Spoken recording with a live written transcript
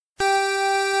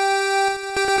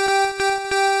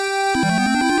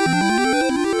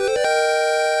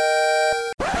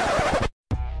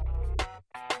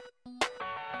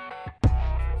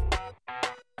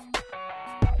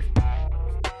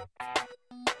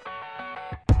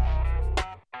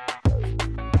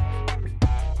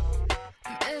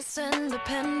Miss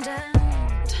Independent,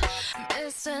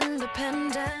 Miss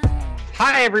Independent.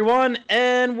 Hi, everyone,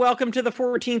 and welcome to the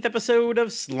 14th episode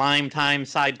of Slime Time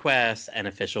Side Quest, an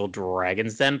official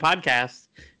Dragon's Den podcast.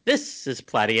 This is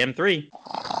Platy M3.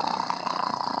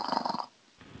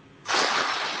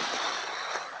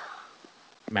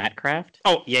 Matt Craft?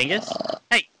 Oh, Yangus?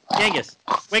 Hey, Yangus,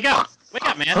 wake up! Wake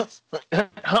up, man!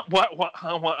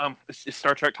 What? Is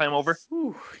Star Trek time over?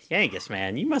 Ooh, Yangus,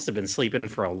 man, you must have been sleeping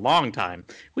for a long time.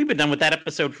 We've been done with that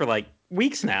episode for,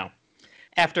 weeks now.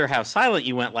 After how silent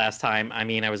you went last time, I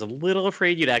mean, I was a little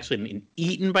afraid you'd actually been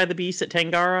eaten by the beast at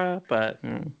Tangara, but...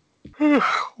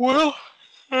 Well,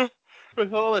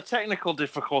 with all the technical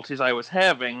difficulties I was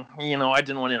having, I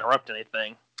didn't want to interrupt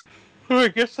anything. I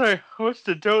guess I must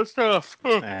have dozed off.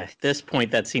 At this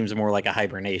point, that seems more like a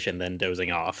hibernation than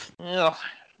dozing off. Well,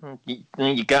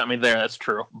 you got me there, that's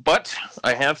true. But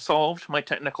I have solved my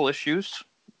technical issues,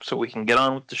 so we can get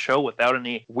on with the show without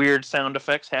any weird sound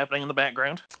effects happening in the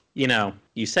background.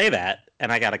 You say that,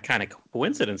 and I got a kind of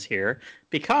coincidence here,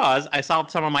 because I solved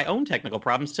some of my own technical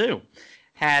problems, too.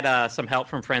 Had some help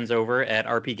from friends over at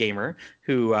RP Gamer,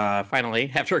 who finally,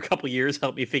 after a couple years,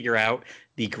 helped me figure out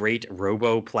the great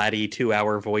Robo-Platy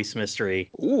 2-hour voice mystery.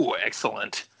 Ooh,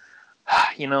 excellent.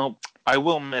 I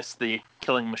will miss the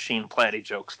Killing Machine Platy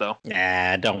jokes, though.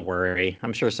 Nah, don't worry.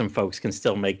 I'm sure some folks can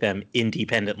still make them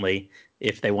independently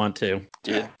if they want to.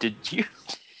 Did you...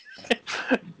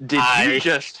 you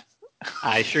just...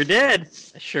 I sure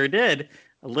did.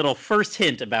 A little first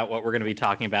hint about what we're going to be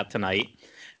talking about tonight.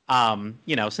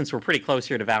 Since we're pretty close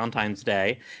here to Valentine's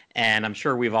Day, and I'm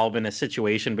sure we've all been in a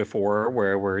situation before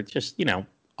where we're just,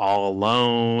 all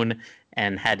alone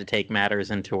and had to take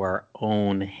matters into our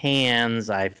own hands,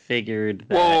 I figured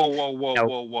that...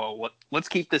 Whoa. Let's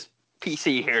keep this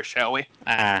PC here, shall we?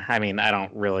 I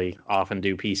don't really often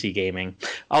do PC gaming.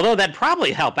 Although that'd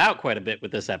probably help out quite a bit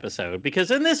with this episode, because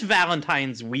in this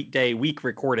Valentine's week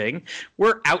recording,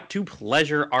 we're out to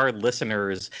pleasure our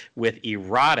listeners with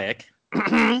erotic...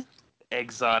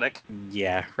 Exotic.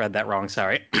 Yeah, read that wrong,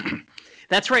 sorry.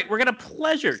 That's right, we're going to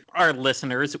pleasure our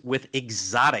listeners with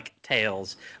exotic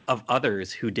tales of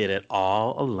others who did it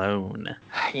all alone.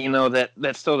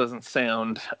 That still doesn't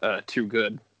sound too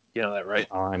good. You know that, right?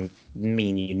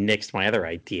 You nixed my other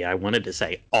idea. I wanted to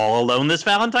say all alone this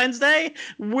Valentine's Day.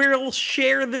 We'll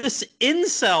share this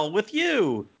incel with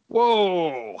you.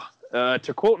 Whoa.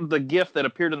 To quote the gif that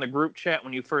appeared in the group chat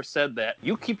when you first said that,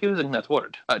 you keep using that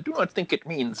word. I do not think it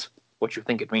means what you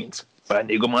think it means. By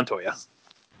Inigo Montoya.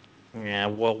 Yeah,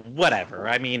 well, whatever.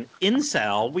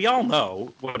 Incel, we all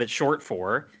know what it's short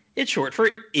for. It's short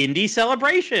for Indie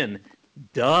Celebration.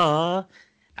 Duh.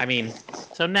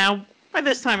 So now, by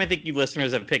this time, I think you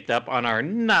listeners have picked up on our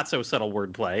not-so-subtle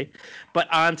wordplay.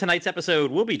 But on tonight's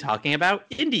episode, we'll be talking about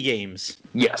indie games.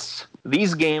 Yes.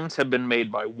 These games have been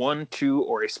made by one, two,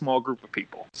 or a small group of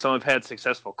people. Some have had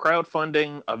successful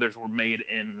crowdfunding, others were made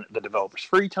in the developer's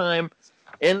free time,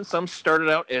 and some started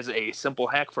out as a simple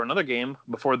hack for another game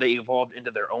before they evolved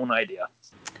into their own idea.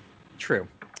 True.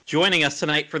 Joining us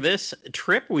tonight for this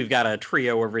trip, we've got a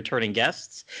trio of returning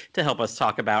guests to help us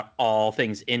talk about all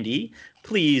things indie.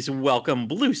 Please welcome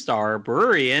Blue Star,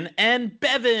 Brurian, and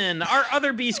Bevan, our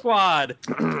other B Squad.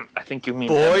 I think you mean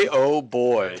boy, Evan. Oh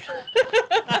boy.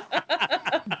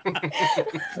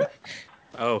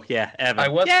 Oh yeah, Evan. I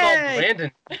was called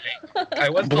Brandon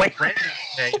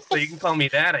today, so you can call me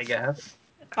that, I guess.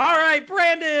 All right,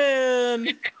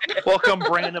 Brandon. Welcome,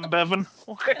 Brandon Bevan.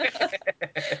 We'll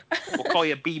call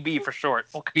you BB for short.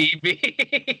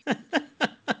 BB.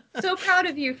 So proud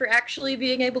of you for actually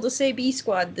being able to say B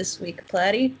Squad this week,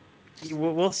 Platy.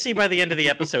 We'll see by the end of the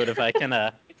episode if I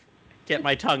can get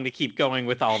my tongue to keep going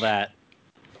with all that.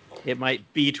 It might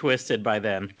be twisted by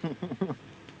then.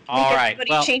 All right.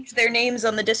 Everybody changed their names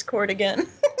on the Discord again.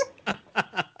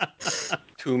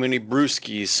 Too many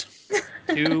brewskis.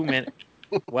 Too many.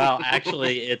 Well,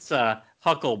 actually, it's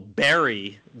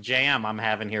Huckleberry Jam I'm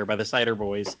having here by the Cider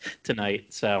Boys tonight,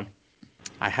 so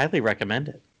I highly recommend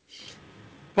it.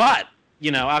 But,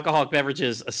 alcoholic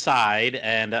beverages aside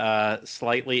and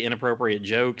slightly inappropriate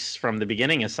jokes from the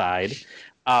beginning aside,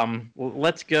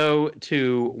 let's go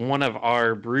to one of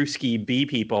our brewski bee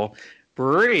people.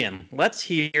 Brurian, let's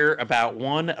hear about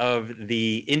one of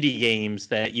the indie games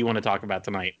that you want to talk about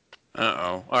tonight.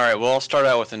 Uh-oh. All right, well, I'll start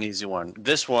out with an easy one.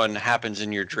 This one happens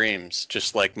in your dreams,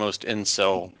 just like most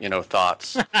incel,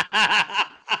 thoughts.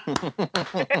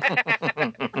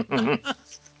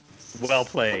 Well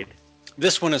played.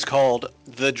 This one is called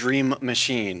The Dream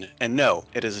Machine, and no,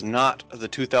 it is not the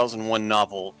 2001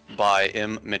 novel by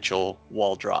M. Mitchell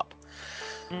Waldrop.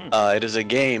 It is a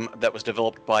game that was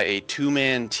developed by a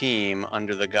two-man team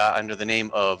under the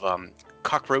name of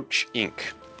Cockroach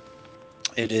Inc.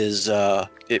 It is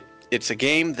it's a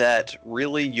game that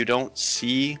really you don't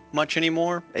see much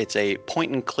anymore. It's a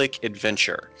point-and-click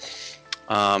adventure.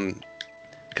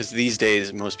 Because these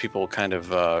days most people kind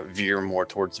of veer more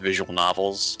towards visual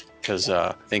novels because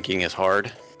thinking is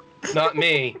hard. Not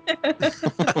me.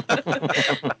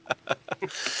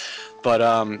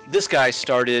 But this guy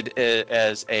started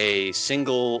as a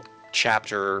single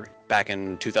chapter back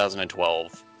in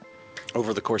 2012.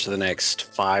 Over the course of the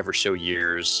next 5 or so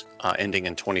years, ending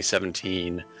in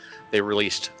 2017, they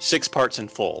released 6 parts in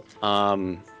full.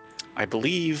 I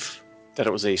believe that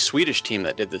it was a Swedish team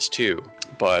that did this too,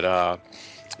 but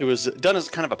it was done as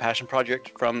kind of a passion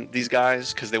project from these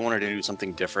guys because they wanted to do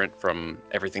something different from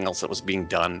everything else that was being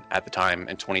done at the time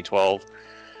in 2012.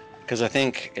 Because I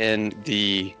think in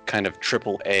the kind of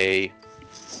AAA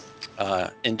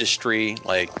industry,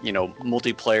 like, you know,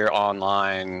 multiplayer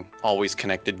online, always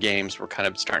connected games were kind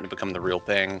of starting to become the real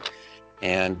thing.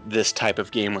 And this type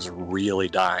of game was really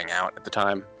dying out at the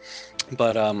time.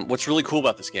 But what's really cool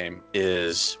about this game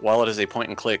is, while it is a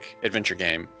point-and-click adventure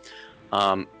game,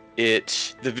 the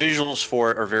visuals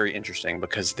for it are very interesting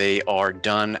because they are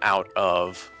done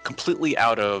completely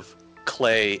out of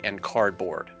clay and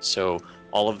cardboard. So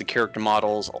all of the character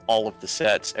models, all of the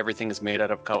sets, everything is made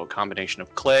out of a combination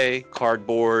of clay,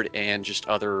 cardboard, and just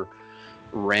other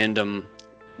random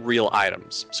real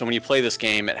items. So when you play this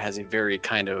game, it has a very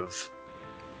kind of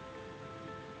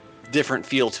different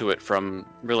feel to it from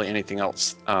really anything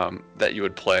else that you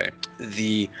would play.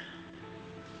 The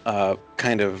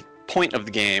kind of point of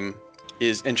the game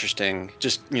is interesting,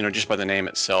 just by the name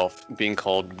itself being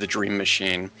called the Dream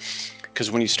Machine,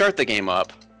 because when you start the game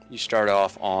up, you start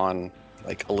off on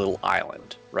like a little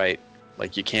island, right?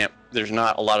 Like there's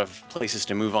not a lot of places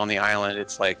to move on the island.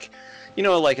 It's like,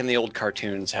 like in the old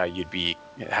cartoons, how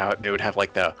they would have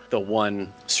like the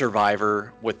one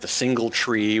survivor with the single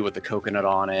tree with the coconut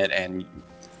on it, and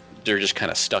they're just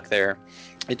kind of stuck there.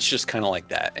 It's just kind of like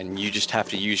that, and you just have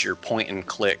to use your point and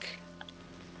click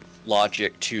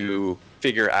logic to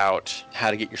figure out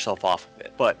how to get yourself off of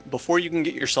it. But before you can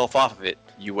get yourself off of it,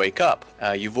 you wake up.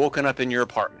 You've woken up in your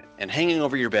apartment, and hanging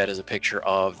over your bed is a picture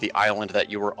of the island that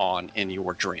you were on in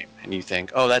your dream. And you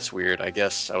think, oh, that's weird. I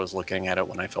guess I was looking at it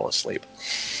when I fell asleep.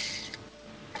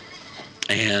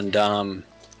 And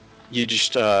you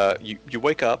just you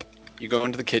wake up, you go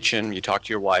into the kitchen, you talk to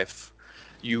your wife.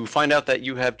 You find out that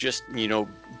you have just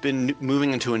been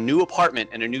moving into a new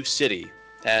apartment in a new city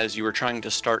as you were trying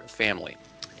to start a family.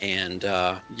 And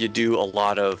you do a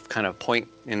lot of kind of point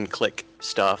and click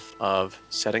stuff of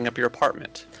setting up your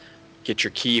apartment, get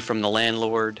your key from the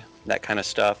landlord, that kind of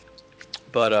stuff.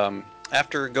 But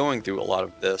after going through a lot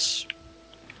of this,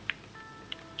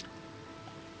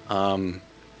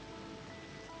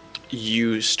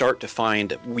 you start to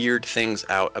find weird things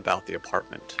out about the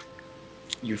apartment.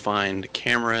 You find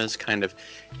cameras kind of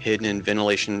hidden in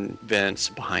ventilation vents,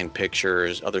 behind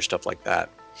pictures, other stuff like that.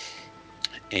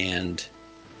 And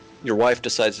your wife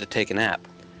decides to take a nap.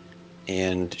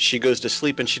 And she goes to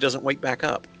sleep and she doesn't wake back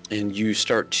up. And you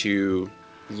start to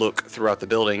look throughout the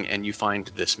building and you find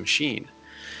this machine.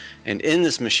 And in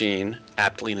this machine,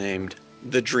 aptly named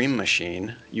the Dream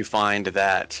Machine, you find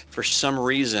that for some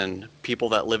reason, people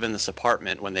that live in this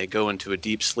apartment, when they go into a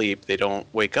deep sleep, they don't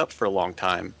wake up for a long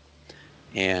time.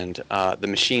 And the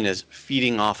machine is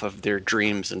feeding off of their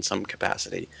dreams in some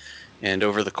capacity. And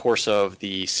over the course of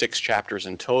the 6 chapters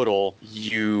in total,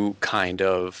 you kind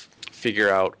of figure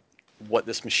out what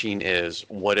this machine is,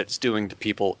 what it's doing to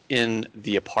people in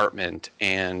the apartment,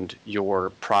 and your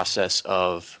process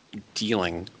of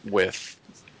dealing with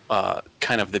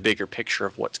kind of the bigger picture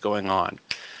of what's going on.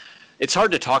 It's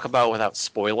hard to talk about without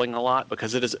spoiling a lot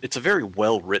because it's a very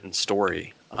well-written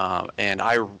story. And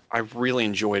I really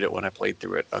enjoyed it when I played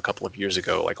through it a couple of years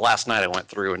ago. Like last night I went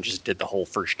through and just did the whole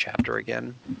first chapter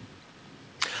again.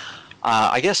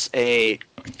 I guess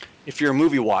if you're a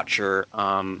movie watcher,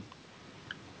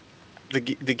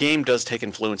 the game does take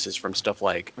influences from stuff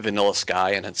like Vanilla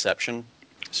Sky and Inception.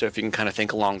 So if you can kind of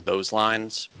think along those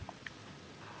lines.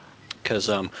 Because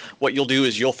what you'll do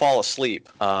is you'll fall asleep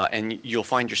and you'll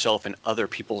find yourself in other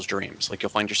people's dreams. Like you'll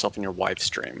find yourself in your wife's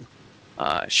dream.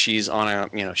 She's on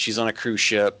a cruise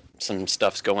ship. Some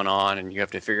stuff's going on, and you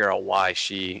have to figure out why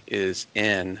she is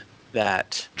in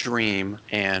that dream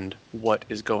and what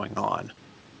is going on.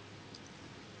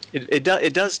 It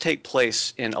does take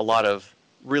place in a lot of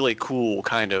really cool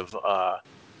kind of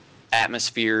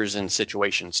atmospheres and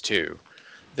situations too.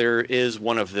 There is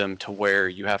one of them to where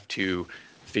you have to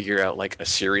figure out like a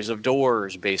series of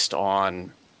doors based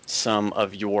on some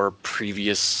of your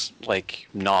previous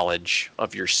knowledge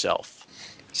of yourself.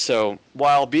 So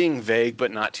while being vague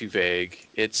but not too vague,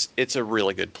 it's a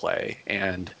really good play,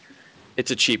 and it's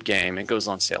a cheap game. It goes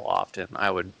on sale often. I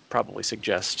would probably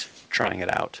suggest trying it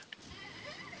out.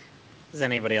 Has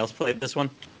anybody else played this one?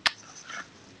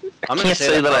 I'm Can't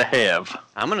say that I have.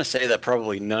 I'm going to say that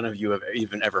probably none of you have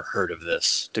even ever heard of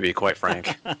this, to be quite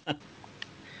frank.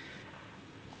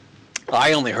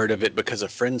 I only heard of it because a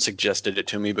friend suggested it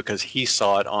to me because he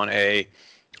saw it on a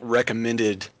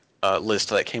recommended list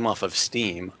that came off of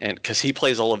Steam, and because he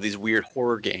plays all of these weird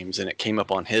horror games, and it came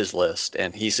up on his list,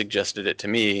 and he suggested it to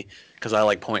me because I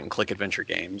like point-and-click adventure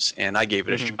games, and I gave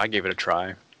it a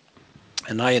try,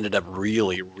 and I ended up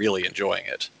really, really enjoying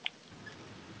it.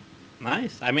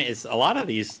 Nice. I mean, it's a lot of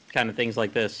these kind of things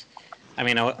like this. I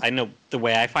mean, I know the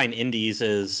way I find indies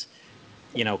is,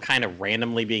 kind of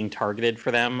randomly being targeted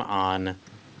for them on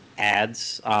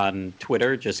ads on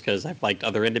Twitter, just because I've liked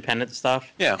other independent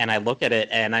stuff. Yeah. And I look at it,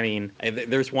 and I mean,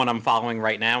 there's one I'm following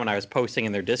right now, and I was posting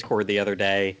in their Discord the other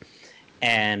day,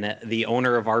 and the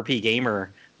owner of RP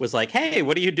Gamer was like, "Hey,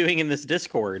 what are you doing in this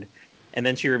Discord?" And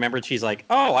then she remembered, she's like,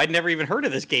 "Oh, I'd never even heard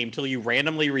of this game till you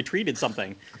randomly retweeted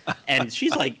something." And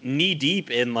she's like knee deep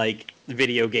in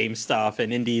video game stuff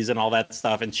and indies and all that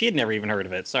stuff, and she had never even heard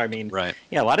of it. So I mean, right.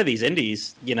 Yeah, a lot of these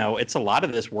indies, it's a lot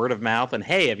of this word of mouth and,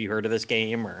 "Hey, have you heard of this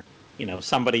game?" Or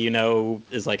somebody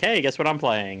is like, "Hey, guess what I'm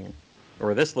playing?"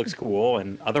 Or "This looks cool."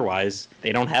 And otherwise,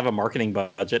 they don't have a marketing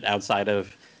budget outside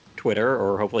of Twitter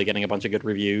or hopefully getting a bunch of good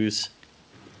reviews.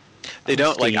 They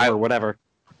don't or whatever.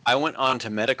 I went on to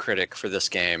Metacritic for this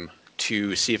game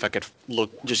to see if I could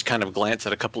just kind of glance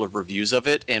at a couple of reviews of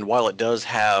it. And while it does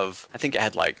have, I think it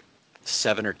had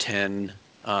 7 or 10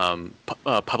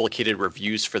 publicated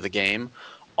reviews for the game,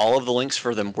 all of the links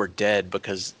for them were dead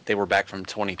because they were back from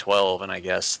 2012, and I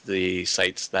guess the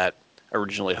sites that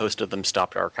originally hosted them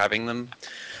stopped archiving them.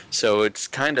 So it's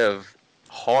kind of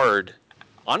hard.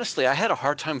 Honestly, I had a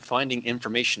hard time finding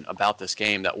information about this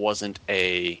game that wasn't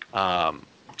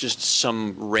just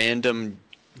some random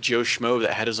Joe Schmo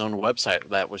that had his own website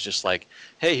that was just like,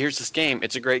 "Hey, here's this game.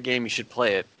 It's a great game. You should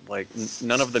play it."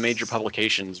 None of the major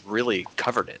publications really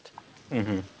covered it.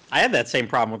 Mm-hmm. I had that same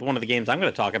problem with one of the games I'm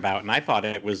going to talk about, and I thought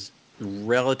it was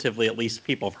relatively, at least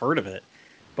people have heard of it.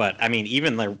 But I mean,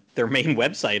 even their main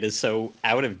website is so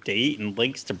out of date and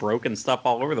links to broken stuff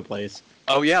all over the place.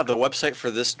 Oh yeah, the website for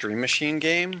this Dream Machine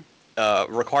game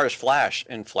requires Flash,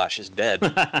 and Flash is dead.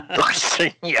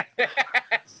 Yeah.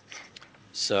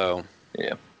 So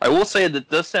yeah, I will say that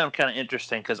does sound kind of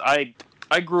interesting because I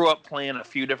grew up playing a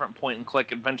few different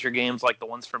point-and-click adventure games like the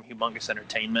ones from Humongous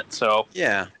Entertainment. So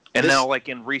yeah, and now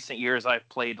in recent years I've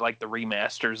played the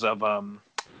remasters of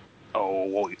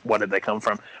what did they come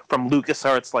from? From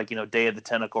LucasArts, Day of the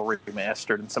Tentacle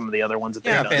remastered and some of the other ones that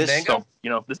they've done. Fandango?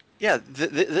 So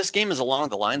this game is along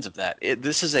the lines of that.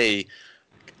 This is a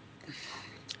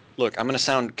look. I'm going to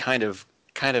sound kind of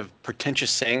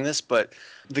pretentious saying this, but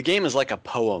the game is like a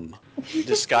poem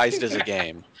disguised as a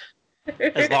game.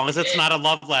 As long as it's not a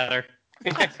love letter.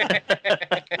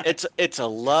 It's a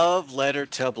love letter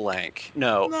to blank.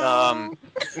 No.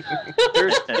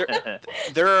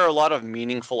 There are a lot of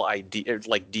meaningful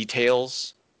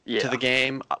details to the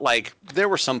game. There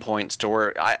were some points to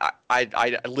where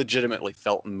I legitimately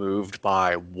felt moved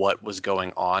by what was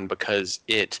going on because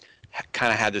it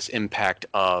kind of had this impact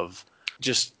of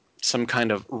just some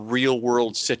kind of real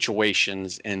world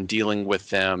situations and dealing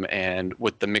with them, and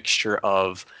with the mixture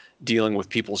of dealing with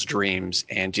people's dreams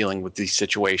and dealing with these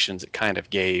situations, it kind of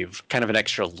gave an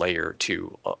extra layer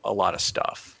to a lot of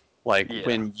stuff.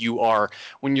 When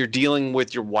you're dealing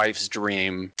with your wife's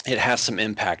dream, it has some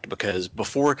impact because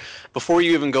before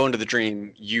you even go into the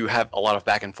dream, you have a lot of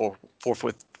back and forth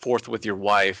with your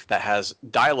wife that has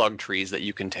dialogue trees that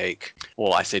you can take.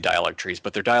 Well, I say dialogue trees,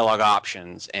 but they're dialogue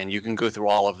options, and you can go through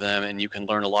all of them, and you can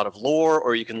learn a lot of lore,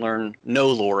 or you can learn no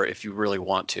lore if you really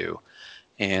want to,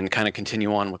 and kind of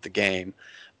continue on with the game.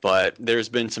 But there's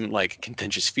been some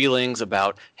contentious feelings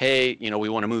about, hey, we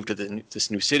want to move to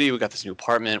this new city. We got this new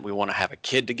apartment. We want to have a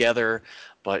kid together.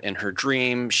 But in her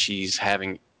dream, she's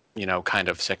having, kind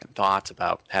of second thoughts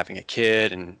about having a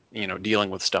kid and, dealing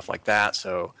with stuff like that.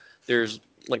 So there's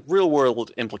real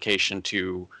world implication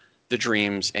to the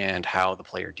dreams and how the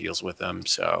player deals with them.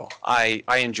 So I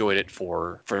enjoyed it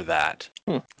for that.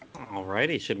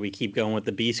 Alrighty, should we keep going with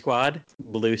the B Squad?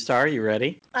 Blue Star, you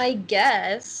ready? I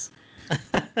guess.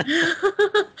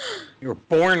 You were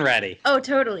born ready. Oh,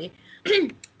 totally. All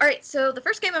right, so the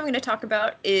first game I'm going to talk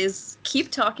about is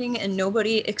Keep Talking and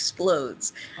Nobody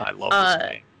Explodes. I love this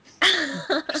game.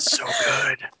 So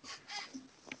good.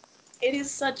 It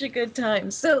is such a good time.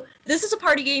 So this is a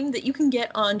party game that you can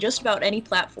get on just about any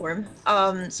platform.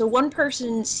 So one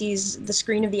person sees the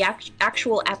screen of the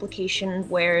actual application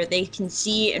where they can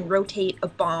see and rotate a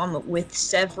bomb with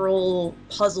several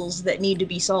puzzles that need to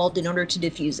be solved in order to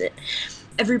defuse it.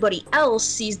 Everybody else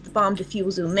sees the bomb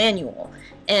defusal manual.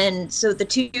 And so the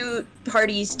two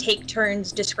parties take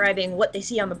turns describing what they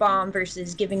see on the bomb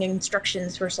versus giving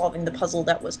instructions for solving the puzzle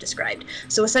that was described.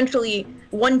 So essentially,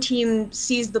 one team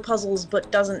sees the puzzles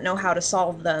but doesn't know how to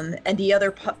solve them, and the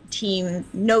other team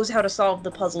knows how to solve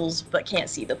the puzzles but can't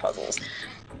see the puzzles.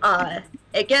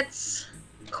 It gets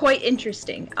quite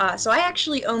interesting. So I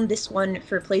actually own this one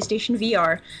for PlayStation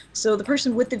VR. So the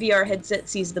person with the VR headset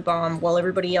sees the bomb while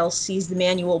everybody else sees the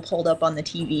manual pulled up on the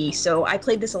TV. So I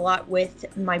played this a lot with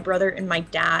my brother and my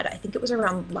dad. I think it was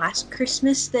around last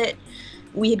Christmas that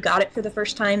we had got it for the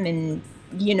first time. And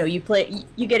you know, you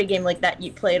get a game like that,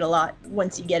 you play it a lot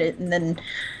once you get it, and then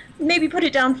maybe put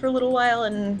it down for a little while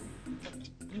and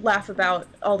laugh about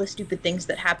all the stupid things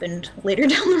that happened later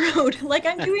down the road, like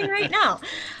I'm doing right now.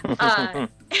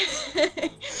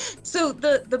 So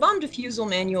the bomb defusal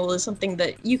manual is something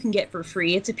that you can get for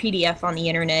free. It's a PDF on the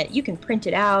internet. You can print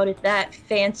it out if that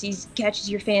catches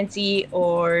your fancy,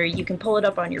 or you can pull it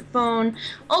up on your phone,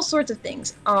 all sorts of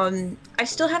things. I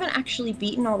still haven't actually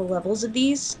beaten all the levels of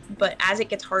these, but as it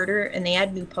gets harder and they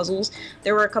add new puzzles,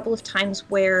 there were a couple of times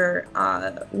where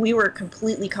we were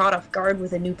completely caught off guard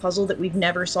with a new puzzle that we've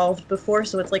never solved before.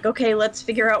 So it's like, okay, let's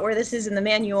figure out where this is in the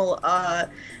manual.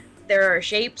 There are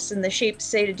shapes, and the shapes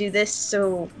say to do this,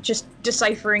 so just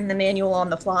deciphering the manual on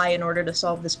the fly in order to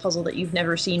solve this puzzle that you've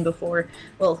never seen before.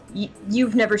 Well,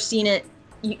 you've never seen it.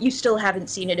 You still haven't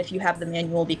seen it if you have the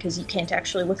manual, because you can't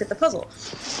actually look at the puzzle.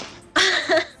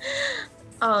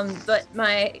 But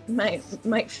my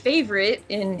favorite,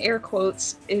 in air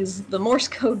quotes, is the Morse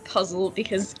code puzzle,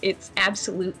 because it's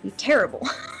absolutely terrible.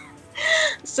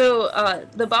 So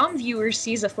the bomb viewer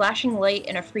sees a flashing light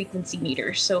and a frequency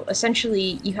meter. So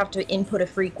essentially, you have to input a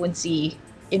frequency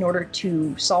in order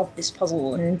to solve this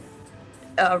puzzle and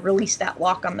release that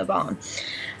lock on the bomb.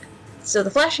 So the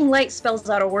flashing light spells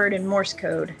out a word in Morse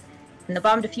code, and the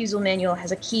bomb defusal manual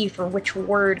has a key for which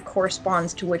word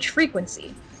corresponds to which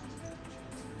frequency.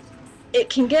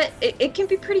 It can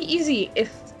be pretty easy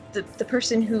if the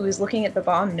person who is looking at the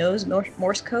bomb knows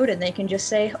Morse code, and they can just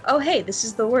say, oh, hey, this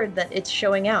is the word that it's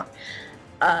showing out.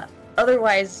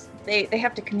 Otherwise, they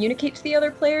have to communicate to the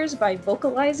other players by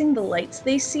vocalizing the lights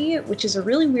they see, which is a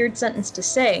really weird sentence to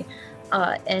say.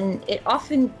 And it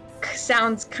often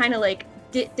sounds kind of like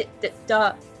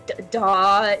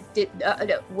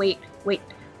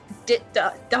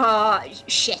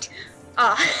shit.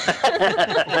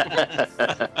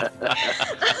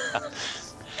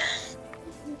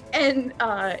 And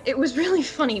it was really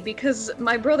funny because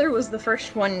my brother was the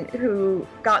first one who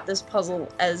got this puzzle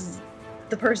as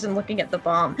the person looking at the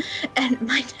bomb, and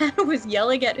my dad was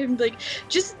yelling at him like,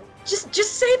 just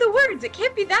say the words. It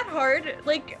can't be that hard.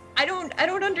 Like, I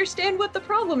don't understand what the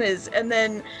problem is. And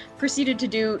then proceeded to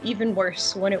do even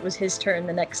worse when it was his turn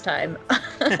the next time.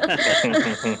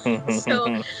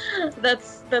 So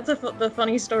that's the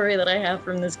funny story that I have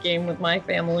from this game with my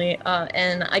family.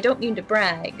 And I don't mean to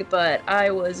brag, but I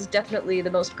was definitely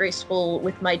the most graceful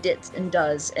with my dits and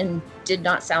does, and did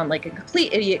not sound like a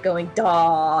complete idiot going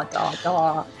da da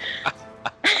da.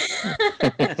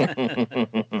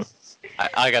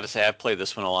 I got to say, I've played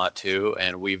this one a lot too,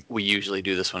 and we usually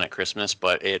do this one at Christmas.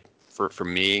 But for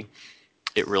me,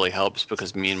 it really helps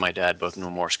because me and my dad both know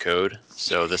Morse code,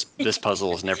 so this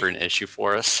puzzle is never an issue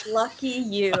for us. Lucky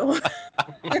you.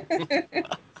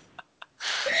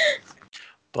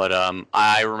 But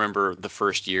I remember the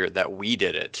first year that we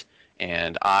did it,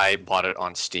 and I bought it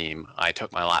on Steam. I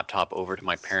took my laptop over to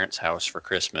my parents' house for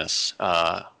Christmas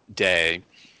Day.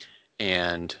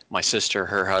 And my sister,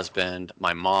 her husband,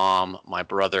 my mom, my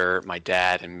brother, my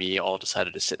dad, and me all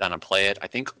decided to sit down and play it. I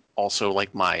think also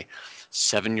like my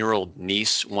 7-year-old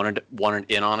niece wanted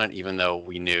in on it, even though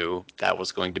we knew that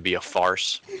was going to be a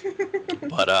farce.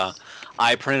 But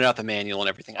I printed out the manual and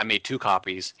everything. I made 2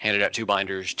 copies, handed out 2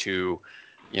 binders to,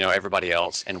 everybody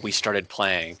else, and we started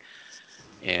playing.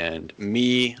 And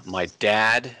me, my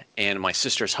dad, and my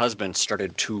sister's husband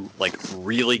started to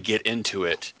really get into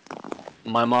it.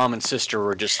 My mom and sister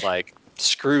were just like,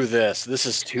 screw this. This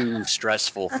is too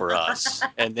stressful for us.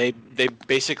 And they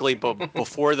basically,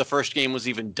 before the first game was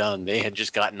even done, they had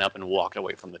just gotten up and walked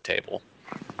away from the table.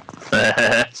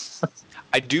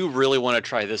 I do really want to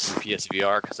try this in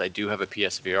PSVR because I do have a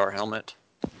PSVR helmet.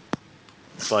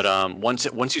 But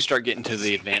once you start getting to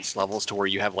the advanced levels to where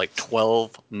you have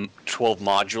 12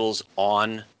 modules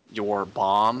on your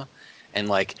bomb, and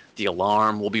like the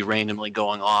alarm will be randomly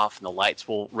going off and the lights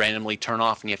will randomly turn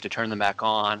off and you have to turn them back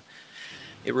on.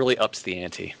 It really ups the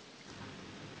ante.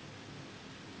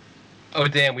 Oh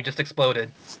damn, we just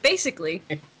exploded. Basically.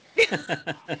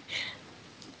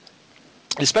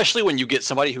 Especially when you get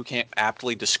somebody who can't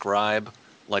aptly describe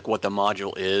like what the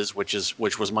module is, which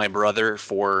was my brother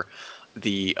for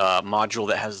the module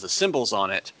that has the symbols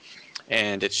on it,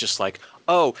 and it's just like,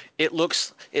 oh, it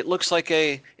looks like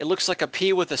a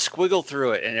P with a squiggle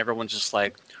through it, and everyone's just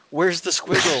like, where's the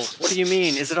squiggle? What do you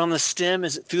mean? Is it on the stem?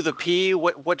 Is it through the P?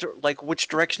 What like which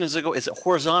direction does it go? Is it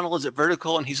horizontal? Is it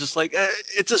vertical? And he's just like,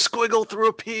 it's a squiggle through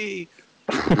a P.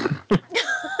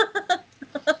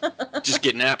 Just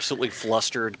getting absolutely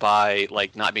flustered by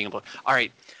like not being able to. All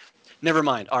right, never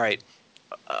mind. All right,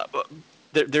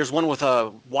 there's one with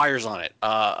wires on it.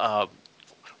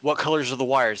 What colors are the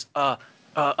wires?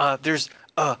 There's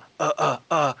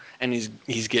and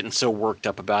he's getting so worked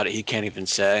up about it he can't even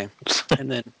say.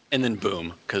 And then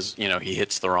boom, because he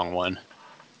hits the wrong one.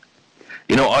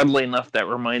 Oddly enough, that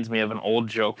reminds me of an old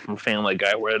joke from Family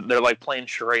Guy where they're like playing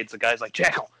charades. The guy's like,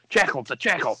 jackal, it's a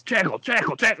jackal,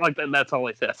 like that. That's all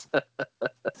he says.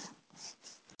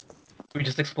 We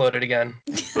just exploded again.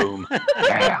 Boom.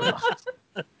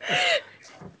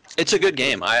 It's a good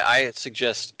game. I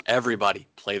suggest everybody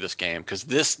play this game because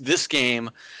this game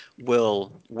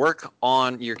will work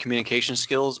on your communication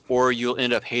skills, or you'll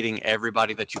end up hating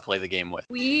everybody that you play the game with.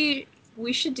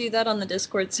 We should do that on the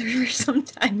Discord server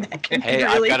sometime. That can Hey, be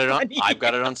really I've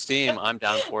got it on Steam. I'm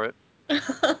down for it.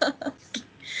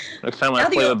 Next time I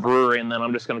play the brewery, and then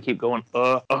I'm just gonna keep going.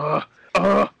 Oh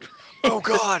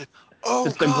God. Oh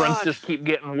just the grunts just keep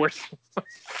getting worse.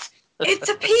 It's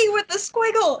a P with the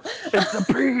squiggle. It's a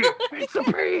P. It's a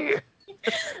P.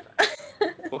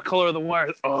 What color are the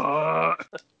wires? Oh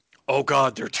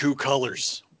God, there are two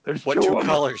colors. There's what two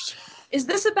colors? Is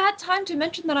this a bad time to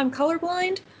mention that I'm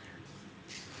colorblind?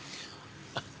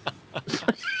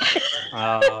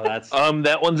 Oh, that's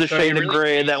that one's a So shade you of really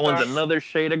gray. can't That one's start- another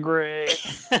shade of gray.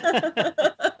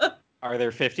 Are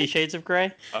there 50 Shades of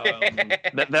Grey?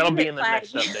 That'll be in the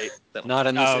next update. Not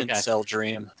in this Oh, okay. incel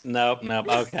dream. Nope.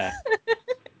 Okay.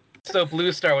 So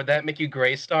Blue Star, would that make you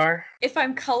Gray Star? If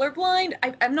I'm colorblind,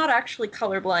 I'm not actually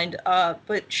colorblind,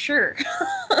 but sure.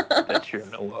 That's your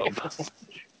no love.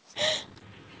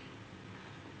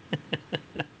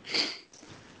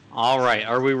 All right.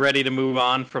 Are we ready to move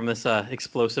on from this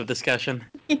explosive discussion?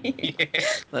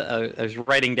 I was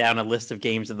writing down a list of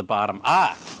games at the bottom.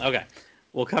 Okay.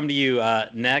 We'll come to you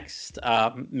next,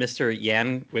 Mr.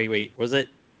 Yan. Wait. Was it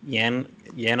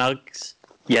Yanugs?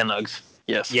 Yanugs.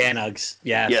 Yes. Yanugs.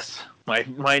 Yes. Yes.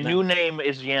 My new name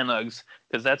is Yanugs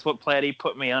because that's what Platty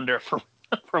put me under for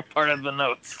part of the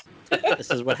notes.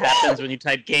 This is what happens when you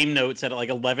type game notes at like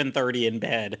 11:30 in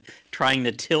bed, trying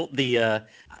to tilt the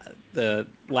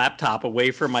laptop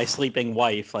away from my sleeping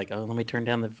wife. Like, oh, let me turn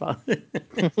down the phone.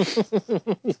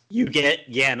 You get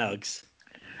Yanugs.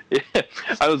 Yeah.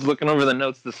 I was looking over the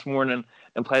notes this morning,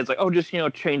 and Platty's like, "Oh, just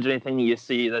change anything that you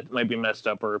see that might be messed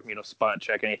up, or spot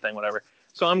check anything, whatever."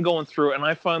 So I'm going through, and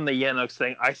I found the Yanugs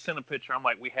thing. I sent a picture. I'm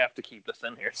like, we have to keep this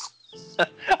in here.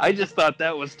 I just thought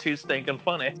that was too stinking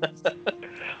funny.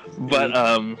 But,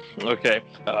 okay.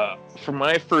 For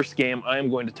my first game, I am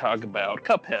going to talk about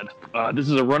Cuphead. This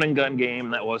is a run-and-gun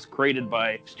game that was created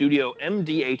by Studio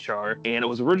MDHR, and it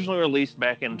was originally released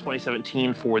back in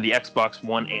 2017 for the Xbox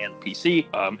One and PC.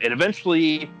 It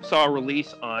eventually saw a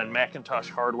release on Macintosh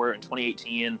hardware in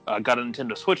 2018, got a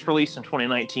Nintendo Switch release in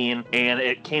 2019, and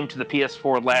it came to the PS4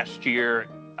 last year,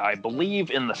 I believe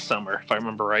in the summer, if I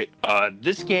remember right.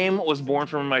 This game was born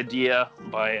from an idea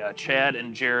by Chad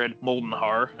and Jared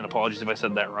Moldenhar, and apologies if I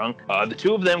said that wrong. The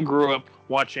two of them grew up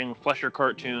watching Flesher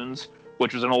Cartoons,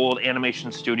 which was an old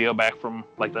animation studio back from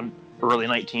like the early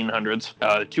 1900s.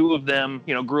 The two of them,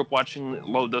 grew up watching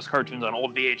those cartoons on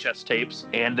old VHS tapes,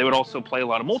 and they would also play a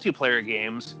lot of multiplayer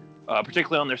games,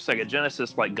 particularly on their Sega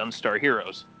Genesis, like Gunstar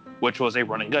Heroes, which was a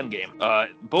run-and-gun game.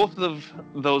 Both of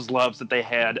those loves that they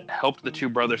had helped the two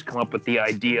brothers come up with the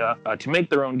idea to make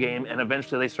their own game, and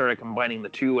eventually they started combining the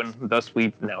two, and thus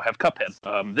we now have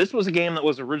Cuphead. This was a game that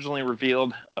was originally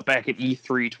revealed back at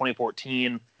E3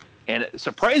 2014, and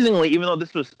surprisingly, even though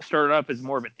this was started up as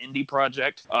more of an indie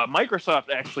project, Microsoft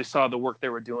actually saw the work they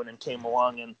were doing and came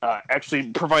along and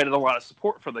actually provided a lot of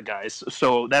support for the guys.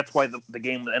 So that's why the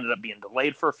game ended up being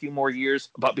delayed for a few more years.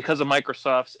 But because of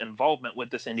Microsoft's involvement with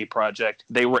this indie project,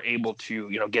 they were able to,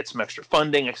 get some extra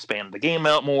funding, expand the game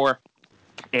out more.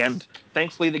 And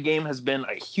thankfully, the game has been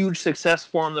a huge success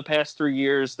for them the past 3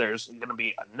 years. There's going to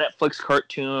be a Netflix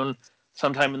cartoon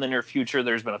sometime in the near future.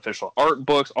 There's been official art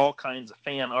books, all kinds of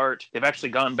fan art. They've actually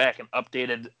gone back and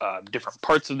updated different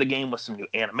parts of the game with some new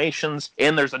animations,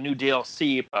 and there's a new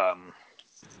DLC,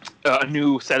 a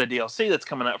new set of DLC that's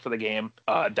coming out for the game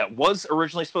that was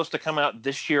originally supposed to come out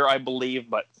this year, I believe,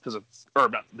 but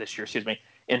not this year, excuse me,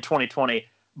 in 2020,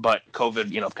 but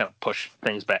COVID, kind of pushed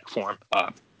things back for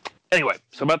him. Anyway,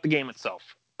 so about the game itself.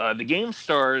 The game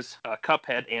stars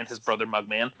Cuphead and his brother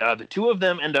Mugman. The two of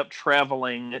them end up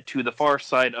traveling to the far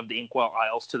side of the Inkwell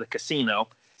Isles to the casino,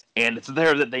 and it's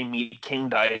there that they meet King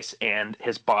Dice and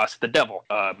his boss, the Devil.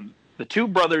 The two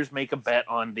brothers make a bet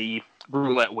on the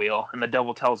roulette wheel, and the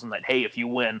Devil tells them that, hey, if you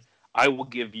win, I will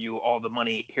give you all the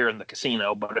money here in the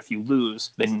casino, but if you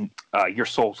lose, then your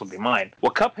souls will be mine.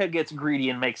 Well, Cuphead gets greedy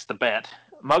and makes the bet.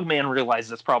 Mugman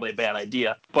realizes it's probably a bad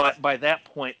idea, but by that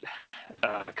point,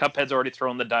 Cuphead's already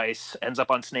thrown the dice, ends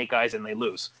up on Snake Eyes, and they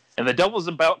lose. And the Devil's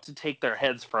about to take their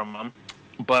heads from them,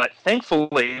 but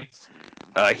thankfully,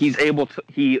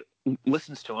 he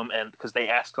listens to him, and because they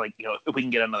ask, if we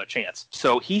can get another chance.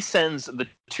 So he sends the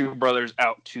two brothers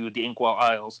out to the Inkwell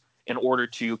Isles in order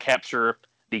to capture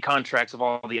the contracts of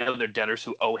all the other debtors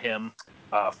who owe him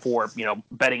for,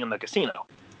 betting in the casino.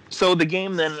 So the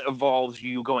game then involves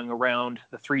you going around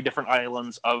the 3 different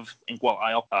islands of Inkwell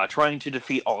Isle, trying to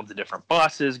defeat all of the different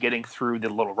bosses, getting through the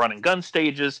little run and gun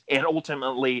stages, and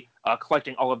ultimately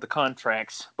collecting all of the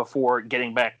contracts before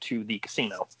getting back to the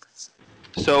casino.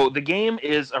 So the game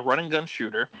is a run and gun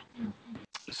shooter.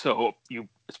 So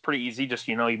it's pretty easy. Just,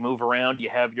 you move around. You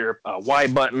have your Y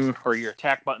button or your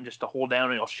attack button just to hold down,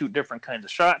 and it'll shoot different kinds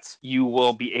of shots. You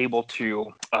will be able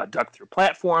to duck through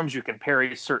platforms. You can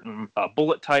parry certain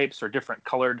bullet types or different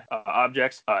colored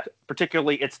objects.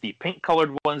 Particularly, it's the pink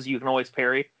colored ones you can always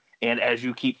parry. And as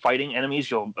you keep fighting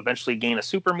enemies, you'll eventually gain a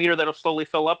super meter that'll slowly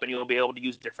fill up, and you'll be able to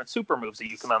use different super moves that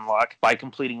you can unlock by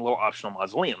completing little optional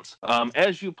mausoleums.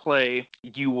 As you play,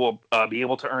 you will be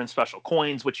able to earn special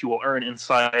coins, which you will earn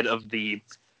inside of the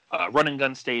run and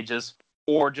gun stages,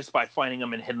 or just by finding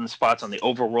them in hidden spots on the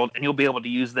overworld, and you'll be able to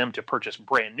use them to purchase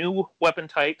brand new weapon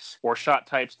types or shot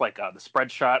types like the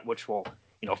spread shot, which will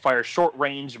fire short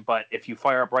range, but if you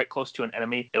fire up right close to an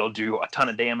enemy, it'll do a ton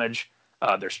of damage.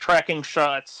 There's tracking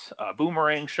shots,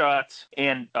 boomerang shots,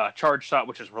 and charge shot,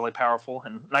 which is really powerful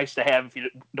and nice to have if you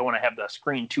don't want to have the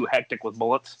screen too hectic with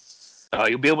bullets.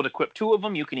 You'll be able to equip 2 of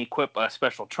them. You can equip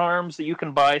special charms that you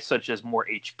can buy, such as more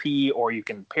HP, or you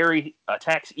can parry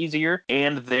attacks easier.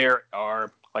 And there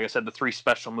are, like I said, the 3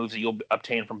 special moves that you'll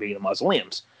obtain from being in the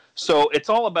mausoleums. So it's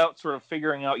all about sort of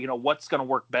figuring out, what's going to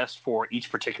work best for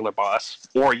each particular boss,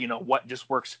 or, what just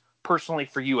works personally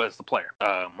for you as the player.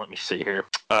 Let me see here.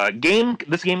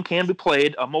 This game can be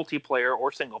played multiplayer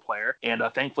or single player, and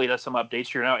thankfully there's some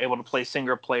updates. You're now able to play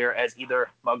single player as either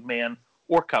Mugman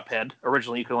or Cuphead.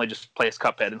 Originally, you could only just play as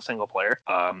Cuphead in single player.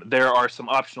 There are some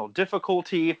optional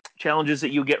difficulty challenges that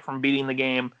you get from beating the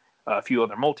game. A few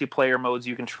other multiplayer modes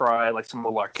you can try, like some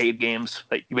little arcade games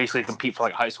that you basically compete for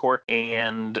like a high score.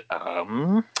 And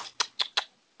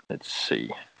let's see,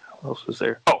 what else was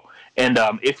there? Oh, and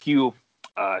if you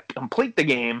complete the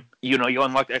game, you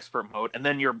unlock the expert mode, and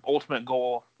then your ultimate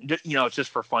goal, it's just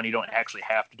for fun. You don't actually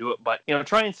have to do it, but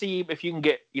try and see if you can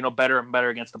get better and better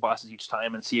against the bosses each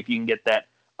time, and see if you can get that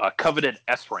coveted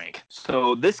S rank.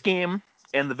 So this game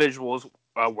and the visuals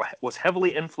was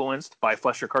heavily influenced by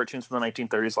Fleischer cartoons from the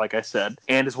 1930s, like I said,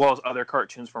 and as well as other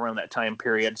cartoons from around that time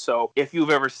period. So if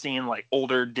you've ever seen like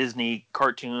older Disney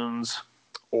cartoons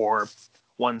or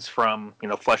ones from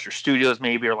Fleischer Studios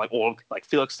maybe, or like old like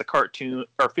Felix the Cartoon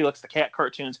or Felix the Cat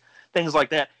cartoons, things like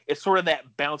that, it's sort of that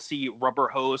bouncy rubber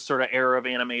hose sort of era of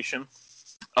animation.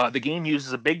 The game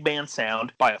uses a big band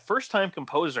sound by a first-time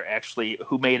composer actually,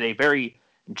 who made a very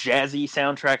jazzy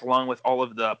soundtrack along with all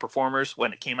of the performers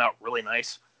when it came out really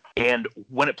nice. And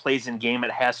when it plays in game,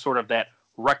 it has sort of that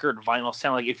record vinyl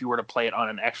sound, like if you were to play it on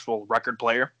an actual record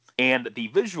player. And the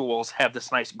visuals have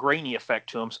this nice grainy effect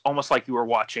to them, almost like you were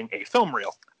watching a film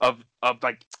reel of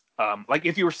like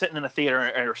if you were sitting in a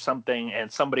theater or something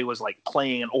and somebody was like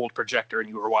playing an old projector and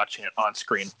you were watching it on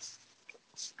screen.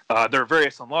 There are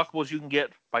various unlockables you can get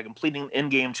by completing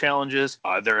in-game challenges.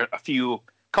 There are a few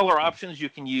color options you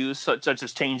can use, such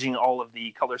as changing all of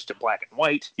the colors to black and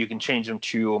white. You can change them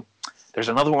to, there's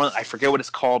another one, I forget what it's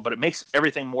called, but it makes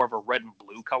everything more of a red and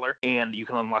blue color. And you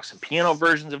can unlock some piano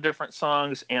versions of different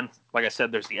songs. And like I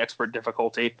said, there's the expert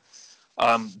difficulty.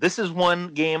 This is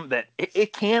one game that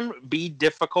it can be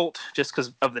difficult just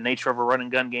because of the nature of a run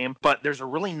and gun game, but there's a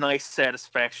really nice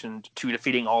satisfaction to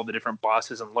defeating all the different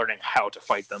bosses and learning how to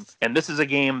fight them. And this is a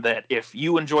game that if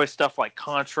you enjoy stuff like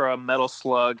Contra, Metal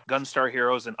Slug, Gunstar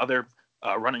Heroes, and other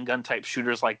run and gun type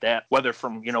shooters like that, whether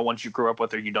from, ones you grew up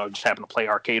with or, just happen to play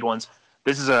arcade ones.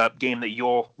 This is a game that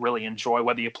you'll really enjoy,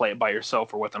 whether you play it by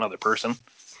yourself or with another person.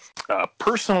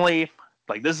 Personally,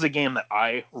 like, this is a game that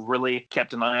I really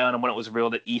kept an eye on when it was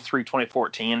revealed at E3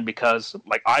 2014, because,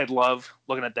 like, I love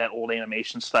looking at that old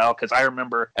animation style, because I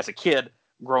remember as a kid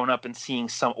growing up and seeing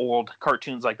some old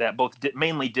cartoons like that, both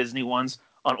mainly Disney ones,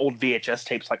 on old VHS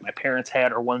tapes like my parents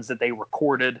had, or ones that they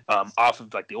recorded off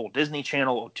of like the old Disney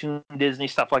Channel, old Toon Disney,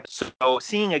 stuff like that. So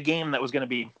seeing a game that was going to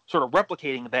be sort of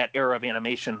replicating that era of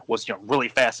animation was really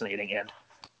fascinating, and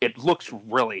it looks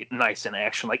really nice in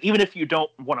action. Like, even if you don't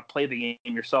want to play the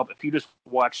game yourself, if you just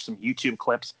watch some YouTube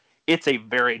clips, it's a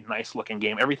very nice looking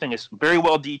game. Everything is very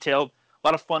well detailed, a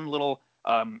lot of fun little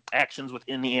actions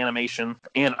within the animation,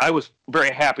 and I was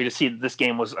very happy to see that this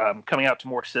game was coming out to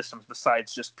more systems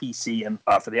besides just PC and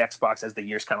for the Xbox as the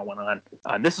years kind of went on.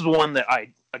 This is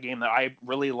a game that I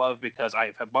really love because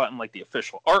I have bought like the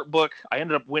official art book. I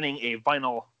ended up winning a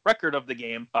vinyl record of the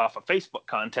game off a Facebook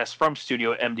contest from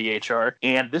Studio MDHR,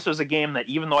 and this was a game that,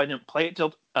 even though I didn't play it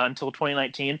until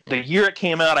 2019, the year it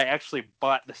came out, I actually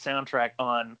bought the soundtrack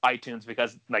on iTunes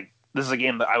because like this is a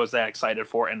game that I was that excited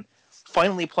for, and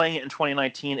finally playing it in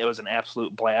 2019, it was an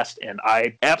absolute blast, and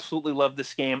I absolutely love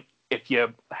this game. If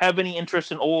you have any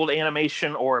interest in old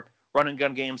animation or run and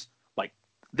gun games, like,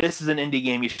 this is an indie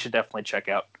game you should definitely check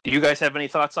out. Do you guys have any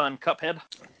thoughts on Cuphead?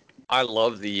 I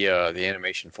love the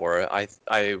animation for it.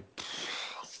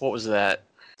 What was that?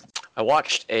 I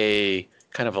watched a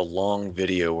kind of a long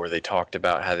video where they talked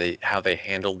about how they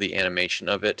handled the animation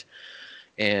of it,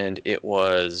 and it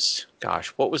was, gosh,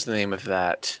 what was the name of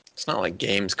that? It's not like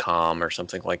Gamescom or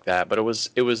something like that, but it was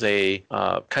a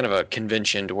kind of a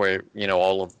convention to where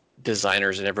all of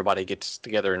designers and everybody gets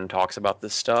together and talks about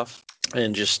this stuff,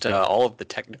 and just all of the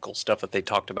technical stuff that they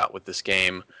talked about with this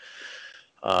game.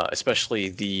 Especially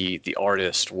the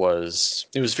artist it was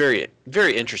very,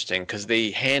 very interesting because they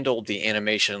handled the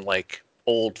animation like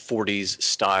old 40s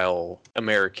style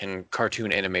American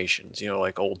cartoon animations,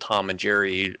 like old Tom and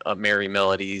Jerry, Merry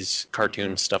Melodies,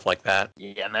 cartoons, stuff like that.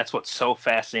 Yeah, and that's what's so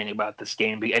fascinating about this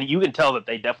game. And you can tell that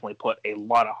they definitely put a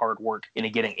lot of hard work into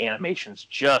getting animations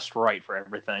just right for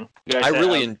everything. I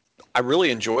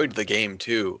really enjoyed the game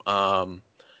too,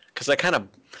 because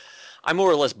I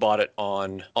more or less bought it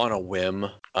on a whim,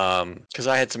 because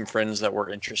I had some friends that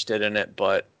were interested in it,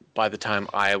 but by the time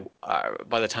I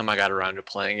got around to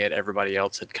playing it, everybody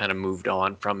else had kind of moved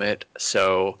on from it.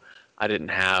 So I didn't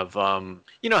have,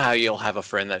 you know how you'll have a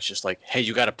friend that's just like, hey,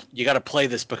 you gotta play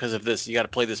this because of this. You gotta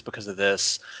play this because of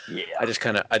this. Yeah. I just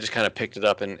kind of picked it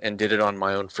up and did it on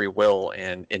my own free will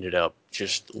and ended up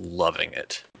just loving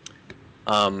it.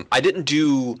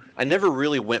 I never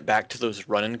really went back to those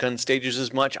run and gun stages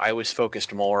as much. I was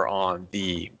focused more on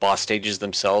the boss stages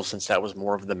themselves, since that was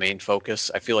more of the main focus.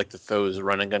 I feel like those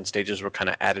run and gun stages were kind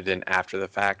of added in after the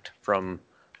fact from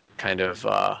kind of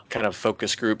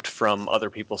focus grouped from other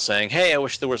people saying, hey, I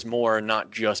wish there was more,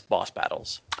 not just boss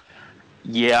battles.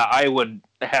 Yeah, I would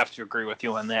have to agree with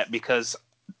you on that, because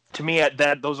to me,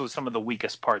 those were some of the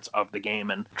weakest parts of the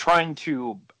game, and trying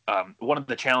to one of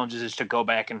the challenges is to go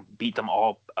back and beat them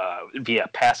all via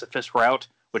pacifist route,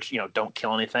 which don't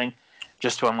kill anything,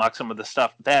 just to unlock some of the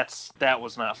stuff. That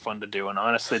was not fun to do, and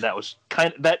honestly,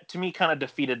 that to me kind of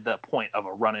defeated the point of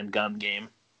a run and gun game.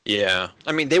 Yeah,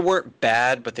 I mean, they weren't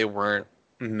bad, but they weren't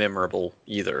memorable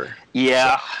either.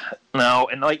 Yeah, so. No,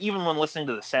 and like even when listening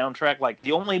to the soundtrack, like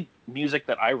the only music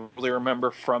that I really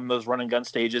remember from those run and gun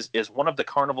stages is one of the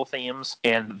carnival themes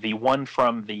and the one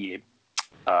from the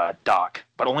dock,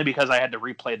 but only because I had to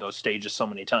replay those stages so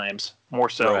many times, more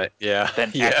so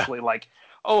than actually like,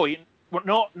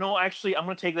 no, actually, I'm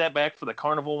going to take that back for the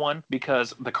carnival one,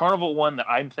 because the carnival one that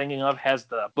I'm thinking of has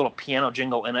the little piano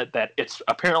jingle in it that it's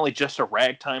apparently just a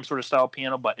ragtime sort of style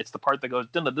piano, but it's the part that goes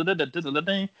and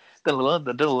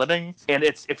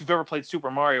it's, if you've ever played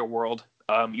Super Mario World,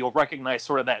 you'll recognize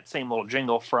sort of that same little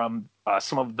jingle from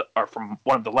from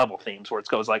one of the level themes, where it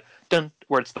goes like dun,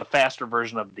 where it's the faster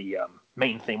version of the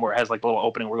main theme, where it has like the little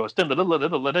opening where it goes dun, dun, dun, dun,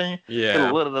 dun, dun,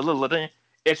 dun, dun, dun.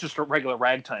 It's just a regular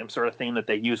ragtime sort of theme that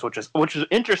they use, which is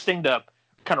interesting to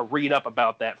kind of read up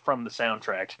about that from the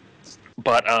soundtrack.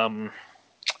 But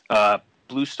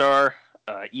Blue Star,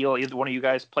 Eel, either one of you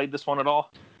guys played this one at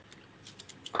all?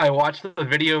 I watched the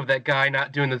video of that guy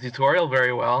not doing the tutorial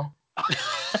very well.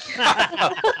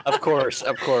 Of course.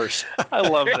 I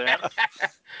love that.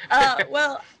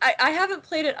 Well, I haven't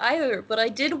played it either, but I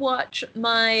did watch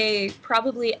my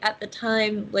probably at the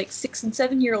time like 6 and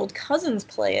 7-year-old cousins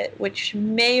play it, which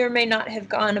may or may not have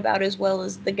gone about as well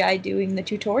as the guy doing the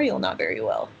tutorial not very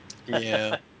well.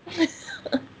 Yeah.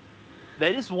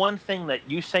 That is one thing that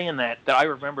you saying that I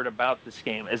remembered about this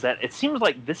game, is that it seems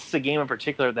like this is a game in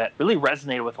particular that really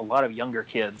resonated with a lot of younger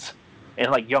kids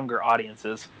and like younger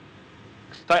audiences.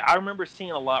 So I remember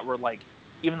seeing a lot where, like,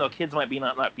 even though kids might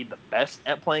not be the best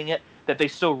at playing it, that they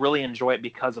still really enjoy it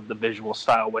because of the visual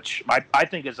style, which I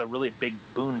think is a really big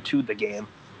boon to the game.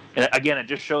 And again, it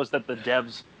just shows that the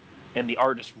devs and the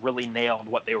artists really nailed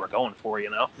what they were going for,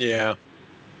 you know? Yeah.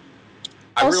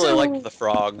 I Also- really liked the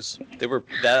frogs. They were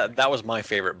that was my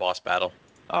favorite boss battle.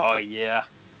 Oh, yeah.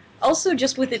 Also,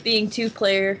 just with it being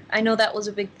 2-player, I know that was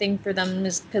a big thing for them,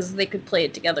 is because they could play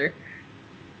it together.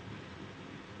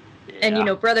 And you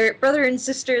know, brother and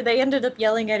sister, they ended up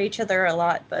yelling at each other a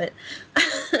lot, but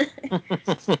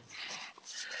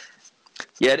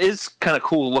Yeah, it is kind of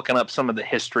cool looking up some of the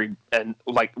history and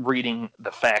like reading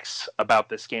the facts about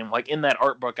this game. Like in that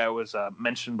art book I was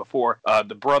mentioned before,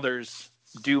 the brothers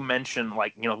do mention,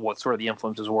 like, you know, what sort of the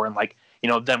influences were, and like, you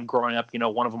know, them growing up, you know,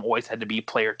 one of them always had to be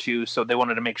player 2, so they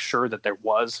wanted to make sure that there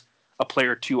was a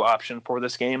player 2 option for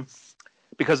this game,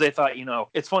 because they thought, you know,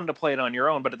 it's fun to play it on your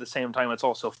own, but at the same time it's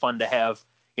also fun to have,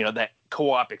 you know, that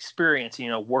co-op experience, you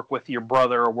know, work with your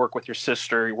brother or work with your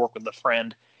sister, you work with a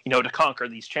friend, you know, to conquer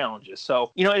these challenges.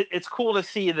 So, you know, it's cool to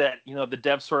see that, you know, the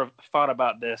devs sort of thought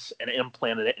about this and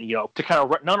implanted it, you know, to kind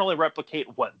of not only replicate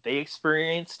what they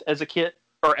experienced as a kid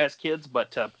or as kids, but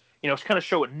to, you know, to kind of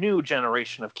show a new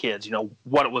generation of kids, you know,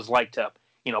 what it was like to,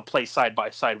 you know, play side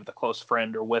by side with a close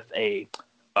friend or with a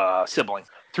sibling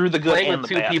through the good Playing and with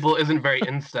the 2 bad. people isn't very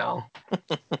incel.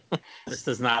 This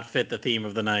does not fit the theme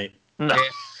of the night. No.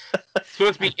 It's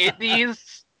supposed to be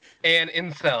indies and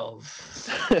incels.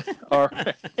 All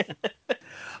right.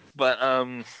 But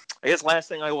I guess last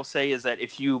thing I will say is that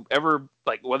if you ever,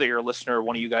 like, whether you're a listener or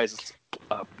one of you guys is,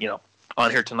 you know,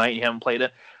 on here tonight and you haven't played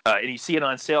it, and you see it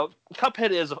on sale, Cuphead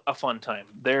is a fun time.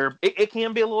 It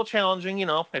can be a little challenging, you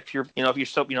know, if you're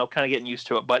still, you know, kind of getting used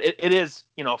to it, but it is,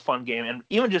 you know, a fun game, and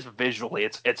even just visually,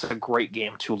 it's a great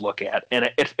game to look at,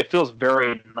 and it feels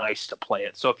very nice to play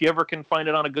it. So if you ever can find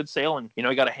it on a good sale, and you know,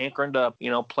 you got a hankering to,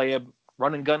 you know, play a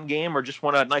run and gun game, or just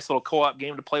want a nice little co-op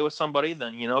game to play with somebody,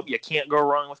 then, you know, you can't go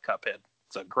wrong with Cuphead.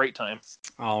 It's a great time.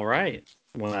 All right.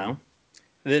 Well,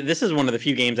 this is one of the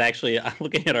few games, actually, I'm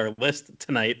looking at our list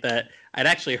tonight, that I'd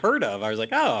actually heard of. I was like,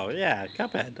 oh, yeah,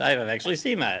 Cuphead. I've actually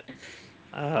seen that.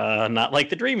 Not like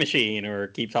the Dream Machine or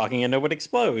Keep Talking and Nobody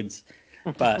Explodes.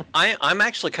 But I'm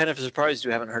actually kind of surprised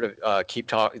you haven't heard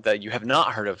of that you have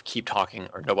not heard of Keep Talking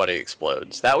or Nobody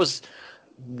Explodes. That was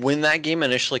when that game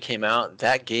initially came out.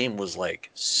 That game was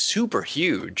like super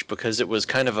huge because it was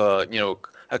kind of a, you know,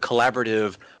 a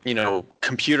collaborative, you know,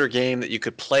 computer game that you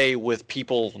could play with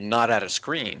people not at a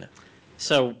screen.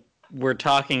 so we're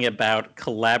talking about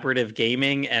collaborative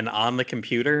gaming and on the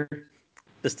computer.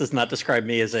 This does not describe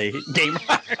me as a gamer.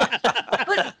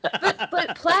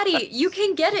 but Platty, you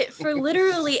can get it for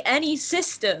literally any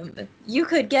system. You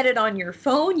could get it on your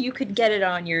phone, you could get it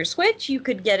on your Switch, you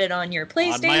could get it on your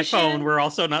PlayStation. On my phone, we're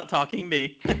also not talking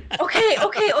me.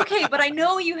 Okay, but I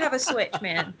know you have a Switch,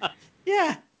 man.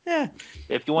 Yeah.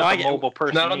 If you want No, I the get- mobile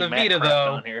person, Not on you the need Matt Vita, Kraft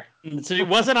though. on here. So it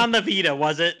wasn't on the Vita,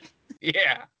 was it?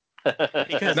 Yeah.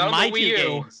 Because Not on my the Wii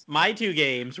U. my 2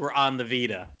 games were on the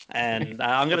Vita, and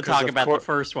I'm going to Because talk of about cour- the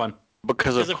first one.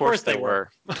 Because of course they were.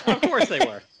 Of course they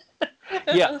were.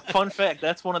 Yeah, fun fact,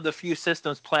 that's one of the few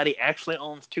systems Platty actually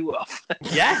owns 2 of.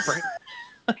 Yes.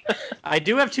 I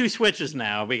do have 2 Switches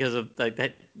now because of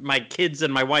that. My kids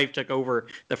and my wife took over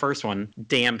the first one.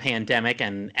 Damn pandemic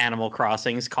and Animal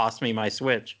Crossings cost me my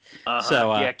Switch. Uh-huh.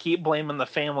 So, yeah, keep blaming the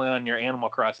family on your Animal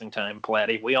Crossing time,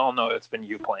 Platty. We all know it's been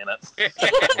you playing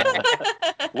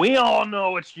it. We all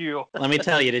know it's you. Let me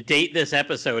tell you, to date this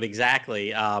episode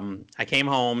exactly, I came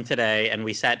home today and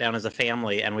we sat down as a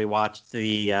family and we watched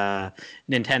the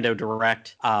Nintendo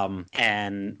Direct.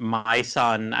 And my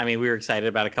son, I mean, we were excited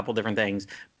about a couple different things,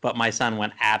 but my son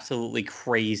went absolutely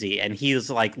crazy. And he was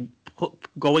like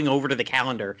going over to the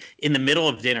calendar in the middle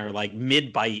of dinner, like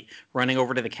mid-bite, running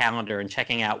over to the calendar and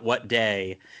checking out what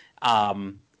day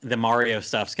the Mario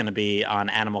stuff's going to be on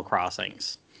Animal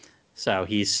Crossings. So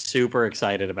he's super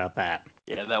excited about that.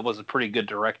 Yeah, that was a pretty good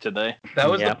direct today. That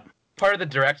was Yep. the part of the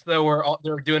direct, though, where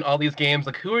they were doing all these games.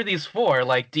 Like, who are these for?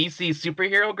 Like, DC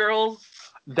superhero girls?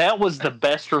 That was the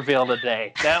best reveal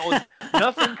today. That was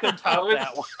nothing could top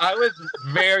that one. I was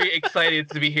very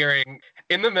excited to be hearing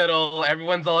in the middle.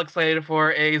 Everyone's all excited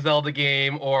for a Zelda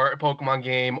game or a Pokemon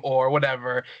game or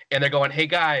whatever, and they're going, "Hey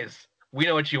guys, we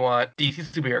know what you want: DC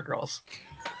superhero girls.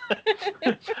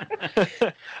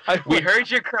 We heard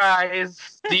your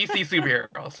cries, DC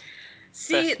superhero girls."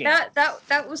 See, Best game.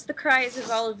 that was the cries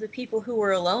of all of the people who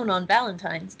were alone on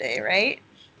Valentine's Day, right?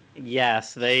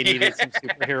 Yes, they needed some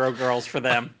superhero girls for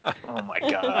them. Oh my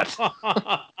god.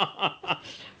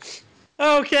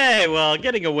 Okay, well,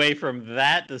 getting away from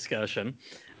that discussion,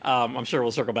 I'm sure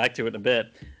we'll circle back to it in a bit.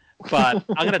 But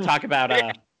I'm going to talk about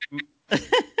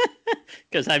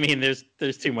because I mean, there's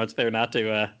too much there not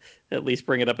to at least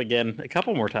bring it up again a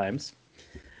couple more times.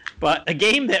 But a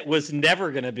game that was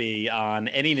never going to be on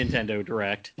any Nintendo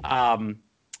Direct.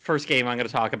 First game I'm going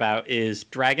to talk about is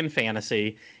Dragon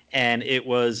Fantasy, and it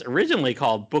was originally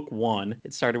called Book One.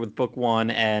 It started with Book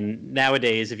One, and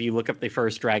nowadays, if you look up the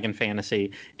first Dragon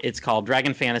Fantasy, it's called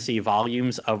Dragon Fantasy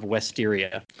Volumes of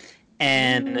Westeria.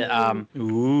 And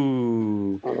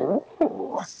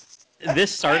this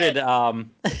started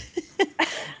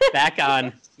back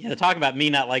on. Talk about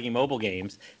me not liking mobile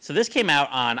games. So this came out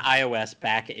on iOS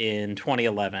back in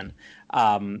 2011.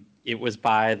 It was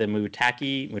by the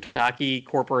Mutaki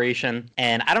Corporation.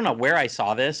 And I don't know where I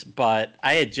saw this, but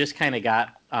I had just kind of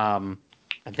got, I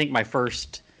think, my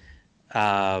first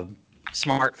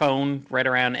smartphone right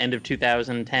around end of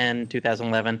 2010,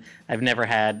 2011. I've never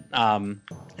had an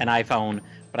iPhone,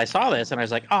 but I saw this and I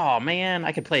was like, oh man,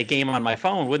 I could play a game on my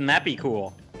phone. Wouldn't that be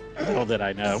cool? Little did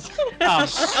I know.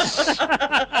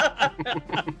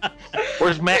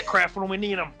 Where's Matt Craft when we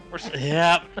need him?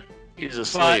 Yep. He's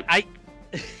asleep.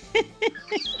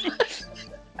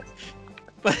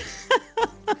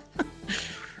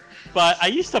 But I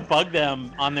used to bug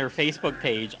them on their Facebook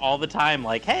page all the time,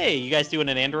 like, hey, you guys doing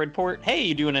an Android port? Hey,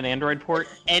 you doing an Android port?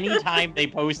 Anytime they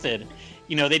posted,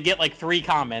 they'd get like 3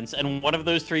 comments, and one of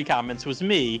those 3 comments was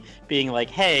me being like,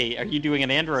 hey, are you doing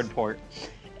an Android port?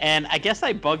 And I guess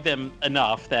I bugged them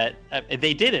enough that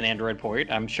they did an Android port.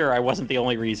 I'm sure I wasn't the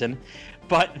only reason.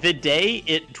 But the day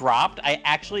it dropped, I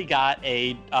actually got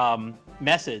a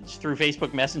message through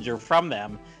Facebook Messenger from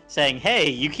them saying, hey,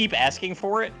 you keep asking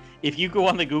for it. If you go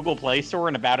on the Google Play Store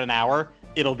in about an hour,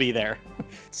 it'll be there.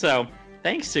 So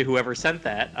thanks to whoever sent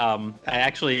that. I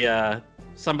actually,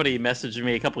 somebody messaged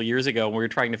me a couple years ago when we were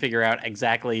trying to figure out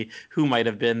exactly who might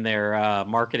have been their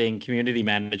marketing community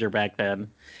manager back then.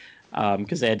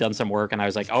 Because they had done some work, and I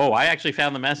was like, oh, I actually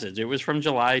found the message. It was from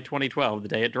July 2012, the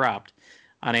day it dropped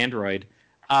on Android.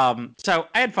 So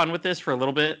I had fun with this for a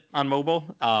little bit on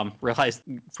mobile. Realized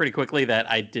pretty quickly that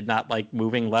I did not like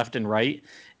moving left and right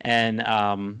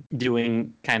and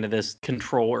doing kind of this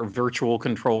controller, virtual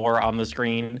controller on the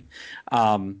screen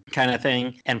kind of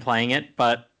thing and playing it.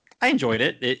 But I enjoyed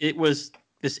it. It was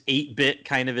this 8-bit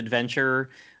kind of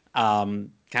adventure.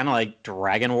 Kind of like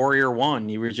Dragon Warrior 1.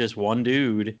 You were just one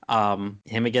dude,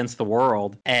 him against the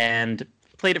world, and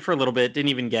played it for a little bit. Didn't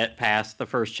even get past the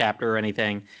first chapter or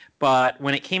anything. But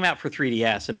when it came out for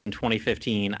 3DS in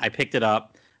 2015, I picked it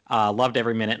up, loved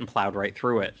every minute, and plowed right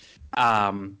through it.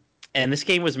 And this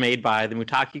game was made by the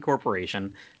Mutaki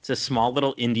Corporation. It's a small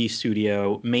little indie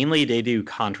studio. Mainly they do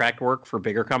contract work for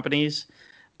bigger companies,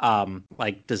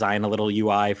 like design a little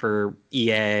UI for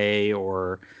EA,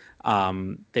 or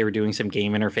they were doing some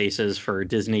game interfaces for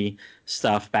Disney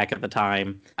stuff back at the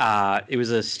time. It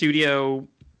was a studio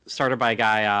started by a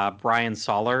guy, Brian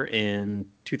Soller, in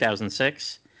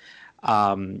 2006.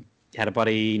 Had a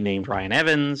buddy named Ryan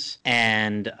Evans,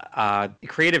 and the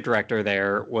creative director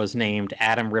there was named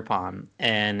Adam Rippon,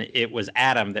 and it was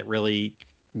Adam that really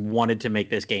wanted to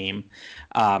make this game.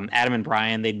 Adam and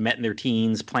Brian, they'd met in their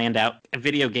teens, planned out a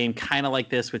video game kind of like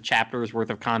this with chapters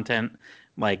worth of content,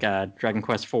 like Dragon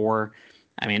Quest IV.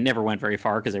 I mean, it never went very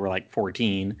far because they were like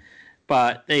 14,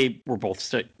 but they were both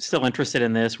still interested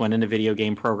in this, went into video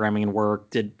game programming and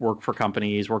did work for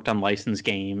companies, worked on licensed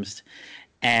games.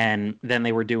 And then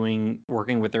they were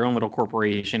working with their own little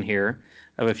corporation here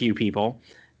of a few people.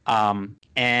 And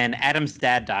Adam's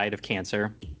dad died of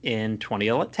cancer in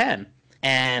 2010.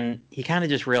 And he kind of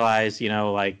just realized,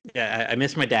 I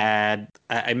miss my dad.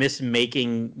 I miss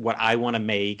making what I want to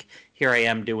make. Here I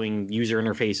am doing user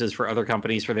interfaces for other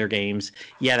companies for their games.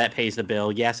 Yeah, that pays the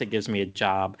bill. Yes, it gives me a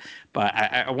job. But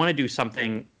I want to do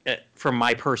something for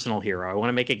my personal hero. I want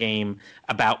to make a game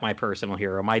about my personal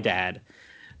hero, my dad.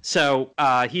 So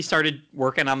he started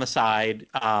working on the side,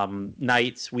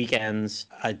 nights, weekends,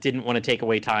 didn't want to take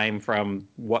away time from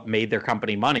what made their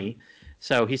company money.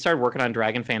 So he started working on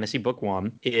Dragon Fantasy Book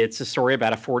 1. It's a story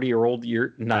about a 40-year-old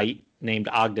knight named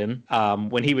Ogden.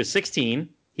 When he was 16,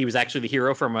 he was actually the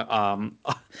hero from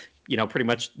pretty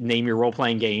much name your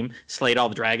role-playing game, slayed all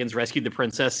the dragons, rescued the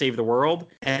princess, saved the world.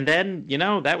 And then,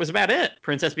 that was about it.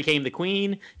 Princess became the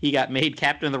queen. He got made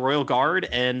captain of the Royal Guard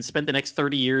and spent the next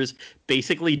 30 years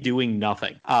basically doing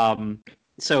nothing.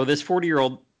 So this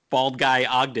 40-year-old bald guy,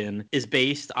 Ogden, is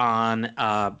based on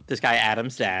this guy,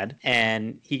 Adam's dad.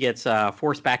 And he gets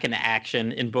forced back into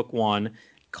action in Book 1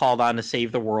 called on to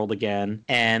save the world again.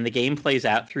 And the game plays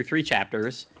out through 3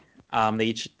 chapters. They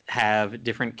each have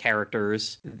different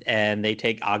characters, and they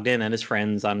take Ogden and his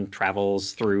friends on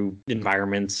travels through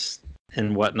environments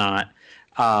and whatnot.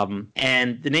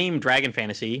 And the name Dragon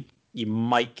Fantasy, you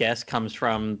might guess, comes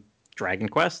from Dragon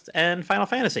Quest and Final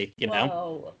Fantasy, you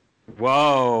know?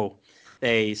 Whoa.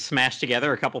 They smashed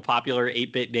together a couple popular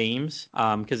 8-bit games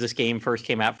because this game first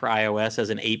came out for iOS as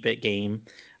an 8-bit game.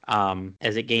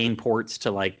 As it gained ports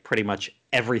to like pretty much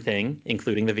everything,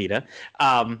 including the Vita.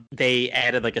 They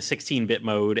added like a 16-bit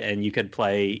mode, and you could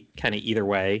play kind of either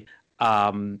way.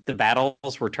 The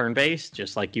battles were turn-based,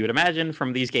 just like you would imagine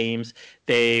from these games.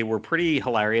 They were pretty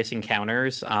hilarious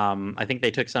encounters. I think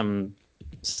they took some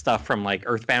stuff from like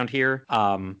Earthbound here.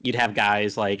 You'd have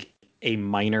guys like a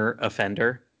minor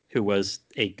offender who was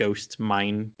a ghost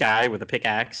mine guy with a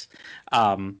pickaxe.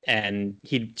 And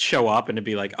he'd show up and it'd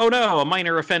be like, oh no, a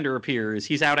minor offender appears.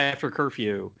 He's out after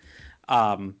curfew.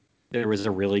 There was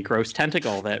a really gross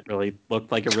tentacle that really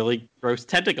looked like a really gross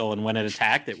tentacle. And when it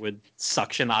attacked, it would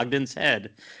suction Ogden's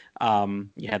head.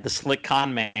 You had the slick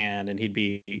con man, and he'd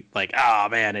be like, oh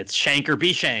man, it's shank or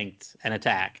be shanked, and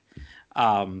attack.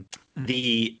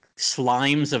 The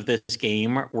slimes of this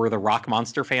game were the Rock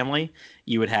Monster family.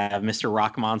 You would have Mr.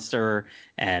 Rock Monster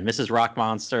and Mrs. Rock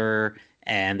Monster,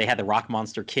 and they had the Rock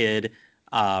Monster kid,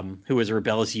 who was a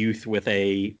rebellious youth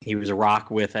he was a rock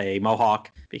with a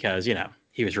mohawk because, you know,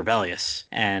 he was rebellious.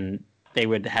 And they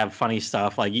would have funny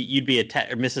stuff like you'd be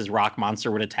Mrs. Rock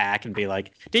Monster would attack and be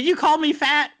like, "Did you call me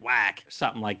fat?" Whack,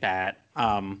 something like that.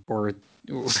 Or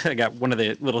I got one of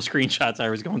the little screenshots I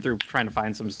was going through trying to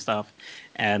find some stuff,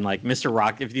 and like Mr.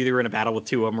 Rock, if you were in a battle with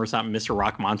 2 of them or something, Mr.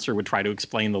 Rock Monster would try to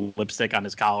explain the lipstick on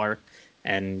his collar,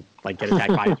 and like get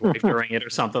attacked by his wife during it or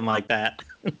something like that.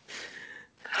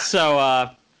 So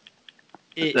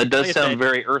that does sound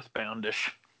very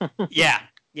Earthboundish.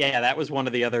 Yeah, that was one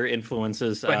of the other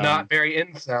influences. But not very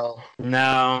incel.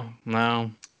 No.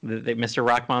 Mr.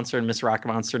 Rock Monster and Miss Rock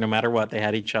Monster, no matter what, they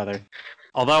had each other.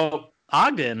 Although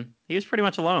Ogden, he was pretty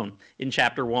much alone in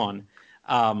Chapter 1.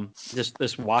 Just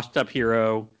this washed-up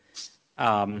hero.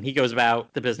 He goes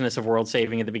about the business of world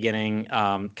saving at the beginning.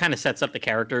 Kind of sets up the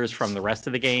characters from the rest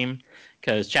of the game,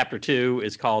 because Chapter 2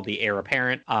 is called The Heir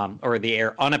Apparent, or The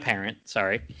Heir Unapparent,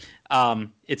 sorry.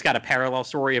 It's got a parallel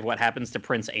story of what happens to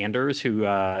Prince Anders, who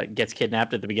gets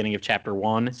kidnapped at the beginning of Chapter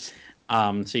 1.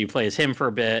 So you play as him for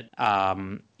a bit.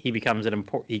 He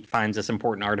finds this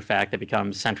important artifact that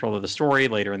becomes central to the story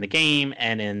later in the game,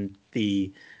 and in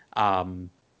the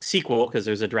sequel, because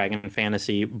there's a Dragon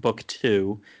Fantasy Book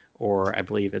 2, or I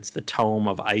believe it's the Tome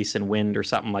of Ice and Wind or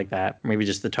something like that. Maybe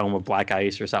just the Tome of Black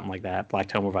Ice or something like that, Black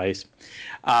Tome of Ice.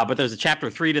 But there's a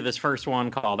Chapter 3 to this first one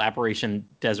called Operation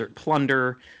Desert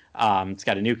Plunder. It's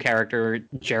got a new character,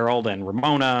 Gerald and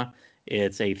Ramona.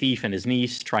 It's a thief and his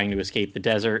niece trying to escape the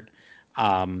desert.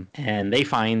 And they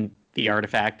find the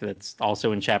artifact that's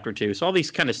also in Chapter 2. So all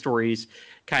these kind of stories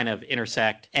kind of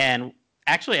intersect. And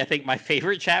actually, I think my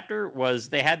favorite chapter was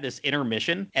they had this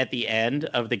intermission at the end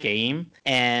of the game,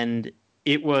 and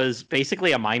it was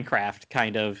basically a Minecraft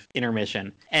kind of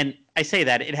intermission. And I say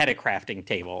that it had a crafting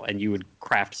table, and you would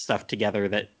craft stuff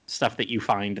together, stuff that you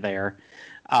find there.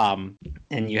 And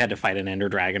you had to fight an Ender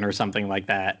Dragon or something like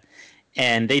that.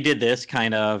 And they did this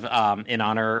kind of in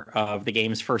honor of the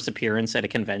game's first appearance at a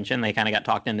convention. They kind of got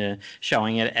talked into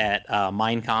showing it at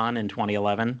Minecon in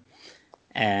 2011.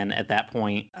 And at that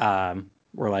point,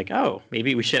 we're like, oh,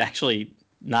 maybe we should actually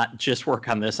not just work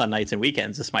on this on nights and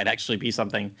weekends. This might actually be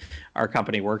something our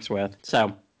company works with.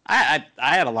 So I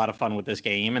had a lot of fun with this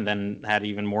game, and then had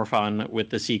even more fun with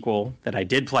the sequel that I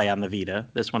did play on the Vita.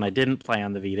 This one I didn't play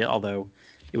on the Vita, although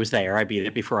it was there. I beat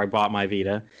it before I bought my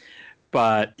Vita.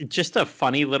 But just a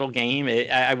funny little game.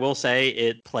 I will say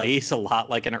it plays a lot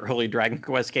like an early Dragon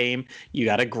Quest game. You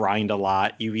got to grind a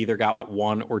lot. You either got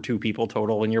 1 or 2 people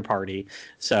total in your party.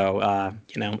 So,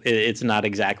 it's not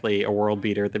exactly a world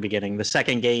beater at the beginning. The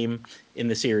second game in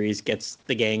the series gets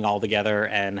the gang all together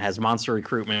and has monster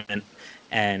recruitment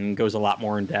and goes a lot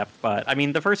more in depth. But, I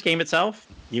mean, the first game itself,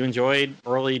 you enjoyed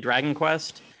early Dragon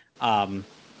Quest.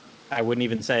 I wouldn't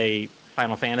even say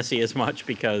Final Fantasy as much,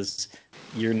 because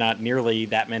you're not nearly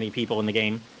that many people in the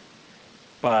game,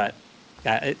 but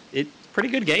it's a pretty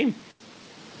good game.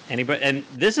 And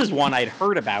this is one I'd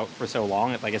heard about for so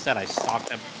long. Like I said, I stalked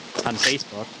them on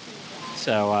Facebook,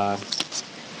 so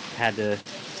had to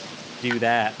do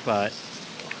that. But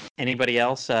anybody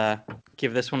else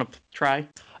give this one a try?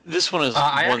 This one is.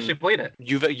 I actually played it.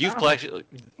 You've played.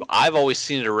 I've always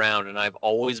seen it around, and I've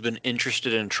always been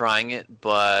interested in trying it,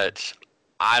 but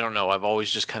I don't know. I've always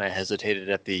just kind of hesitated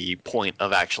at the point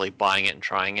of actually buying it and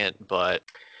trying it, but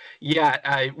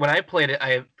Yeah, when I played it,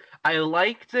 I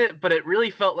liked it, but it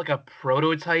really felt like a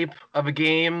prototype of a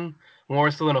game more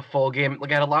so than a full game.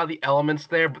 Like, I had a lot of the elements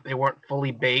there, but they weren't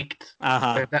fully baked.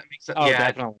 Uh-huh. If that makes sense. Oh, yeah,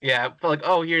 definitely. yeah. It felt like,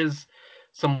 oh, here's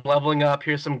some leveling up,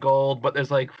 here's some gold, but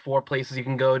there's like 4 places you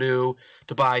can go to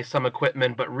buy some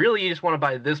equipment. But really, you just want to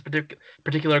buy this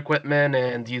particular equipment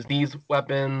and use these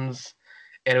weapons.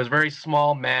 And it was a very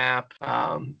small map.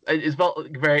 It felt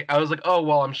very. I was like, oh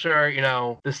well, I'm sure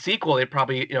the sequel they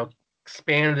probably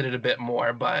expanded it a bit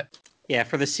more, but. Yeah,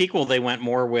 for the sequel, they went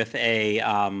more with a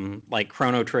like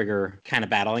Chrono Trigger kind of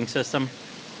battling system,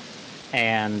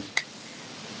 and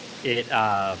it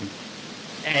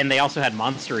and they also had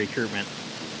monster recruitment.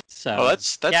 So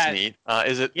that's yeah, neat.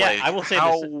 Is it? Yeah, like, I will say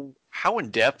how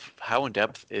in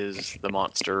depth is the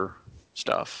monster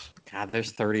stuff? God,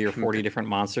 there's 30 or 40 different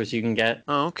monsters you can get.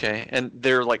 Oh, okay. And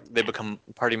they become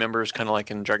party members, kind of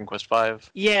like in Dragon Quest V?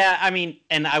 Yeah, I mean,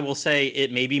 and I will say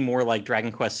it may be more like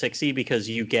Dragon Quest 60 because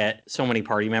you get so many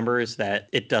party members that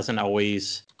it doesn't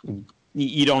always,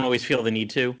 you don't always feel the need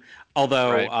to.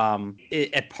 Although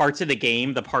at parts of the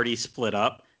game, the party split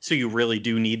up. So you really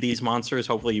do need these monsters.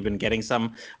 Hopefully you've been getting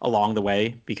some along the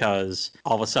way because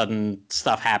all of a sudden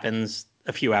stuff happens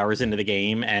a few hours into the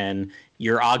game and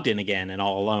you're Ogden again and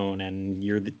all alone, and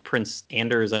you're the Prince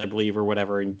Anders, I believe, or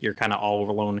whatever, and you're kind of all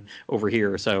alone over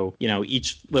here. So,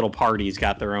 each little party's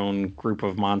got their own group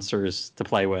of monsters to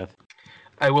play with.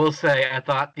 I will say, I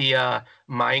thought the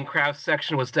Minecraft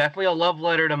section was definitely a love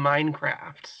letter to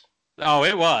Minecraft. Oh,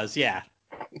 it was, yeah.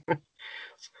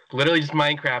 Literally just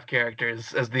Minecraft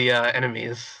characters as the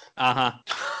enemies. Uh-huh.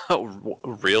 Oh,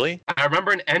 really? I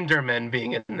remember an Enderman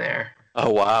being in there.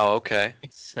 Oh, wow, okay.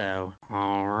 So,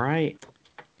 all right.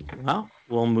 Well,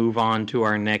 we'll move on to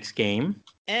our next game.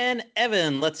 And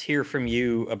Evan, let's hear from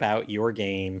you about your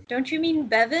game. Don't you mean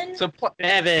Bevan? So,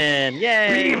 Evan,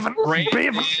 yay! So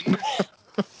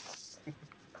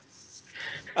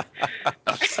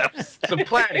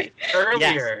Platty,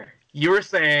 earlier you were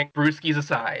saying brewskis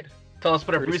aside. Tell us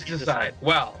what our brewskis aside.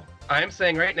 Well, I'm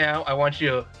saying right now, I want you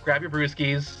to grab your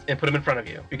brewskis and put them in front of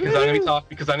you because I'm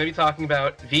gonna be talking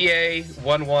about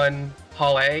VA11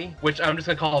 Hall A, which I'm just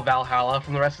gonna call Valhalla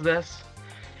from the rest of this.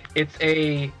 It's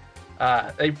a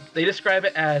they describe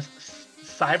it as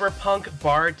cyberpunk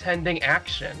bartending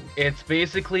action. It's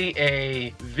basically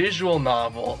a visual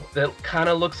novel that kind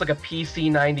of looks like a PC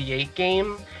 98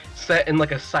 game set in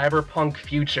like a cyberpunk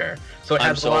future. So it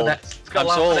has a lot of that. It's got a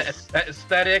lot of that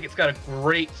aesthetic. It's got a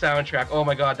great soundtrack. Oh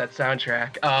my god, that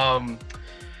soundtrack.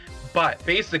 But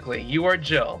basically, you are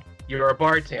Jill. You're a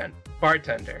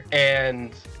bartender,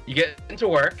 and you get into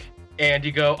work, and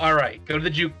you go, all right, go to the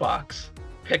jukebox,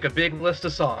 pick a big list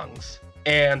of songs,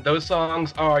 and those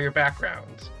songs are your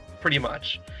background, pretty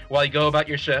much, while you go about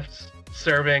your shifts,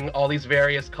 serving all these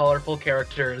various colorful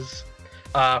characters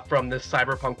from this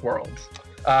cyberpunk world.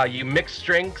 You mix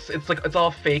drinks. It's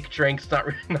all fake drinks,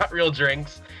 not real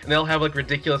drinks, and they'll have like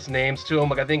ridiculous names to them.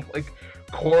 Like I think like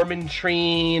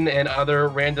Cormantrine and other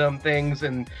random things,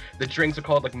 and the drinks are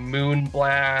called like Moon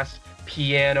Blast,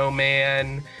 Piano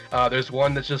Man. There's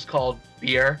one that's just called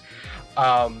beer.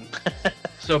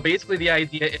 So basically the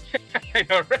idea, I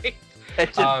know, right?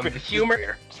 The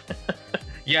humor.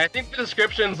 Yeah, I think the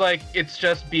description's like it's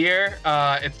just beer.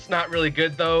 It's not really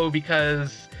good though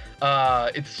because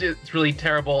it's really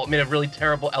terrible, made of really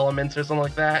terrible elements or something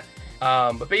like that.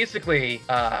 But basically,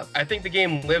 I think the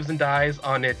game lives and dies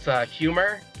on its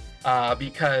humor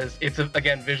because it's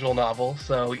again visual novel,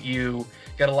 so you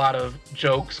get a lot of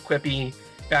jokes, quippy,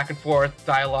 back and forth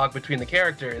dialogue between the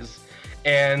characters,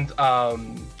 and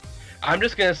I'm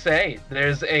just gonna say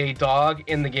there's a dog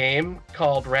in the game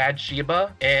called Rad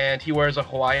Shiba, and he wears a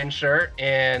Hawaiian shirt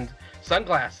and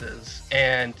sunglasses,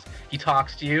 and he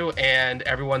talks to you, and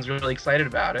everyone's really excited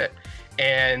about it.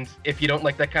 And if you don't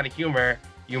like that kind of humor,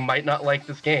 you might not like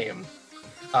this game.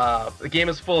 The game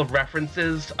is full of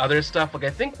references, other stuff. Like I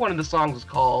think one of the songs is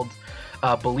called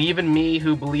 "Believe in Me,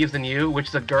 Who Believes in You," which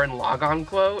is a Gurren Lagann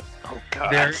quote. Oh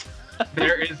God.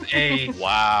 There is a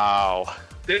wow.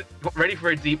 Ready for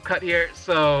a deep cut here?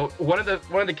 So one of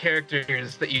the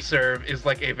characters that you serve is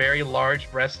like a very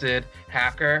large-breasted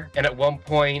hacker, and at one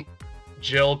point,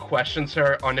 Jill questions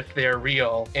her on if they're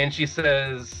real, and she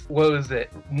says, "What was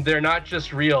it? They're not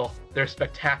just real; they're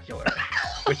spectacular,"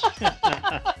 which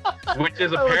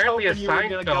is apparently a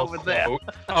Seinfeld quote.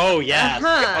 Oh yeah,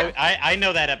 Uh-huh. I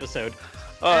know that episode.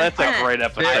 Oh, that's a great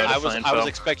episode.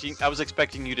 I was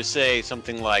expecting you to say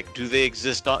something like, "Do they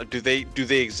exist? Do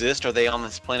they exist? Are they on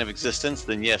this plane of existence?"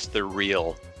 Then yes, they're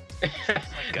real.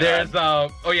 There's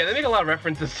they make a lot of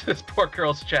references to this poor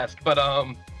girl's chest, but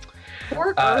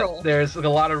Poor girl. There's like, a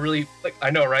lot of really like I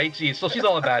know, right? So she's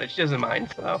all about it. She doesn't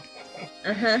mind. So,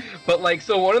 but like,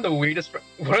 so one of the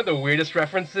weirdest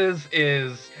references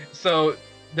is so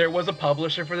there was a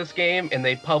publisher for this game, and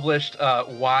they published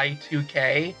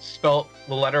Y2K, spelt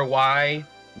the letter Y,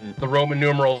 the Roman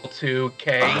numeral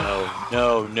 2K.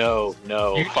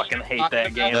 No. I fucking hate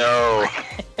that game.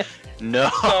 No.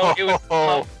 So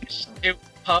it was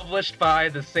published by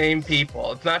the same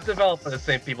people. It's not developed by the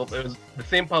same people, but it was the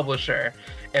same publisher.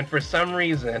 And for some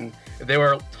reason, there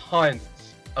were tons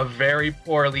of very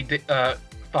poorly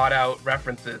thought out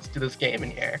references to this game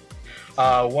in here.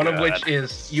 One of which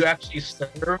is you actually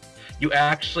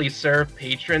serve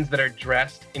patrons that are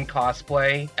dressed in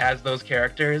cosplay as those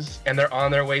characters, and they're on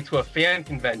their way to a fan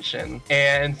convention.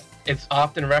 And it's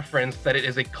often referenced that it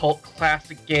is a cult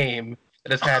classic game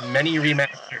that has had many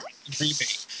remasters and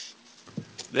remakes.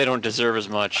 They don't deserve as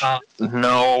much.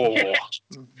 No.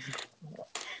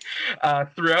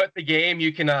 Throughout the game,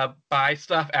 you can buy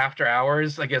stuff after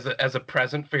hours, like as a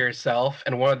present for yourself.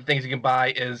 And one of the things you can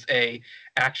buy is a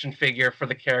action figure for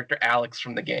the character Alex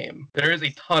from the game. There is a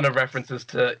ton of references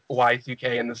to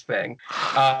Y2K in this thing.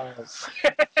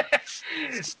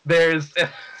 There's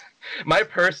my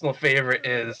personal favorite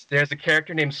is there's a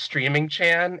character named Streaming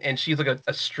Chan, and she's like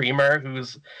a streamer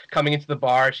who's coming into the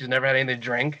bar. She's never had anything to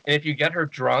drink, and if you get her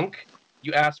drunk,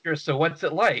 you ask her, so what's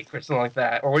it like, or something like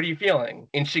that, or what are you feeling?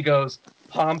 And she goes,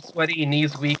 palms sweaty,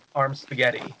 knees weak, arms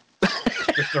spaghetti.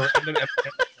 Just a random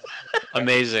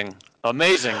Amazing.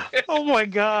 Oh my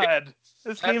god.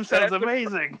 This game sounds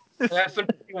amazing. That's some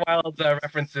pretty wild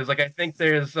references. Like I think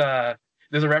there's a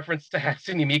reference to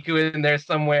Hatsune Miku in there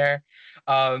somewhere.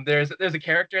 There's a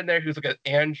character in there who's like an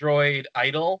android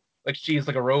idol. Like she's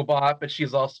like a robot, but she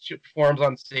performs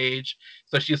on stage.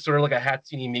 So she's sort of like a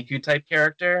Hatsune Miku type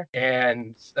character.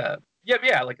 And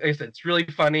like I said, it's really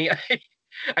funny.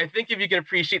 I think if you can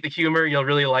appreciate the humor, you'll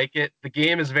really like it. The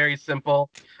game is very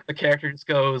simple. The character just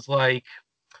goes like,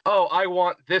 oh, I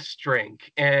want this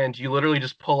drink. And you literally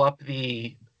just pull up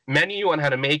the menu on how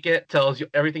to make it, tells you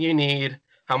everything you need,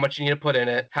 how much you need to put in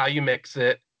it, how you mix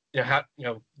it.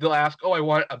 They'll ask, oh, I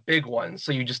want a big one.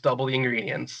 So you just double the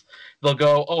ingredients. They'll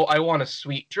go, oh, I want a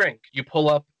sweet drink. You pull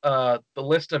up the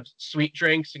list of sweet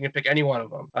drinks. You can pick any one of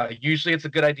them. Usually it's a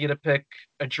good idea to pick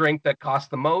a drink that costs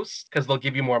the most because they'll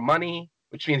give you more money,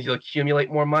 which means you'll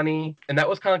accumulate more money. And that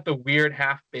was kind of like the weird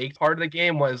half-baked part of the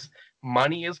game was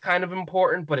money is kind of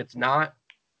important, but it's not.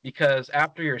 Because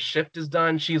after your shift is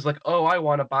done, she's like, oh, I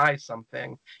want to buy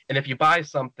something. And if you buy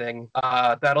something,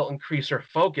 that'll increase her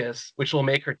focus, which will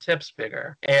make her tips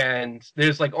bigger. And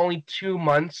there's like only 3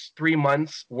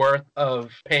 months worth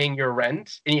of paying your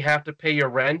rent. And you have to pay your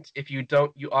rent. If you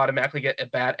don't, you automatically get a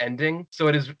bad ending. So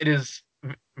it is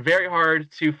very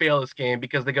hard to fail this game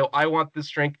because they go, I want this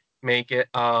drink, make it.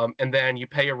 And then you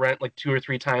pay your rent like 2 or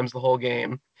 3 times the whole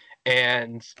game.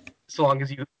 And so long as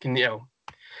you can,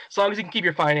 as long as you can keep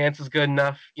your finances good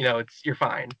enough, you're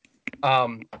fine.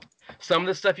 Some of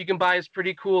the stuff you can buy is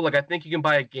pretty cool. Like I think you can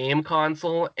buy a game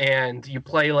console and you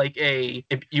play a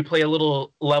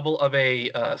little level of a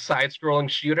side-scrolling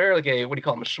shooter, like a, what do you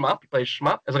call them, a shmup? You play a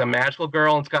shmup. It's like a magical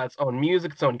girl, and it's got its own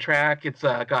music, its own track. It's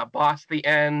got a boss at the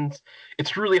end.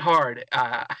 It's really hard.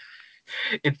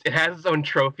 It has its own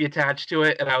trophy attached to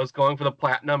it, and I was going for the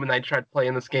platinum, and I tried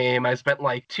playing this game. I spent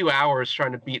like 2 hours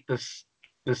trying to beat this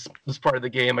part of the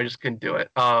game. I just couldn't do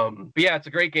it. But yeah, it's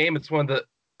a great game. It's one of the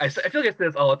I feel like I say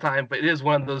this all the time, but it is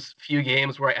one of those few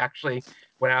games where I actually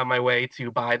went out of my way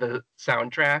to buy the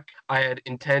soundtrack. I had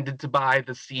intended to buy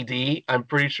the CD. I'm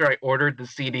pretty sure I ordered the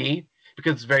CD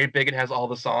because it's very big and has all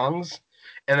the songs.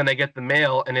 And then I get the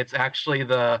mail, and it's actually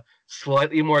the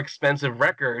slightly more expensive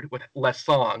record with less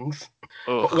songs.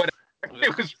 But whatever.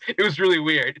 It was really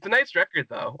weird. It's a nice record,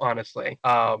 though, honestly.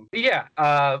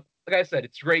 Like I said,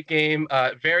 it's a great game.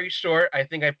 Very short. I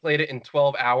think I played it in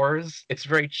 12 hours. It's a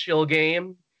very chill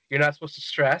game. You're not supposed to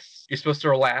stress. You're supposed to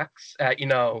relax at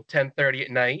 10:30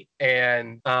 at night,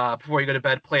 and before you go to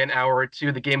bed, play an hour or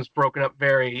two. The game's broken up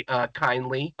very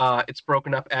kindly. It's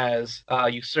broken up as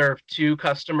you serve 2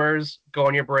 customers, go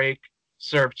on your break,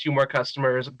 serve 2 more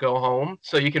customers, go home.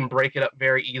 So you can break it up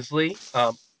very easily.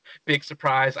 Big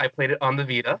surprise, I played it on the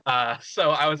Vita,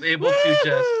 so I was able to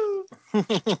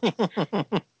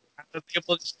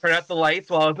just turn out the lights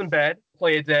while I was in bed,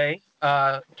 play a day,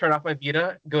 turn off my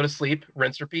Vita, go to sleep,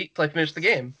 rinse, repeat till I finish the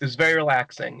game. It was very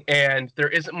relaxing, and there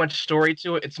isn't much story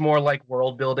to it. It's more like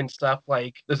world building stuff.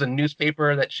 Like there's a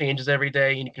newspaper that changes every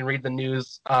day, and you can read the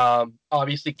news.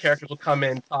 Obviously, characters will come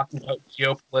in talking about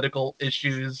geopolitical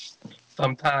issues.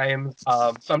 Sometimes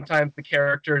the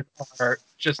characters are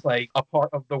just like a part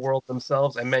of the world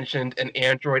themselves. I mentioned an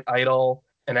android idol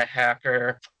and a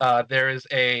hacker. There's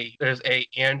a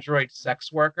android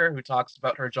sex worker who talks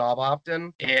about her job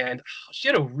often, and she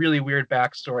had a really weird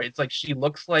backstory. It's like she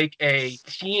looks like a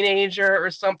teenager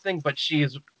or something, but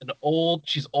she's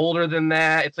older than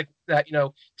that. It's like that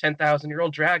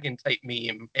 10,000-year-old dragon type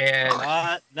meme. And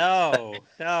What? No,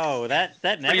 that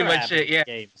never Pretty much happened it, yeah. in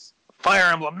games.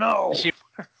 Fire Emblem, no. She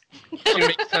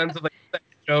makes tons of sex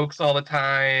jokes all the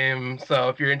time. So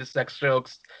if you're into sex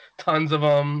jokes, tons of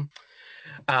them.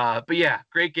 But yeah,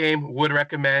 great game. Would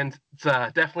recommend. It's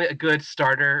definitely a good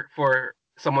starter for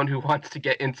someone who wants to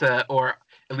get into or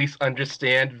at least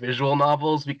understand visual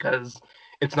novels, because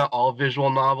it's not all visual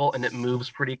novel and it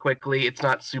moves pretty quickly. It's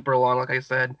not super long, like I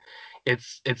said.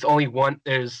 It's only one.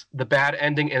 There's the bad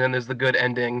ending and then there's the good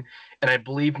ending. And I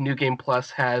believe New Game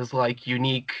Plus has like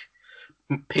unique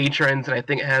patrons, and I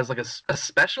think it has like a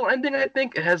special ending. I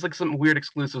think it has like some weird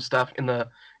exclusive stuff in the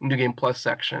New Game Plus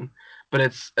section. But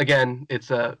it's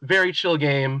a very chill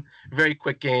game, very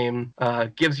quick game.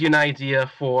 Gives you an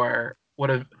idea for what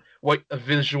a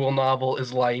visual novel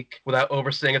is like without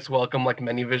overstaying its welcome, like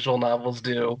many visual novels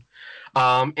do.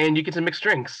 And you get to mix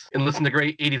drinks and listen to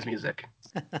great 80s music.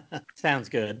 Sounds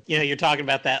good. You're talking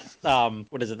about that,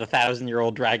 what is it, the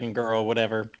 1,000-year-old dragon girl,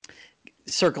 whatever.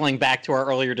 Circling back to our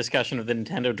earlier discussion of the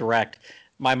Nintendo Direct,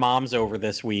 my mom's over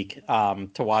this week to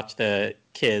watch the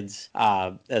kids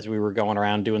as we were going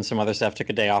around doing some other stuff.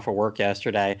 Took a day off of work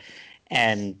yesterday,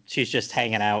 and she's just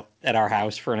hanging out at our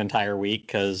house for an entire week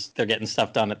because they're getting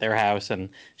stuff done at their house, and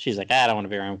she's like, I don't want to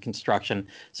be around construction.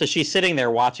 So she's sitting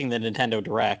there watching the Nintendo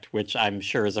Direct, which I'm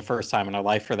sure is the first time in her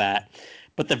life for that.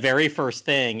 But the very first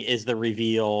thing is the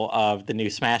reveal of the new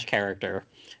Smash character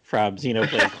from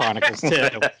Xenoblade Chronicles 2.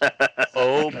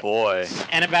 Oh boy.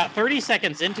 And about 30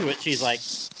 seconds into it, she's like,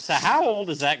 so how old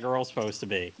is that girl supposed to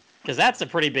be? Because that's a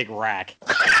pretty big rack.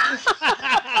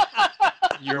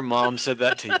 Your mom said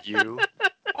that to you?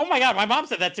 Oh my god, my mom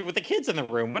said that too with the kids in the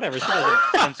room. Whatever, she doesn't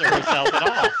censor herself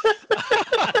at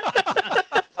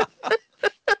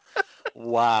all.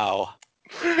 Wow.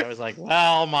 I was like,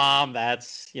 well, Mom,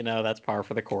 that's par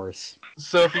for the course.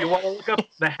 So if you want to look up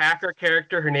the hacker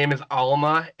character, her name is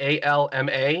Alma,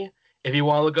 Alma. If you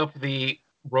want to look up the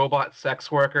robot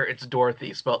sex worker, it's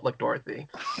Dorothy, spelled like Dorothy.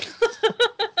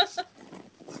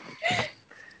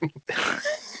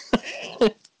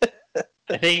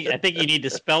 I think you need to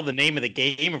spell the name of the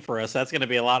game for us. That's going to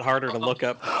be a lot harder to look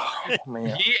up.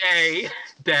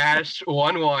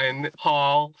 GA-11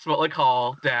 Hall, spelled like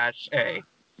Hall, -A.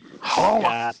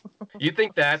 God. You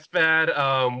think that's bad?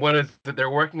 What is it?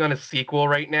 They're working on a sequel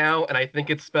right now, and I think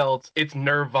it's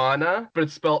Nirvana, but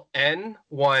it's spelled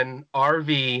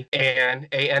N1RV and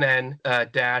ANN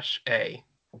 -A.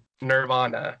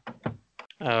 Nirvana.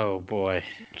 Oh boy.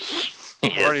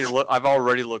 I've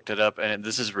already looked it up, and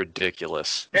this is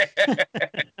ridiculous.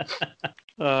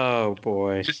 Oh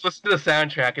boy. Just listen to the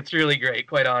soundtrack. It's really great,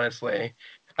 quite honestly.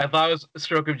 I thought it was a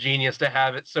stroke of genius to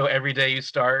have it so every day you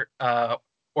start,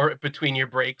 or between your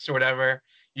breaks or whatever,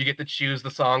 you get to choose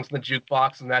the songs in the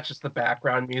jukebox, and that's just the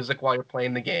background music while you're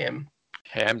playing the game.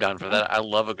 Hey, I'm down for that. I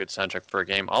love a good soundtrack for a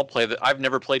game. I'll play that. I've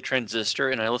never played Transistor,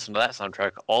 and I listen to that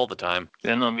soundtrack all the time.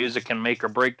 Then the music can make or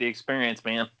break the experience,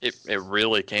 man. It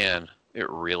really can. It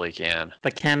really can.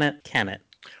 But can it?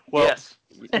 Well, Yes.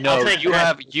 no, take you that.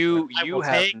 have I will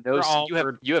take your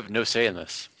offer. you have no say in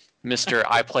this, Mister.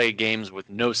 I play games with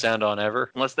no sound on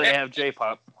ever. Unless they have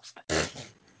J-pop.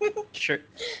 Sure.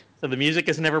 So the music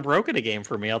has never broken a game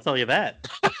for me, I'll tell you that.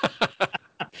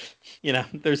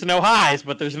 There's no highs,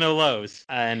 but there's no lows.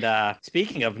 And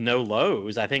speaking of no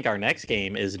lows, I think our next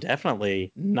game is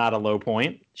definitely not a low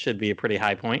point. Should be a pretty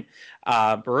high point.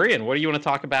 Burian, what do you want to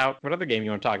talk about? What other game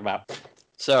you want to talk about?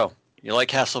 So, you like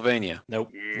Castlevania?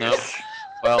 Nope. No.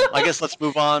 Well, I guess let's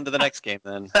move on to the next game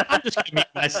then. I'm just going to mute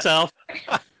myself.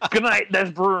 Good night, that's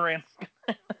Brewery.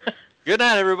 Good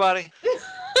night, everybody.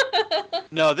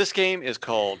 No, this game is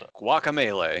called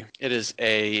Guacamelee. It is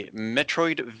a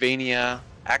Metroidvania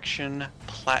action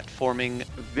platforming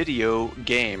video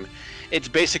game. It's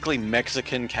basically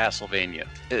Mexican Castlevania,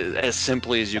 as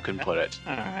simply as you can put it.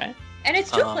 All right. And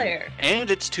it's two-player. And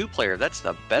it's two-player. That's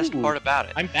the best part about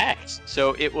it. I'm back.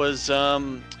 So it was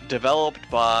developed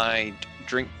by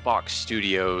Drinkbox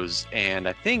Studios, and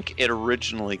I think it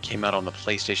originally came out on the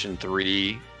PlayStation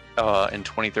 3 in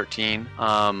 2013.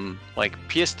 Like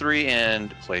PS3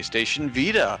 and PlayStation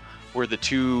Vita were the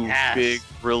two big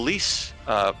release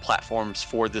platforms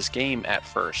for this game at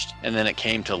first, and then it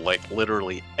came to like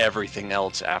literally everything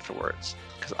else afterwards.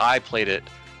 Because I played it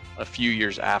a few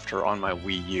years after on my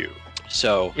Wii U.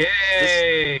 So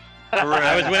Yay!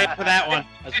 I was waiting for that one.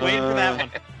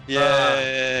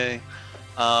 Yay!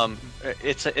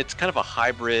 It's kind of a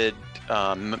hybrid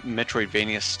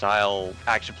Metroidvania style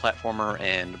action platformer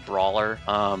and brawler.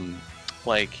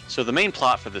 So the main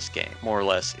plot for this game, more or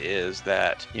less, is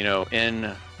that, you know,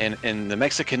 in the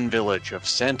Mexican village of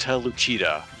Santa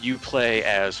Lucida, you play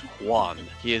as Juan.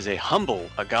 He is a humble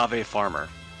agave farmer.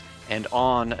 And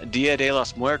on Dia de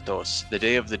los Muertos, the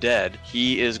Day of the Dead,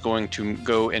 he is going to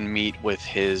go and meet with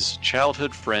his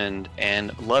childhood friend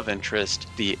and love interest,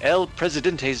 the El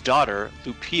Presidente's daughter,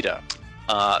 Lupita.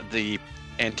 The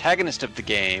antagonist of the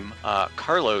game,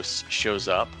 Carlos, shows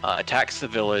up, attacks the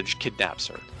village, kidnaps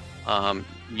her.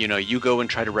 You know, you go and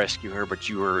try to rescue her, but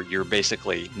you're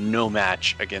basically no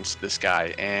match against this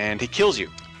guy, and he kills you.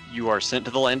 You are sent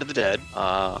to the land of the dead,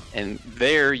 and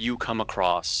there you come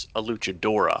across a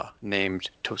luchadora named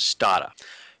Tostada.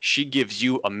 She gives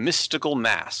you a mystical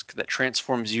mask that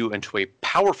transforms you into a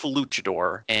powerful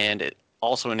luchador, and it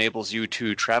also enables you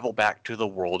to travel back to the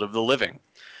world of the living.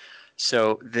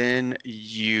 So then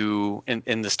you,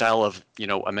 in the style of, you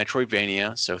know, a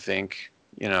Metroidvania, so think,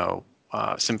 you know,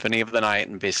 Symphony of the Night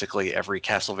and basically every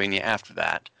Castlevania after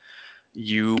that,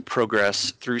 you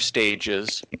progress through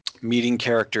stages, meeting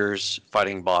characters,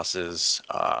 fighting bosses,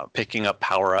 picking up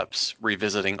power-ups,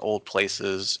 revisiting old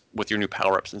places with your new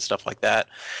power-ups and stuff like that.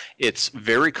 It's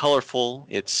very colorful.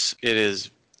 It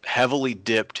is heavily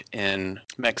dipped in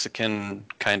Mexican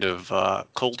kind of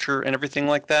culture and everything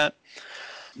like that.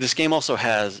 This game also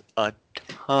has a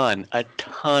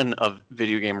ton of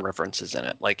video game references in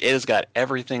it. Like, it has got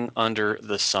everything under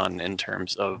the sun in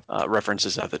terms of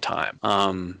references at the time.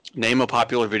 Name a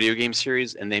popular video game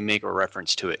series, and they make a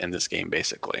reference to it in this game,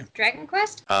 basically. Dragon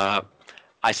Quest?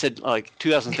 I said, like,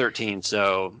 2013,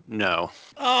 so no.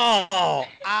 Oh, ouch.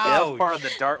 Yeah, that's part of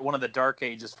the one of the dark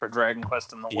ages for Dragon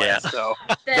Quest in the Yeah. West, so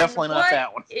Then definitely not what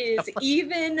that one. is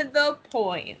even the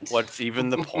point? What's even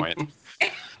the point?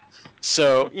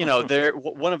 So, you know,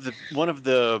 one of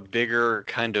the bigger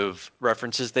kind of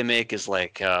references they make is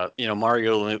like, you know,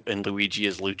 Mario and Luigi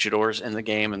as luchadors in the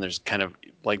game, and there's kind of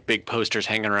like big posters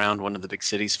hanging around one of the big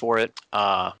cities for it.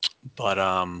 But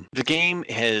the game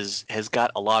has got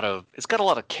a lot of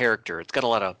character. It's got a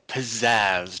lot of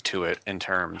pizzazz to it in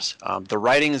terms. The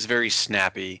writing is very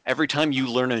snappy. Every time you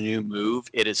learn a new move,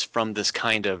 it is from this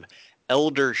kind of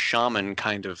elder shaman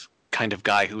kind of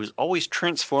guy who is always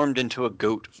transformed into a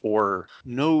goat for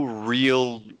no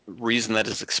real reason that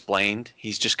is explained.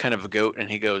 He's just kind of a goat, and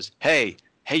he goes, hey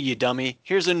you dummy,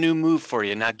 here's a new move for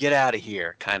you, now get out of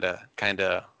here, kind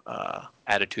of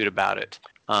attitude about it.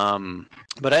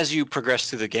 But as you progress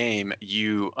through the game,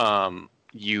 you come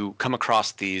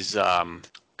across these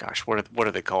what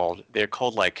are they called? They're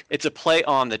called, like, it's a play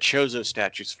on the Chozo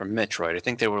statues from Metroid. I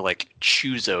think they were like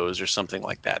Chuzos or something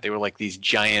like that. They were like these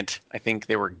giant, I think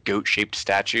they were goat-shaped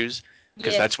statues,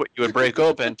 because that's what you would break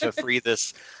open to free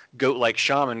this goat-like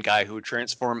shaman guy who would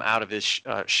transform out of his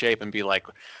shape and be like,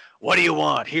 what do you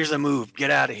want? Here's a move.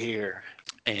 Get out of here.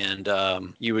 And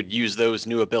you would use those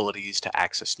new abilities to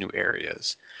access new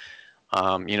areas.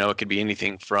 You know, it could be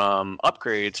anything from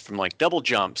upgrades from like double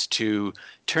jumps to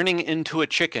turning into a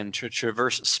chicken to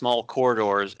traverse small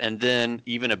corridors, and then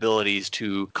even abilities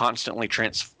to constantly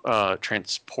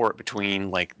transport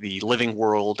between like the living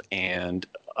world and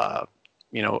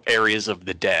you know, areas of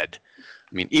the dead.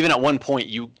 I mean, even at one point,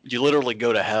 you literally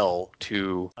go to hell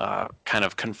to kind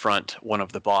of confront one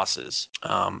of the bosses.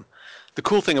 The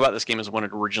cool thing about this game is when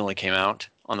it originally came out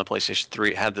on the PlayStation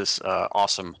 3, it had this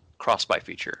awesome cross-buy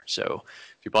feature. So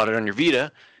if you bought it on your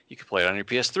Vita, you could play it on your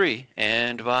PS3,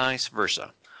 and vice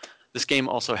versa. This game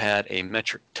also had a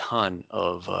metric ton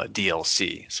of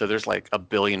DLC. So there's like a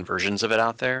billion versions of it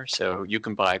out there. So you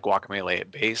can buy Guacamelee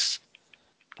at base.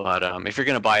 But if you're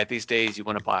going to buy it these days, you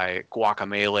want to buy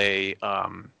Guacamelee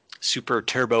Super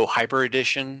Turbo Hyper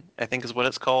Edition, I think is what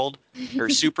it's called. Or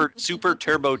Super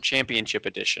Turbo Championship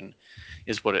Edition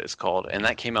is what it is called. And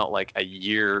that came out like a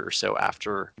year or so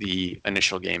after the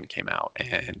initial game came out.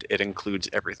 And it includes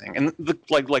everything. And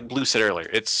like Blue said earlier,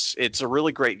 it's a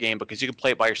really great game because you can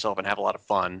play it by yourself and have a lot of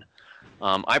fun.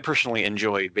 I personally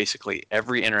enjoy basically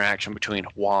every interaction between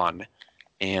Juan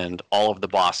and all of the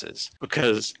bosses,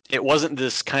 because it wasn't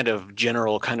this kind of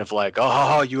general kind of like,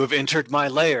 oh, you have entered my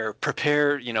lair,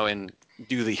 prepare, you know, and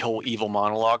do the whole evil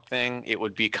monologue thing. It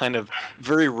would be kind of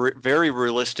very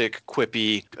realistic,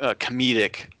 quippy,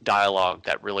 comedic dialogue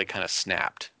that really kind of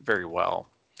snapped very well.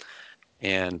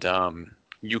 And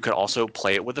you could also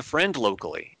play it with a friend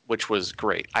locally, which was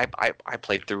great. I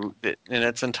played through it in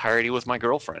its entirety with my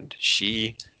girlfriend.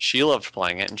 She loved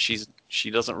playing it, and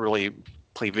she doesn't really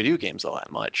play video games all that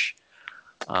much.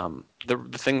 The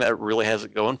thing that really has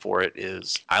it going for it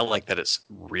is I like that it's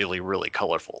really, really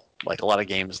colorful. Like a lot of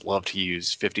games love to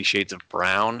use 50 Shades of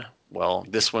Brown. Well,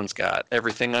 this one's got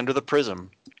everything under the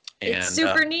prism. And, It's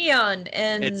super neon,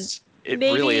 and it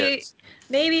maybe, really is.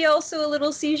 maybe also a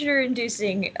little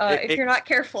seizure-inducing if you're not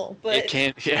careful. But It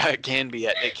can be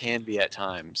at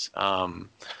times.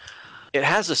 It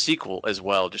has a sequel as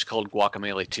well, just called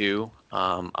Guacamelee 2.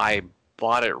 I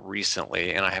bought it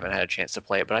recently, and I haven't had a chance to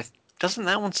play it. But doesn't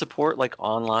that one support like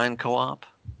online co-op?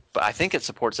 But I think it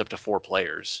supports up to 4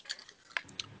 players.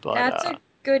 But, that's a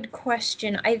good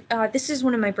question. This is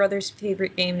one of my brother's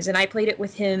favorite games, and I played it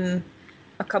with him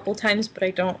a couple times, but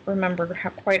I don't remember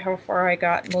quite how far I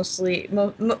got. Mostly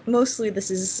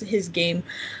this is his game.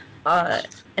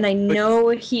 And I know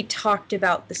he talked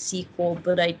about the sequel,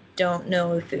 but I don't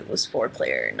know if it was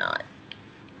 4-player or not.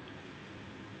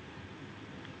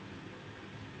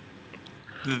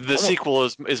 The sequel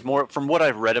is more, from what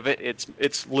I've read of it,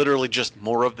 it's literally just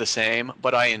more of the same,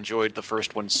 but I enjoyed the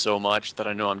first one so much that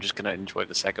I know I'm just going to enjoy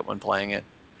the second one playing it.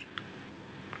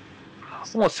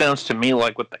 It almost sounds to me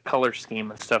like with the color scheme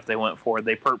and stuff they went for,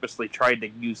 they purposely tried to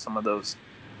use some of those,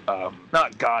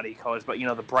 not gaudy colors, but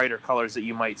the brighter colors that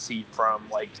you might see from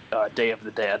like Day of the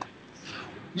Dead.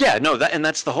 Yeah, no,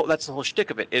 that's the whole shtick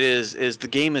of it. It is the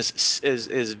game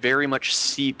is very much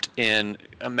steeped in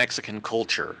a Mexican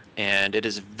culture, and it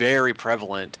is very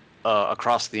prevalent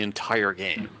across the entire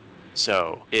game.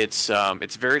 So it's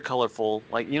very colorful.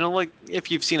 Like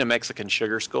if you've seen a Mexican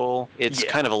Sugar Skull, it's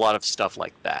kind of a lot of stuff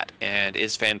like that, and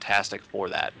is fantastic for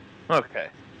that. Okay.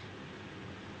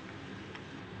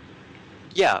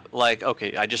 Yeah,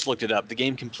 I just looked it up. The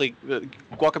game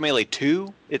Guacamelee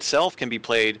 2 itself can be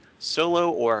played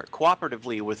solo or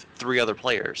cooperatively with 3 other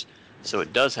players. So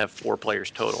it does have 4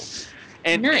 players total.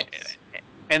 And nice.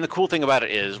 And the cool thing about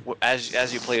it is,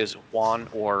 as you play as Juan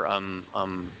or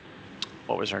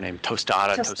what was her name?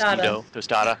 Tostada.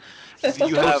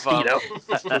 You have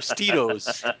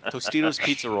Tostitos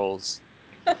pizza rolls.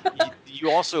 You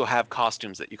also have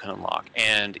costumes that you can unlock,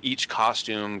 and each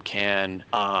costume can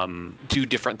do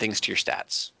different things to your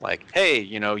stats. Like, hey,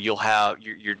 you'll have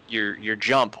your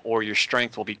jump or your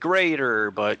strength will be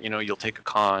greater, but you'll take a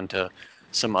con to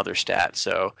some other stats.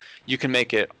 So you can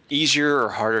make it easier or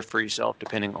harder for yourself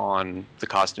depending on the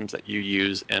costumes that you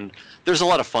use. And there's a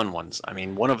lot of fun ones. I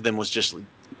mean, one of them was just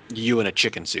you in a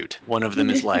chicken suit. One of them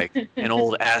is like an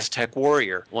old Aztec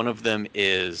warrior. One of them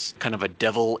is kind of a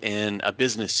devil in a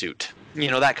business suit.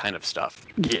 That kind of stuff.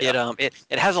 Yeah. It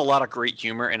has a lot of great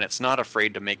humor, and it's not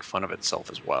afraid to make fun of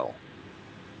itself as well.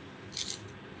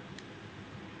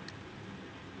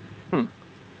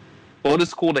 Well, it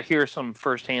is cool to hear some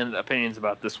firsthand opinions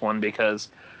about this one, because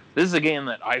this is a game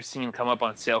that I've seen come up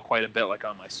on sale quite a bit, like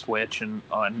on my Switch, and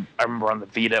I remember on the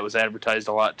Vita it was advertised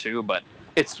a lot too. But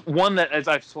it's one that, as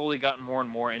I've slowly gotten more and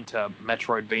more into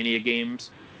Metroidvania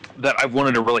games, that I've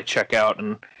wanted to really check out.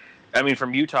 And I mean,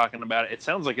 from you talking about it, it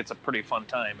sounds like it's a pretty fun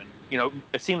time, and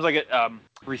it seems like it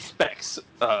respects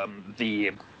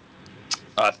the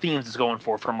themes it's going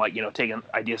for, from taking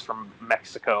ideas from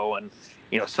Mexico and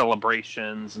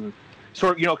celebrations, and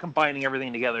sort of combining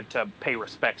everything together to pay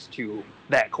respects to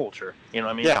that culture. You know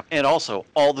what I mean? Yeah, and also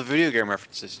all the video game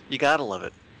references. You gotta love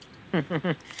it.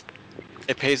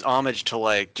 It pays homage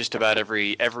to just about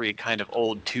every kind of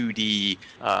old 2D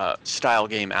style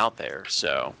game out there.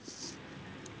 So.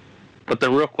 But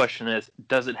the real question is,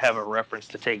 does it have a reference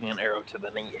to taking an arrow to the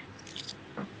knee?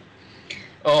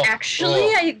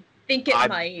 I think it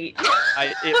might.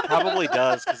 It probably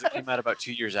does, because it came out about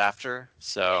 2 years after.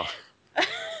 So.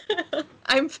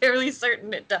 I'm fairly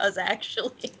certain it does,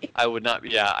 actually. I would not.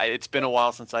 Yeah, it's been a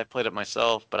while since I played it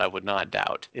myself, but I would not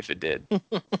doubt if it did.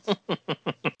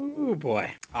 Oh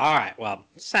boy! All right. Well,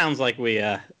 sounds like we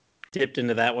dipped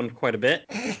into that one quite a bit.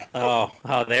 Oh,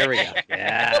 there we go.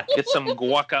 Yeah. Get some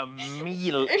guacamole.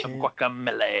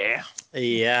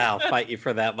 Yeah, I'll fight you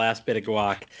for that last bit of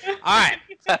guac. All right.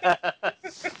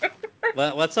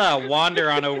 Let's wander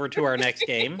on over to our next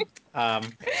game.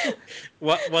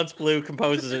 Once Blue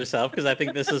composes herself, because I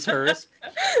think this is hers.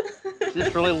 She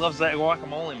just really loves that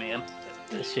guacamole, man.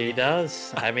 She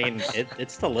does. I mean,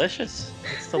 it's delicious.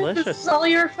 It's delicious. It's all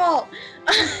your fault.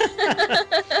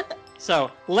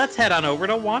 So let's head on over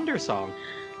to Wandersong.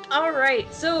 All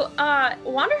right. So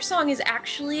Wandersong is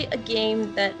actually a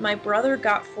game that my brother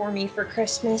got for me for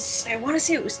Christmas. I want to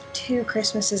say it was 2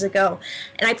 Christmases ago.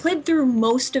 And I played through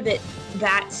most of it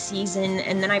that season,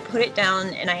 and then I put it down,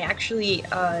 and I actually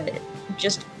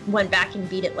just went back and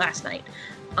beat it last night.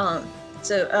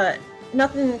 So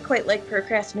nothing quite like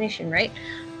procrastination, right?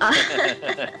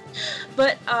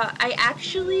 But I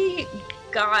actually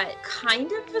got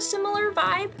kind of a similar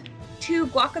vibe to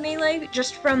Guacamelee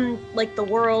just from like the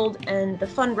world and the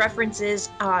fun references.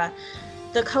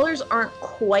 The colors aren't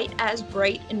quite as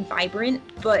bright and vibrant,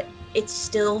 but it's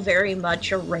still very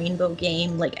much a rainbow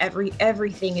game. Like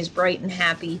everything is bright and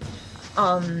happy.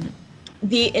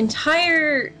 The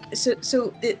entire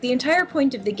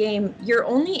point of the game, your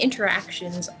only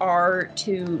interactions are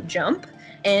to jump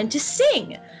and to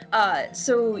sing.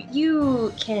 So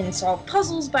you can solve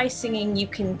puzzles by singing, you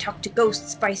can talk to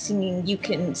ghosts by singing, you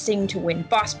can sing to win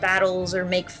boss battles or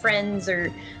make friends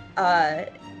or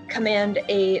command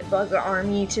a bug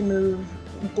army to move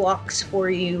blocks for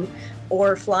you,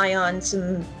 or fly on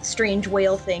some strange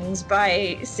whale things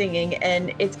by singing,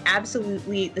 and it's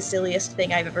absolutely the silliest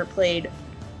thing I've ever played,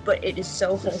 but it is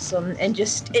so wholesome, and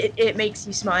just it makes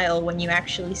you smile when you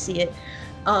actually see it.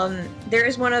 There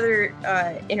is one other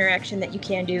interaction that you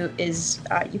can do is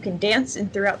you can dance,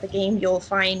 and throughout the game you'll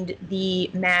find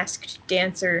the masked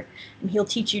dancer, and he'll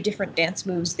teach you different dance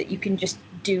moves that you can just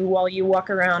do while you walk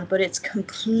around, but it's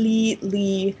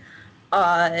completely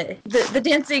the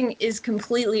dancing is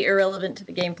completely irrelevant to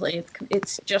the gameplay.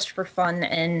 It's just for fun,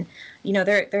 and you know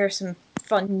there are some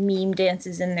fun meme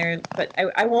dances in there, but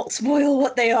I won't spoil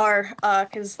what they are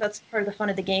because that's part of the fun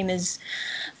of the game is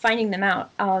finding them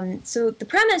out. So the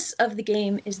premise of the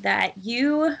game is that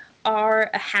you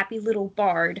are a happy little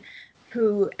bard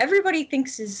who everybody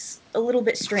thinks is a little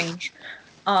bit strange.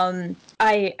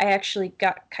 I actually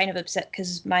got kind of upset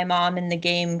because my mom in the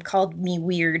game called me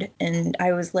weird, and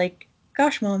I was like,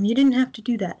 gosh, Mom, you didn't have to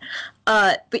do that.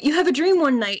 But you have a dream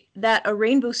one night that a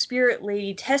rainbow spirit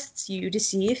lady tests you to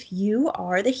see if you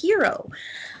are the hero.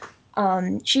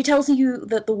 She tells you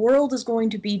that the world is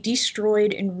going to be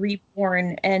destroyed and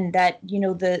reborn, and that, you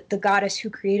know, the goddess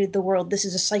who created the world, this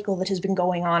is a cycle that has been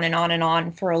going on and on and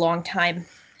on for a long time.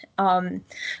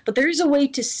 But there is a way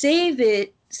to save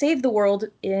the world,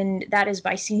 and that is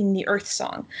by singing the Earth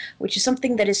Song, which is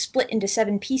something that is split into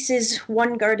 7 pieces,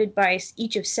 one guarded by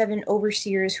each of 7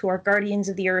 overseers who are guardians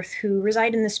of the earth who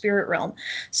reside in the spirit realm.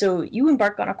 So you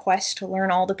embark on a quest to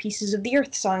learn all the pieces of the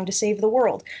Earth Song to save the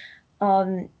world.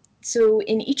 So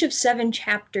in each of 7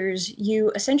 chapters,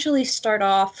 you essentially start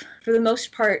off, for the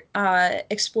most part,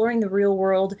 exploring the real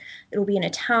world. It'll be in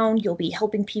a town, you'll be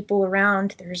helping people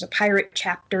around. There's a pirate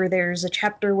chapter, there's a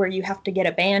chapter where you have to get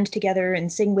a band together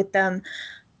and sing with them.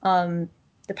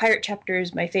 The pirate chapter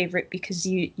is my favorite because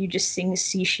you just sing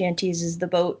sea shanties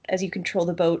as you control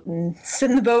the boat and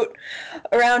send the boat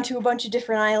around to a bunch of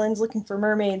different islands looking for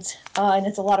mermaids, and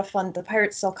it's a lot of fun. The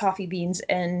pirates sell coffee beans,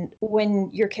 and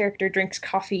when your character drinks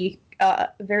coffee,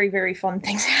 very, very fun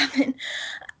things happen,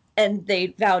 and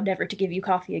they vow never to give you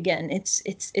coffee again. It's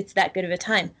that good of a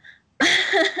time.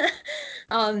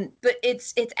 But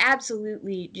it's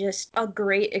absolutely just a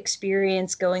great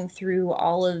experience going through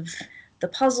all of the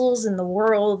puzzles in the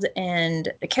world,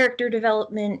 and the character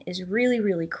development is really,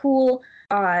 really cool,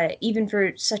 even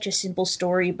for such a simple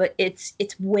story, but it's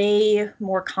way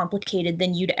more complicated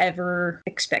than you'd ever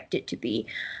expect it to be.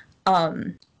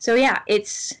 So yeah,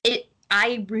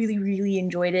 I really, really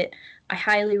enjoyed it. I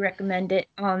highly recommend it.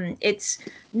 It's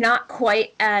not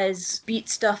quite as beat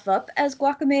stuff up as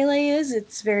Guacamelee is.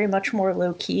 It's very much more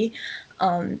low key,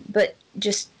 but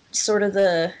just sort of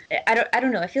I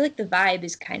don't know. I feel like the vibe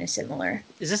is kind of similar.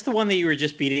 Is this the one that you were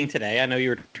just beating today? I know you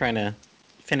were trying to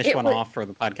finish off for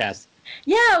the podcast.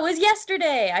 Yeah, it was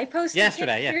yesterday. I posted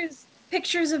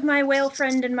pictures of my whale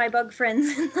friend and my bug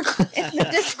friends in the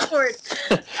Discord.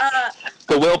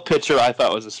 The whale picture I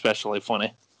thought was especially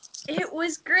funny. It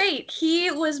was great.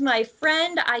 He was my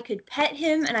friend. I could pet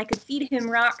him and I could feed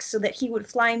him rocks so that he would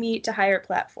fly me to higher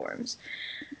platforms.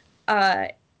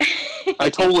 I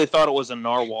totally thought it was a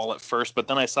narwhal at first, but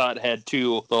then I saw it had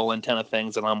 2 little antenna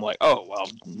things, and I'm like, oh, well,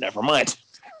 never mind.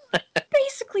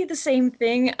 Basically the same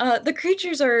thing. The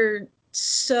creatures are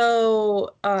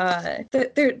so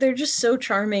they're just so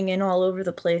charming and all over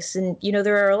the place, and you know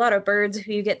there are a lot of birds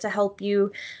who get to help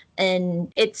you,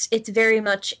 and it's very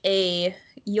much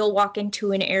you'll walk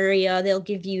into an area, they'll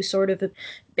give you sort of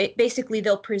basically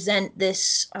they'll present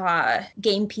this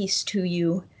game piece to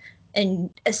you,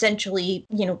 and essentially,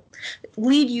 you know,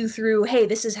 lead you through, hey,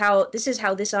 this is how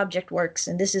this object works,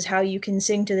 and this is how you can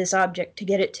sing to this object to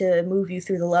get it to move you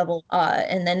through the level.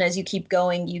 And then as you keep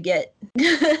going, you get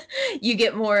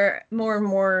more and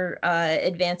more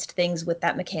advanced things with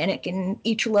that mechanic. And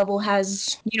each level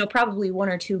has, you know, probably 1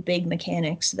 or 2 big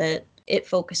mechanics that it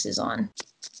focuses on.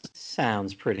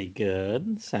 Sounds pretty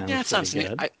good. It sounds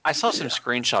good. I saw some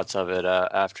screenshots of it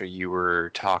after you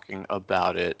were talking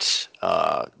about it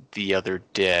the other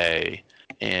day,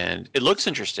 and it looks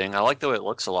interesting. I like the way it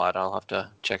looks a lot. I'll have to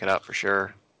check it out for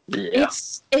sure. Yeah.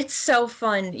 It's so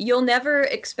fun. You'll never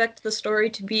expect the story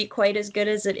to be quite as good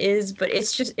as it is, but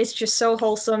it's just so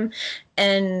wholesome,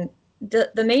 and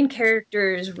the main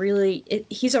character is really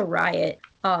he's a riot.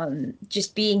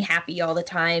 Just being happy all the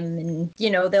time, and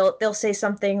they'll say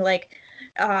something like,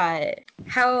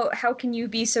 how can you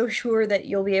be so sure that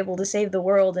you'll be able to save the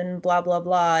world, and blah blah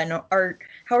blah, and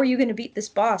how are you going to beat this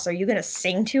boss? Are you going to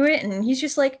sing to it? And he's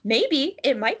just like, maybe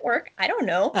it might work. I don't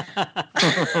know.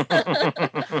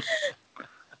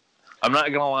 I'm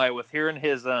not gonna lie, with hearing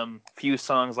his few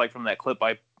songs like from that clip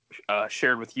I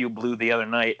shared with you, Blue, the other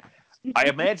night, I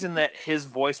imagine that his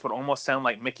voice would almost sound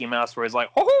like Mickey Mouse, where he's like,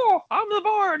 "Oh, I'm the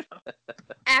bard."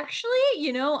 Actually,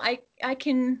 I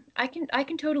can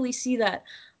totally see that.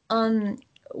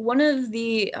 One of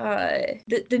the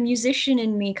musician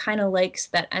in me kind of likes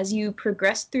that as you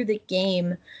progress through the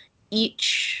game,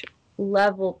 each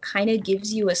level kind of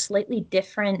gives you a slightly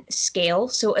different scale.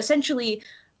 So essentially,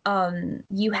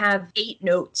 you have 8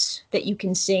 notes that you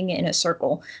can sing in a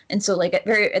circle, and so like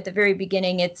at the very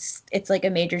beginning, it's like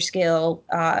a major scale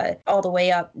all the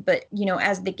way up. But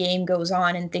as the game goes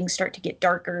on and things start to get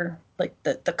darker, like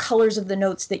the colors of the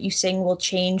notes that you sing will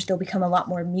change. They'll become a lot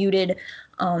more muted.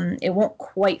 It won't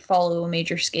quite follow a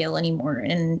major scale anymore,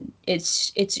 and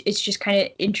it's just kind of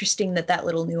interesting that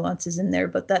little nuance is in there.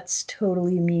 But that's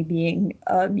totally me being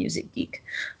a music geek.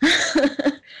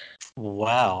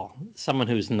 Well, someone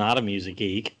who's not a music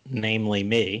geek, namely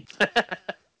me,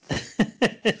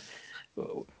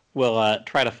 will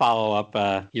try to follow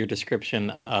up your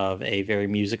description of a very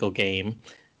musical game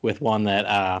with one that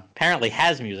apparently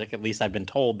has music. At least I've been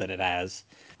told that it has.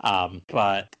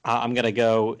 But I'm going to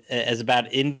go as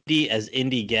about indie as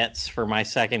indie gets for my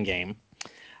second game.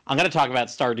 I'm going to talk about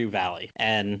Stardew Valley,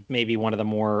 and maybe one of the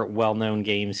more well-known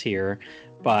games here,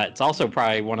 but it's also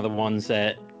probably one of the ones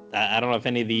that I don't know if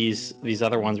any of these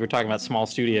other ones, we're talking about small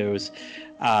studios.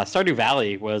 Stardew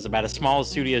Valley was about as small as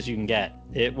studios you can get.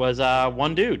 It was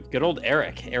one dude, good old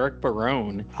Eric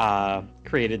Barone,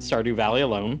 created Stardew Valley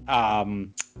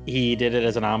alone. He did it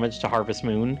as an homage to Harvest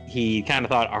Moon. He kind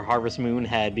of thought our Harvest Moon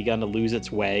had begun to lose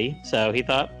its way, so he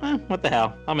thought, what the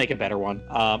hell, I'll make a better one.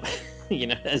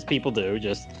 As people do,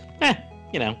 just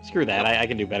screw that. I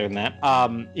can do better than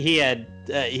that. He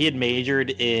had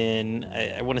majored in,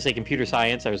 I want to say, computer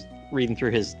science. I was reading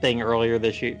through his thing earlier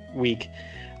this week.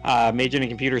 Majored in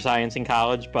computer science in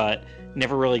college, but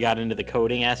never really got into the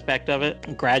coding aspect of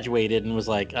it. Graduated and was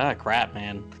like, crap,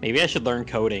 man. Maybe I should learn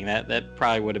coding. That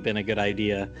probably would have been a good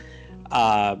idea.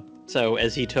 So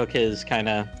as he took his kind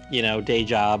of, day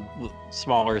job,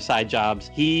 smaller side jobs,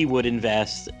 he would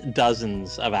invest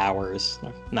dozens of hours,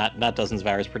 not dozens of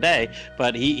hours per day,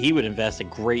 but he would invest a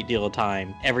great deal of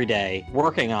time every day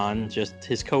working on just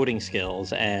his coding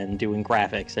skills and doing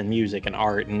graphics and music and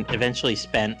art, and eventually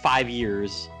spent 5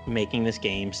 years making this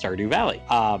game, Stardew Valley.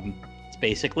 It's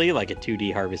basically like a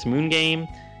 2D Harvest Moon game.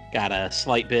 Got a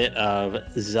slight bit of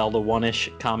Zelda 1-ish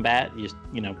combat, just,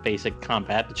 basic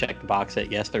combat to check the box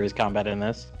that, yes, there is combat in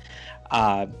this.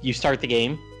 You start the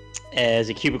game as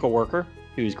a cubicle worker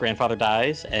whose grandfather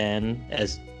dies, and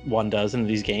as one does in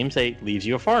these games, they leaves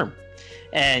you a farm.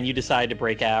 And you decide to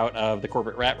break out of the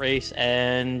corporate rat race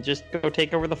and just go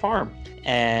take over the farm.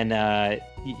 And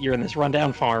you're in this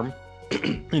rundown farm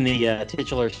in the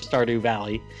titular Stardew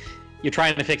Valley. You're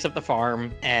trying to fix up the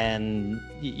farm, and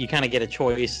you kind of get a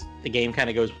choice. The game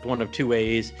kind of goes one of two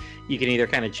ways. You can either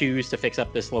kind of choose to fix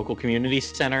up this local community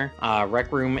center,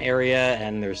 rec room area,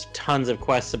 and there's tons of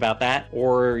quests about that,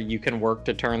 or you can work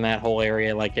to turn that whole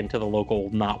area like into the local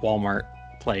not Walmart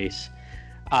place.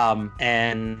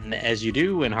 And as you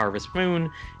do in Harvest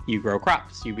Moon, you grow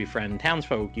crops, you befriend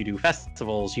townsfolk, you do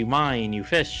festivals, you mine, you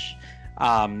fish.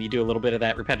 You do a little bit of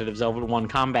that repetitive Zelda 1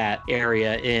 combat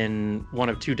area in one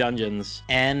of 2 dungeons.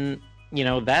 And,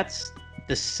 that's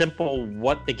the simple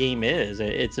what the game is.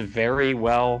 It's very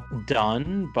well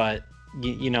done, but,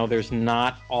 there's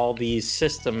not all these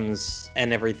systems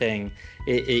and everything.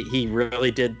 He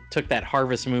really took that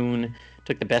Harvest Moon,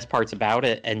 took the best parts about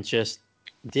it, and just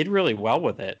did really well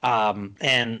with it.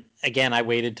 And again, I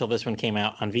waited till this one came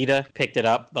out on Vita, picked it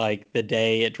up like the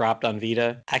day it dropped on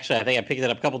Vita. Actually, I think I picked it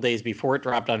up a couple days before it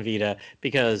dropped on Vita,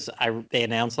 because they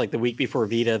announced like the week before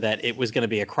Vita that it was going to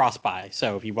be a cross-buy.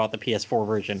 So if you bought the PS4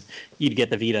 version, you'd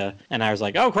get the Vita. And I was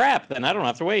like, oh crap, then I don't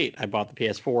have to wait. I bought the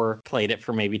PS4, played it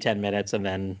for maybe 10 minutes, and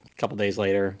then a couple days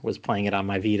later was playing it on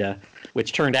my Vita,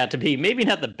 which turned out to be maybe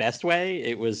not the best way.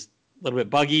 It was a little bit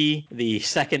buggy. The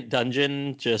second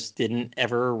dungeon just didn't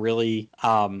ever really...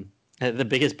 The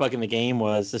biggest bug in the game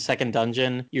was the second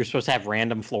dungeon. You're supposed to have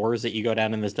random floors that you go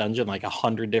down in this dungeon, like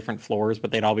 100 different floors,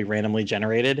 but they'd all be randomly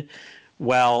generated,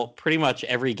 Well, pretty much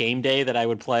every game day that I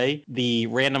would play, the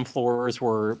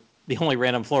only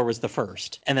random floor was the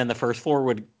first, and then the first floor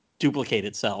would duplicate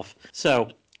itself.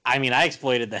 So, I mean, I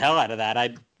exploited the hell out of that.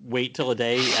 I'd wait till a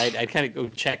day. I'd kind of go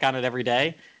check on it every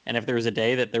day. And if there was a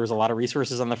day that there was a lot of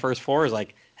resources on the first floor, it's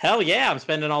like, hell yeah, I'm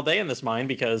spending all day in this mine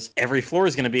because every floor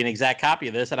is going to be an exact copy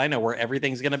of this, and I know where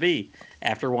everything's going to be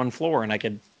after one floor, and I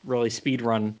could really speed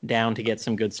run down to get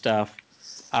some good stuff.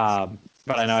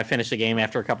 But I know I finished the game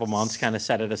after a couple months, kind of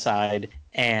set it aside,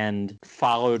 and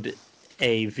followed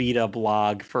a Vita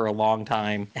blog for a long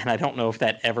time, and I don't know if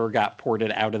that ever got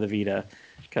ported out of the Vita,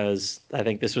 because I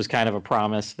think this was kind of a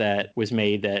promise that was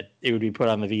made that it would be put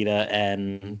on the Vita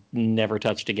and never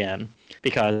touched again,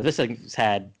 because this has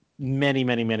had many,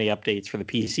 many, many updates for the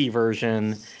PC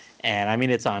version. And I mean,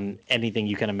 it's on anything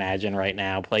you can imagine right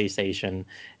now, PlayStation,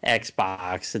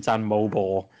 Xbox, it's on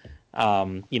mobile.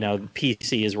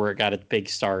 PC is where it got its big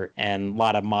start, and a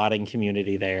lot of modding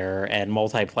community there and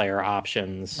multiplayer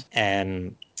options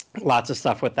and lots of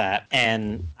stuff with that.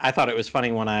 And I thought it was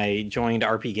funny when I joined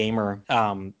RP Gamer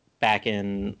back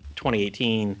in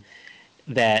 2018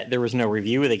 that there was no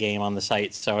review of the game on the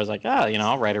site. So I was like,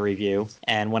 I'll write a review.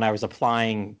 And when I was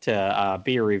applying to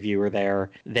be a reviewer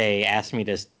there, they asked me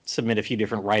to submit a few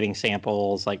different writing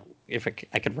samples, like if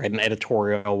I could write an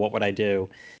editorial, what would I do?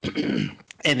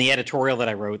 And the editorial that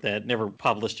I wrote, that never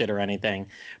published it or anything,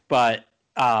 but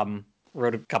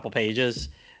wrote a couple pages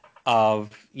of,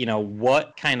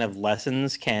 what kind of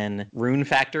lessons can Rune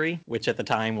Factory, which at the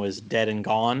time was dead and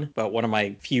gone, but one of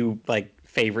my few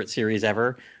favorite series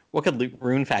ever, what could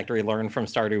Rune Factory learn from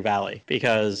Stardew Valley?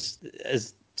 Because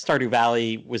as Stardew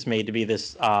Valley was made to be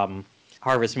this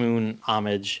Harvest Moon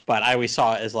homage, but I always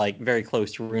saw it as very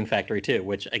close to Rune Factory too,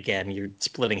 which again, you're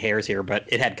splitting hairs here, but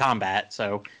it had combat,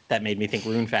 so that made me think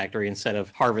Rune Factory instead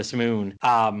of Harvest Moon.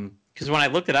 Because when I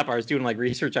looked it up, I was doing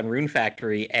research on Rune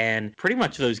Factory, and pretty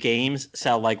much those games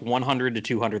sell 100 to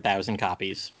 200,000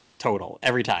 copies total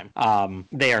every time.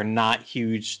 They are not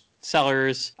huge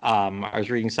sellers. I was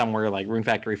reading somewhere Rune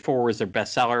Factory 4 was their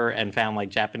bestseller, and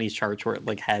found Japanese charts where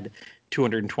it had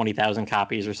 220,000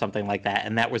 copies or something like that,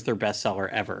 and that was their bestseller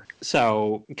ever.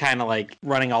 So kind of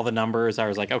running all the numbers, I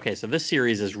was like, okay, so this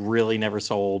series has really never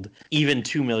sold even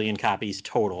 2 million copies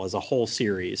total as a whole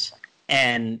series.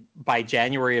 And by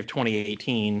January of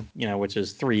 2018, which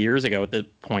is 3 years ago at the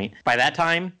point, by that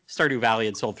time, Stardew Valley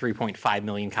had sold 3.5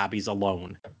 million copies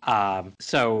alone.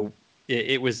 So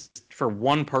it was for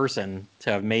one person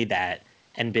to have made that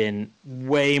and been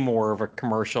way more of a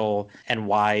commercial and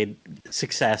wide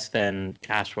success than,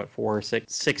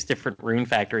 six different Rune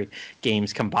Factory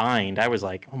games combined. I was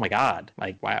like, oh my God,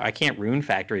 wow, I can't Rune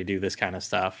Factory do this kind of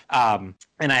stuff.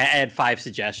 And I had 5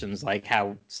 suggestions,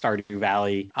 how Stardew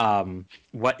Valley,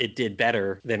 what it did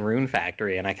better than Rune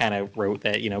Factory. And I kind of wrote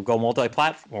that, go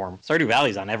multi-platform. Stardew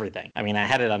Valley's on everything. I mean, I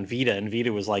had it on Vita, and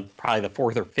Vita was probably the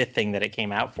 4th or 5th thing that it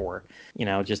came out for.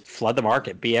 Just flood the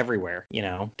market, be everywhere.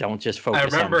 Don't just focus on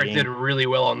I remember it did really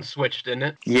well on Switch, didn't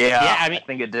it? Yeah, I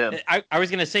think it did. I was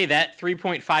going to say that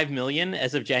 3.5 million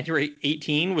as of January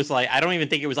 18 was I don't even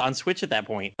think it was on Switch at that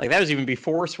point. That was even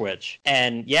before Switch.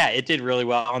 And yeah, it did really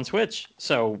well on Switch.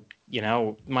 So,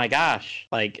 my gosh,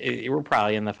 we're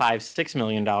probably in the $5-6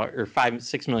 million or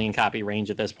 5-6 million copy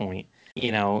range at this point.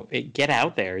 Get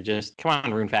out there. Just come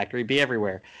on, Rune Factory, be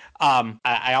everywhere.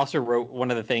 I also wrote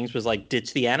one of the things was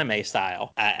ditch the anime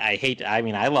style.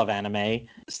 I love anime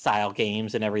style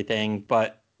games and everything,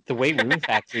 but the way Rune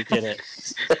Factory did it.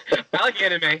 I like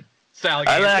anime style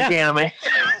games. I like anime.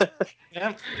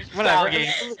 Yeah, whatever.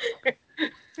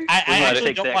 I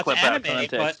actually don't watch anime,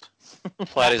 but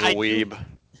Platt is a weeb.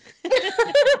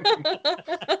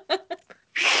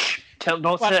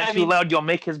 Don't say that too loud. You'll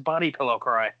make his body pillow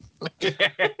cry.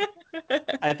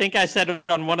 I think I said it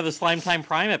on one of the Slime Time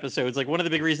Prime episodes. One of the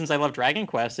big reasons I love Dragon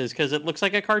Quest is because it looks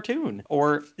like a cartoon,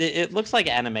 or it looks like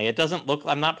anime. It doesn't look.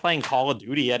 I'm not playing Call of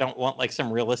Duty. I don't want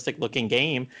some realistic looking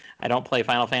game. I don't play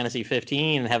Final Fantasy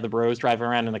 15 and have the bros driving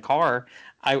around in the car.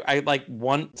 I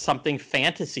want something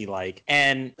fantasy like.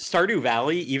 And Stardew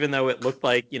Valley, even though it looked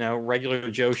like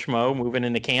regular Joe Schmo moving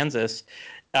into Kansas,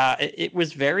 it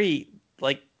was very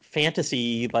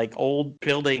fantasy, old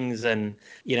buildings and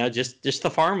just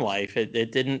the farm life.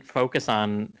 It didn't focus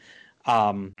on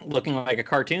looking like a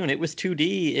cartoon. It was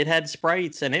 2D. It had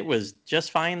sprites, and it was just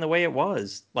fine the way it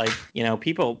was.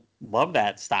 People love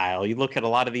that style. You look at a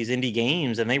lot of these indie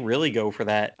games, and they really go for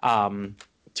that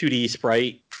 2D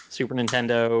sprite, Super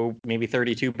Nintendo, maybe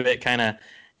 32-bit kind of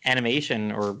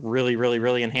animation, or really, really,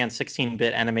 really enhanced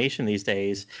 16-bit animation these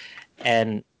days.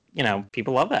 And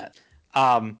people love that.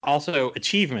 Also,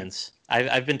 achievements.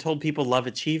 I've been told people love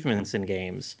achievements in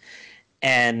games.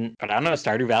 But I don't know,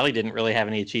 Stardew Valley didn't really have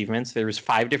any achievements. There was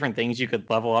 5 different things you could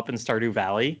level up in Stardew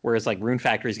Valley, whereas like Rune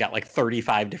Factory's got like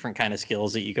 35 different kind of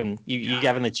skills that you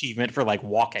have an achievement for like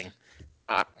walking.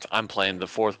 I'm playing the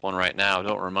 4th one right now.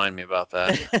 Don't remind me about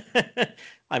that.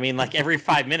 I mean, like every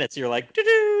 5 minutes, you're like,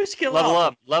 doo-doo, skill Level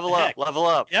up. up, level up, level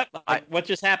up. Yep. What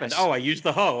just happened? I used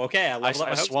the hoe. Okay, I leveled up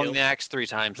my I hoe swung skill. the axe 3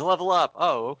 times. Level up.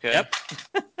 Oh, okay.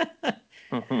 Yep.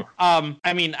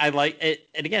 I mean, I like it.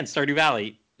 And again, Stardew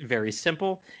Valley, very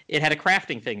simple. It had a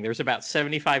crafting thing. There's about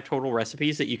 75 total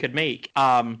recipes that you could make.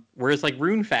 Whereas like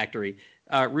Rune Factory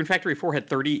 4 had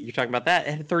 30. You're talking about that?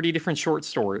 It had 30 different short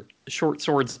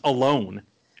swords alone.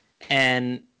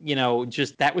 And,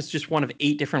 that was just one of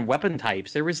 8 different weapon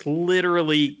types. There was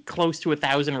literally close to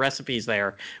 1,000 recipes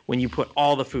there when you put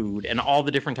all the food and all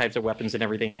the different types of weapons and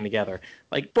everything together.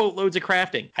 Like, boatloads of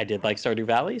crafting. I did like Stardew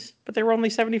Valleys, but they were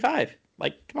only 75.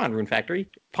 Like, come on, Rune Factory.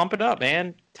 Pump it up,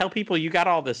 man. Tell people you got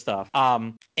all this stuff.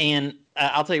 And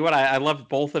I'll tell you what, I loved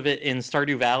both of it in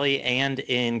Stardew Valley and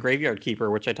in Graveyard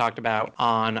Keeper, which I talked about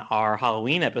on our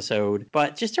Halloween episode.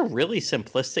 But just a really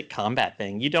simplistic combat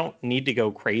thing. You don't need to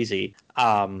go crazy.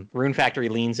 Rune Factory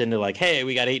leans into like, hey,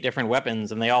 we got 8 different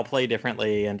weapons and they all play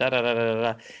differently and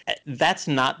da-da-da-da-da. That's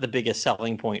not the biggest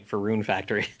selling point for Rune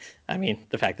Factory. I mean,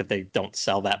 the fact that they don't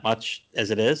sell that much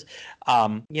as it is.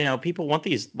 People want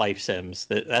these life sims.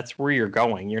 That's where you're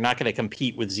going. You're not going to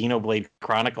compete with Xenoblade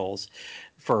Chronicles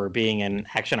for being an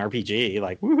action RPG.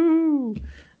 Like, woohoo!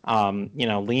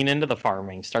 Lean into the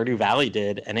farming. Stardew Valley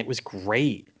did, and it was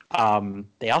great.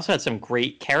 They also had some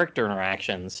great character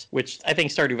interactions, which I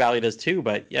think Stardew Valley does too.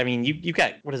 But I mean, you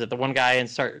got, what is it? The one guy in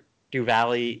Stardew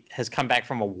Valley has come back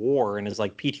from a war and is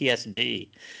like PTSD.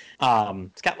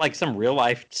 It's got like some real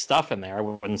life stuff in there. I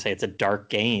wouldn't say it's a dark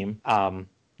game.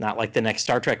 Not like the next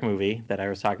Star Trek movie that I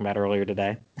was talking about earlier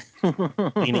today.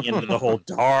 Leaning into the whole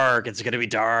dark. It's going to be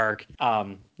dark.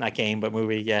 Not game, but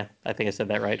movie. Yeah, I think I said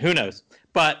that right. Who knows?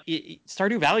 But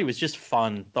Stardew Valley was just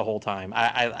fun the whole time.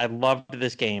 I loved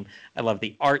this game. I loved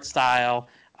the art style.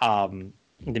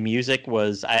 The music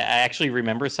was, I actually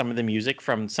remember some of the music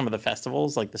from some of the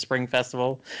festivals, like the Spring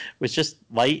Festival, was just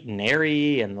light and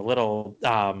airy, and the little,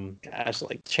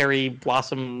 like cherry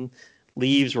blossom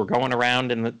leaves were going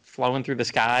around and flowing through the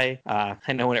sky.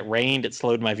 I know when it rained, it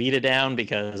slowed my Vita down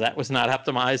because that was not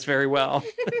optimized very well.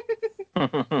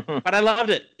 But I loved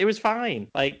it. It was fine.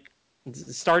 Like,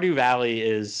 Stardew Valley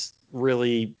is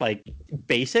really like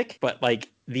basic, but like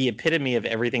the epitome of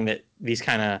everything that these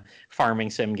kind of farming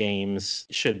sim games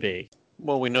should be.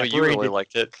 Well, we know you really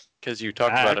liked it because you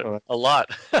talked about it a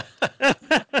lot.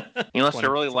 You must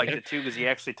have really liked it too because you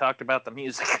actually talked about the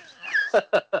music.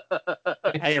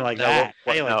 Hey, like that.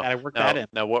 I worked that in.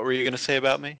 Now, what were you going to say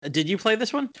about me? Did you play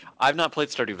this one? I've not played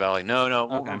Stardew Valley. No.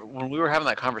 Okay. When we were having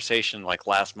that conversation like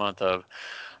last month of,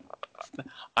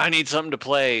 I need something to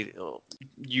play,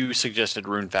 you suggested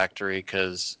Rune Factory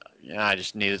because I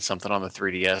just needed something on the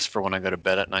 3DS for when I go to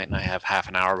bed at night and I have half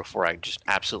an hour before I just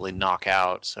absolutely knock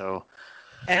out. So,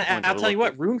 and I'll tell you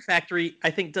what, Rune Factory I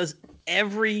think does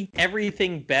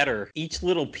everything better, each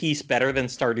little piece better than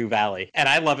Stardew Valley, and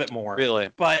I love it more. Really?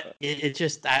 But it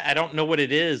just, I don't know what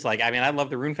it is. Like, I mean, I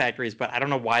love the Rune Factories, but I don't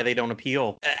know why they don't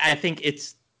appeal. I think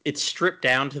it's stripped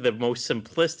down to the most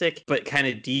simplistic but kind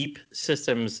of deep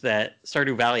systems that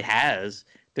Stardew Valley has.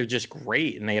 They're just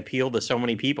great and they appeal to so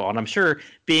many people. And I'm sure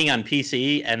being on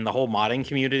PC and the whole modding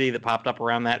community that popped up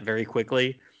around that very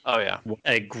quickly. Oh, yeah.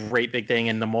 A great big thing.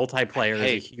 And the multiplayer is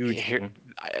a huge thing.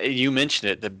 You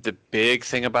mentioned it. The big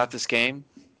thing about this game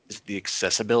is the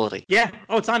accessibility. Yeah.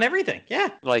 Oh, it's on everything. Yeah.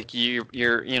 Like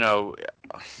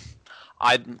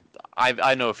I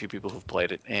know a few people who've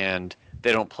played it and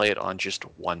they don't play it on just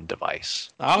one device.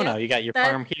 Oh, Yeah, no. You got your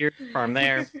farm here, farm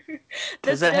there.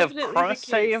 Does it have cross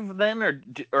save then, or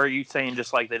are you saying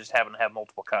just like they just happen to have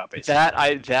multiple copies? That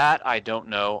I don't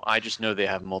know. I just know they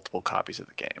have multiple copies of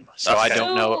the game. So Okay. I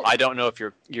don't know. I don't know if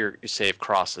your save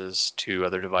crosses to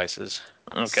other devices.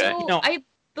 Okay. So, No. I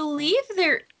believe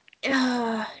they're.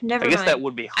 Never I guess mind. that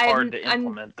would be hard to I'm-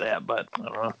 implement that, but I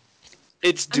don't know.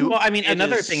 It's Well, I mean, it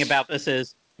another is- thing about this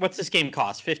is, what's this game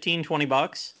cost?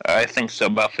 $15-20? I think so,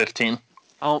 about 15.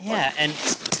 Oh, Yeah, and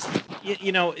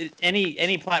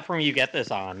any platform you get this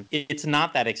on, it's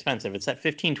not that expensive. It's at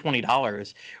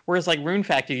 $15-20. Whereas like Rune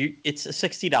Factory, it's a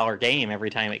 $60 game every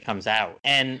time it comes out.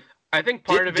 And I think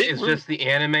part of it Did is Rune- just the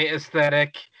anime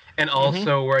aesthetic and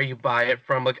also where you buy it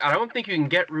from. Like, I don't think you can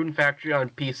get Rune Factory on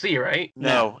PC, right?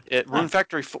 No, Rune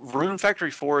Factory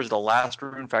 4 is the last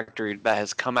Rune Factory that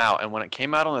has come out, and when it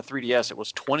came out on the 3DS, it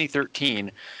was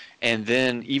 2013, and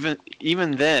then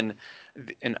even then,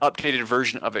 an updated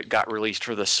version of it got released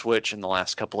for the Switch in the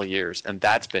last couple of years, and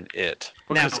that's been it.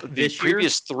 Now, Because the this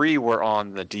previous 3 were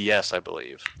on the DS, I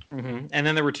believe. And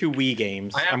then there were 2 Wii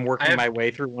games. I'm working my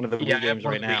way through one of the Yeah, Wii games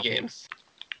right now. Wii games.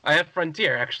 I have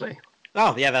Frontier, actually.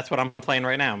 Oh, yeah, that's what I'm playing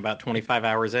right now. I'm about 25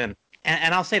 hours in.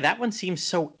 And I'll say that one seems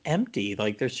so empty.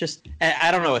 Like, there's just, I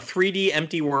don't know, a 3D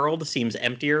empty world seems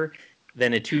emptier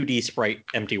than a 2D sprite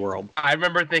empty world. I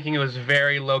remember thinking it was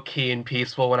very low-key and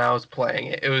peaceful when I was playing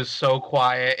it. It was so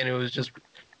quiet, and it was just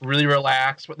really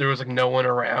relaxed, but there was, like, no one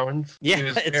around. Yeah, it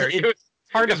was it's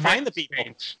hard to find the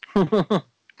people.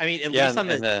 I mean, at least on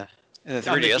the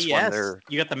 3DS one, they're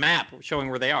you got the map showing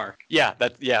where they are.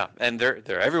 and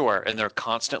they're everywhere, and they're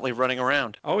constantly running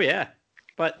around. Oh yeah,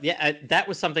 but yeah, that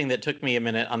was something that took me a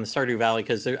minute on the Stardew Valley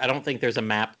because I don't think there's a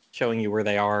map showing you where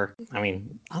they are. I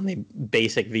mean, on the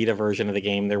basic Vita version of the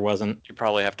game, there wasn't. You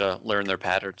probably have to learn their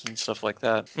patterns and stuff like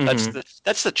that. Mhm.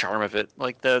 That's the charm of it.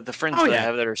 Like the friends Oh, that I yeah.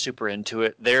 have that are super into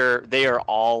it, they are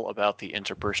all about the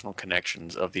interpersonal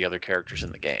connections of the other characters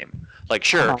in the game. Like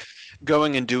sure,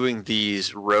 going and doing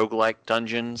these roguelike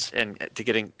dungeons and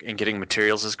getting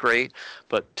materials is great,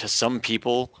 but to some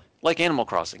people, like Animal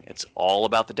Crossing, it's all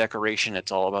about the decoration,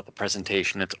 it's all about the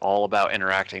presentation, it's all about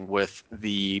interacting with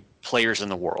the players in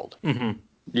the world. Mm-hmm.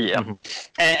 Yeah. Mhm.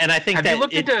 And I think Have you that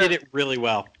looked it into- did it really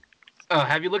well.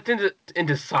 Have you looked into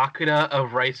Sakuna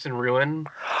of Rice and Ruin?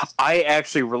 I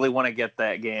actually really want to get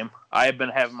that game. I've been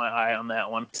having my eye on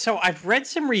that one. So I've read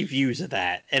some reviews of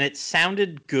that, and it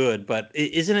sounded good, but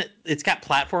isn't it? It's got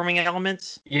platforming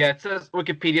elements. Yeah, it says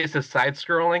Wikipedia says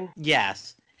side-scrolling.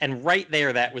 Yes, and right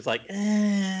there, that was like.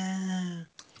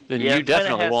 Then Yeah, you it kinda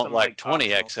definitely has won't some, like like,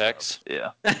 20XX.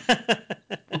 Yeah.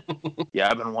 Yeah,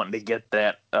 I've been wanting to get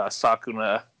that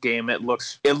Sakuna game. It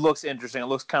looks interesting. It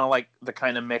looks kind of like the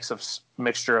kind of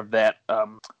mixture of that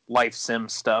life sim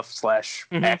stuff /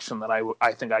 Mhm. action that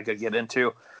I think I could get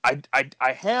into.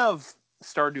 I have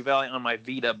Stardew Valley on my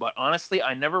Vita, but honestly,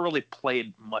 I never really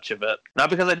played much of it. Not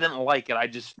because I didn't like it. I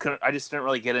just didn't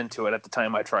really get into it at the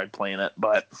time I tried playing it.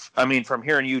 But I mean, from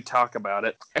hearing you talk about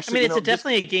it, I actually, mean, you it's know,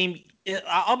 definitely a game.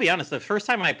 I'll be honest. The first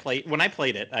time when I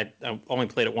played it, I only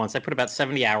played it once. I put about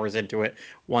 70 hours into it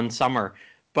one summer.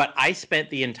 But I spent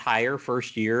the entire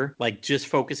first year like just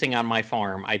focusing on my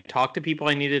farm. I talked to people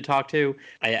I needed to talk to.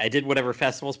 I did whatever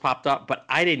festivals popped up, but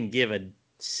I didn't give a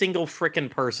single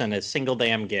frickin' person a single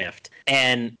damn gift.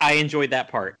 And I enjoyed that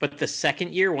part. But the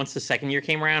second year, once the second year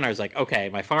came around, I was like, okay,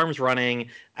 my farm's running.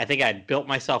 I think I'd built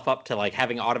myself up to like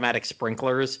having automatic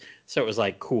sprinklers. So it was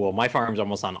like, cool, my farm's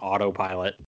almost on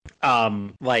autopilot.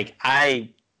 Like I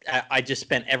just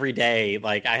spent every day,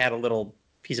 like I had a little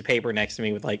piece of paper next to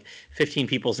me with like 15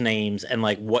 people's names and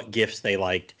like what gifts they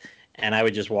liked. And I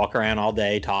would just walk around all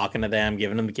day talking to them,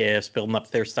 giving them gifts, building up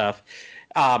their stuff.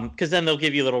 Because then they'll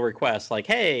give you little requests like,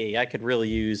 hey, I could really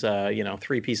use,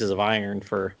 3 pieces of iron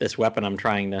for this weapon I'm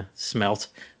trying to smelt.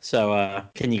 So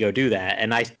can you go do that?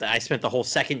 And I spent the whole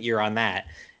second year on that.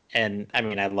 And I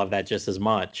mean, I love that just as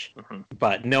much. Mhm.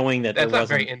 But knowing that That's there not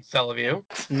wasn't. very incel of you.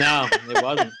 No, it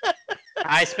wasn't.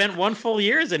 I spent 1 full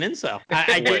year as an incel.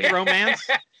 I did romance.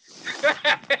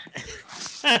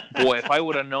 boy, if I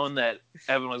would have known that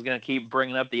Evan was going to keep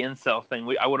bringing up the incel thing,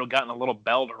 I would have gotten a little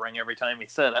bell to ring every time he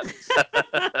said it.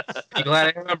 I'm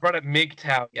glad I haven't brought up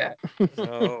MGTOW yet.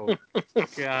 Oh,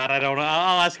 God, I don't know.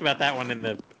 I'll ask about that one in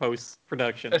the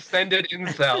post-production. Ascended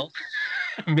incel.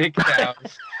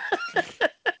 MGTOWs.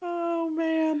 Oh,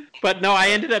 man. But no, I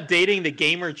ended up dating the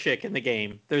gamer chick in the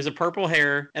game. There's a purple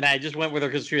hair, and I just went with her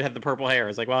because she had the purple hair. I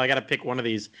was like, well, I got to pick one of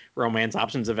these romance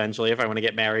options eventually if I want to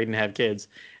get married and have kids.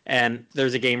 And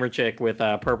there's a gamer chick with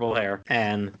purple hair,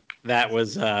 and that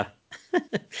was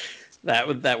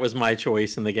that was my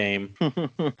choice in the game.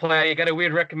 Play, I got a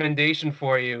weird recommendation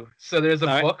for you. So there's a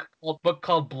All right. book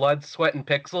called Blood, Sweat, and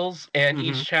Pixels, and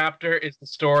each chapter is the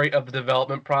story of the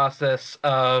development process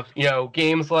of,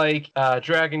 games like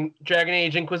Dragon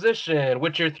Age Inquisition,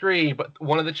 Witcher 3, but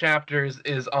one of the chapters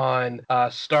is on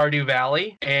Stardew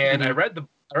Valley, and I read the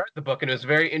book, and it was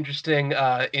very interesting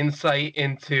insight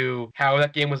into how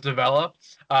that game was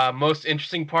developed. Most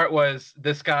interesting part was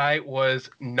this guy was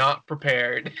not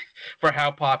prepared for how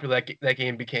popular that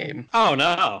game became. Oh,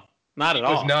 no. Not at He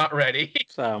was all. not ready.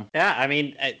 So, yeah, I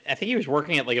mean, I think he was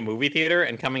working at like a movie theater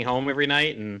and coming home every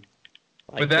night and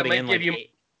like But that putting might in give like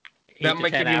you- eight to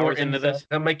 10 hours into this.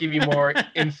 That might give you more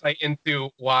insight into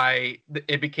why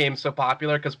it became so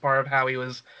popular, because part of how he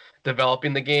was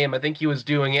developing the game, I think he was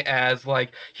doing it as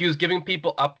like he was giving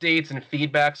people updates and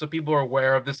feedback so people were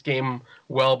aware of this game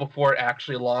well before it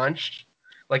actually launched.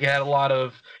 Like it had a lot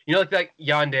of, like that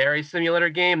Yandere simulator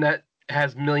game that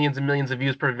has millions and millions of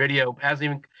views per video, hasn't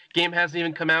even game hasn't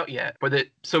even come out yet, or that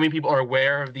so many people are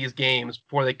aware of these games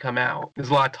before they come out. There's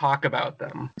a lot of talk about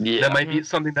them. Yeah. That might be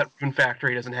something that Rune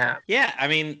Factory doesn't have. Yeah, I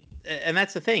mean, and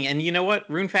that's the thing. And you know what?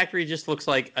 Rune Factory just looks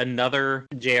like another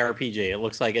JRPG. It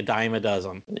looks like a dime a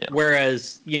dozen. Yeah.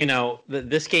 Whereas, you know,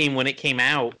 this game, when it came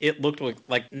out, it looked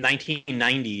like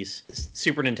 1990s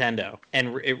Super Nintendo.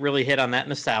 And it really hit on that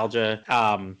nostalgia.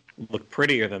 Looked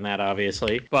prettier than that,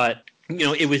 obviously. But, you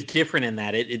know, it was different in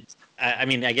that. I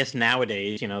mean, I guess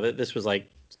nowadays, you know, this was like,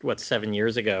 7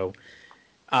 years ago.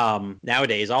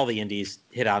 Nowadays, all the indies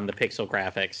hit on the pixel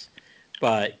graphics.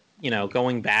 But, you know,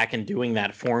 going back and doing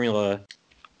that formula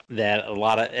that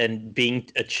and being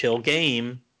a chill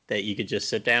game that you could just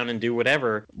sit down and do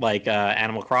whatever, like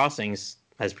Animal Crossings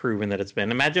has proven that it's been.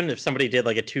 Imagine if somebody did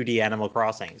like a 2D Animal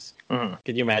Crossings. Mm-hmm.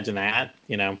 Could you imagine that?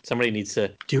 You know, somebody needs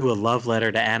to do a love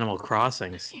letter to Animal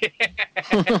Crossings.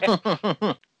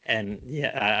 And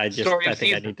yeah, I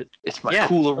think I need to. It's my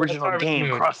cool original Harvest game,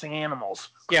 Moon. Crossing Animals.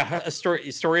 Yeah, a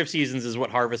story of Seasons is what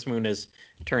Harvest Moon has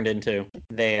turned into.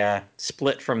 They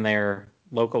split from their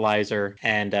localizer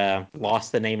and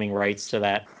lost the naming rights to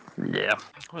that. Yeah.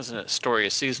 Wasn't it Story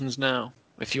of Seasons now?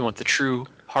 If you want the true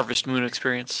Harvest Moon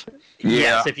experience.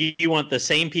 Yes, if you want the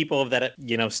same people that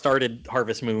started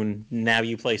Harvest Moon, now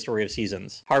you play Story of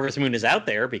Seasons. Harvest Moon is out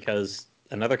there because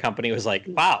another company was like,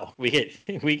 "Wow, we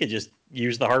could just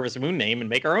use the Harvest Moon name and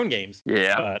make our own games."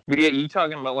 Yeah. Yeah, you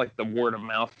talking about like the word of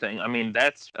mouth thing. I mean,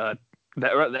 that's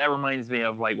that reminds me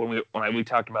of like when we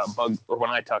talked about when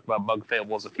I talked about Bug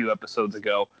Fables a few episodes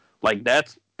ago. Like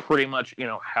that's pretty much, you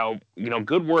know, how, you know,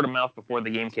 good word of mouth before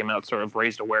the game came out sort of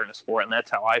raised awareness for it, and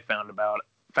that's how I found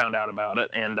out about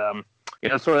it. And you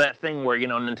know, sort of that thing where, you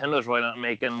know, Nintendo's really not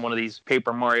making one of these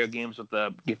Paper Mario games with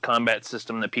the combat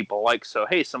system that people like. So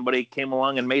hey, somebody came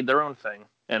along and made their own thing.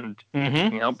 And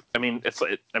you know, I mean,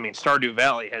 Stardew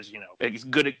Valley has, you know,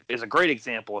 is a great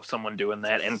example of someone doing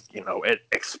that, and you know, it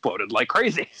exploded like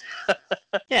crazy.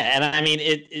 Yeah, and I mean,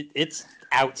 it's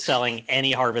outselling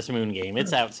any Harvest Moon game.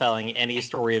 It's outselling any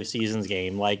Story of Seasons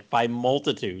game, like by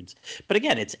multitudes. But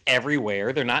again, it's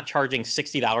everywhere. They're not charging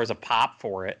 $60 a pop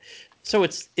for it. So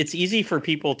it's easy for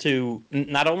people to,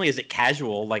 not only is it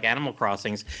casual like Animal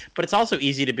Crossings, but it's also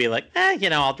easy to be like, you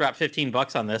know, I'll drop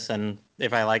 $15 on this, and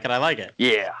if I like it, I like it.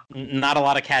 Yeah. Not a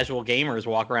lot of casual gamers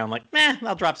walk around like,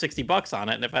 I'll drop $60 on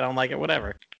it, and if I don't like it,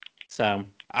 whatever. So,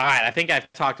 all right, I think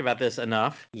I've talked about this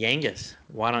enough. Yangus,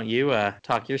 why don't you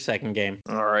talk your second game?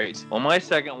 All right. Well, my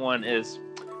second one is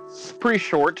pretty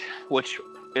short, which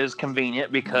is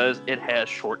convenient because it has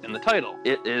short in the title.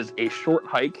 It is a short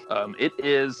hike. It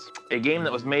is a game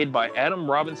that was made by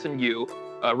Adam Robinson Yu,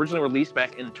 originally released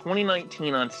back in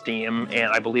 2019 on Steam,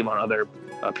 and I believe on other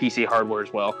PC hardware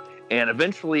as well. And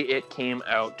eventually it came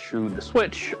out to the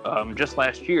Switch just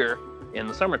last year in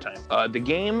the summertime. The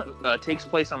game takes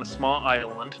place on a small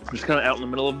island, just kind of out in the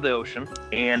middle of the ocean,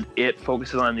 and it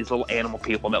focuses on these little animal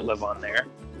people that live on there,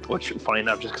 which, funny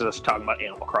enough, just because I was talking about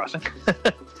Animal Crossing.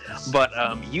 But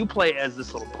you play as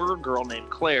this little bird girl named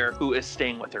Claire, who is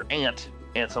staying with her aunt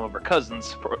and some of her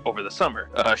cousins over the summer.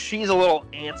 She's a little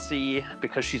antsy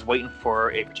because she's waiting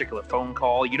for a particular phone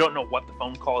call. You don't know what the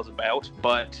phone call is about,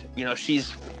 but, you know,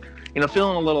 she's, you know,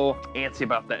 feeling a little antsy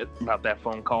about that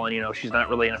phone call, and, you know, she's not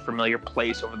really in a familiar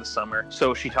place over the summer.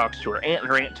 So she talks to her aunt, and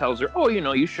her aunt tells her, oh, you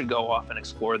know, you should go off and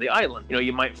explore the island. You know,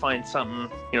 you might find something,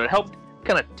 you know, to help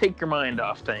kind of take your mind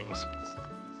off things.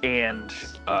 And,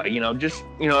 you know, just,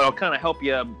 you know, it'll kind of help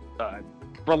you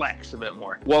relax a bit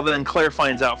more. Well, then Claire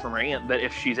finds out from her aunt that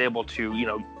if she's able to, you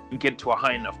know, get to a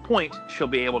high enough point, she'll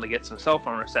be able to get some cell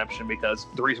phone reception, because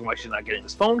the reason why she's not getting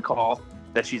this phone call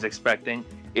that she's expecting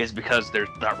is because there's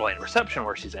not really any reception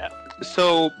where she's at.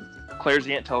 So Claire's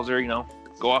aunt tells her, you know,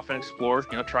 go off and explore,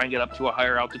 you know, try and get up to a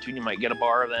higher altitude. You might get a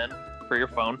bar then for your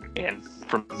phone. And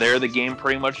from there, the game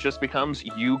pretty much just becomes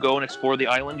you go and explore the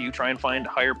island. You try and find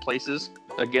higher places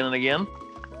again and again.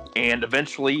 And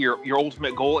eventually, your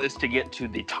ultimate goal is to get to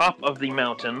the top of the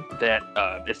mountain that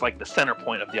is like the center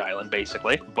point of the island,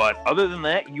 basically. But other than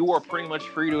that, you are pretty much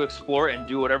free to explore and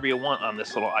do whatever you want on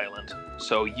this little island.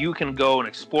 So you can go and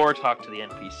explore, talk to the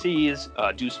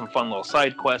NPCs, do some fun little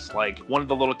side quests. Like one of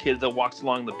the little kids that walks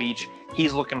along the beach,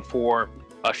 he's looking for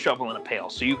a shovel and a pail.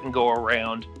 So you can go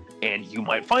around and you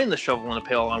might find the shovel and a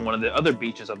pail on one of the other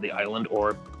beaches of the island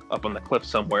or up on the cliff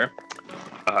somewhere.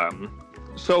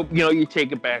 So, you know, you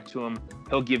take it back to him.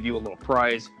 He'll give you a little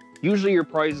prize. Usually your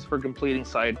prizes for completing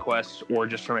side quests or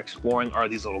just from exploring are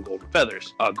these little golden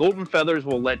feathers. Golden feathers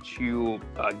will let you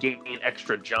gain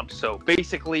extra jumps. So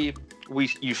basically,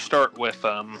 you start with,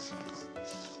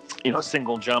 you know, a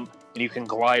single jump, and you can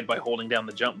glide by holding down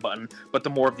the jump button. But the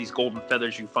more of these golden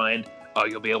feathers you find,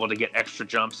 you'll be able to get extra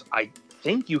jumps. I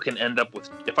think you can end up with,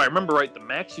 if I remember right, the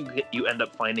max you end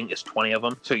up finding is 20 of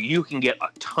them. So you can get a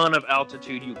ton of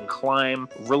altitude. You can climb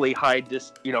really high,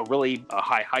 really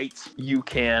high heights. You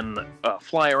can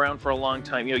fly around for a long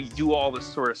time. You do all this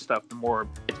sort of stuff.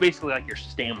 It's basically like your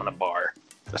stamina bar,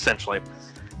 essentially.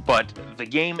 But the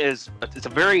game it's a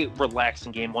very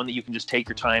relaxing game, one that you can just take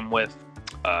your time with.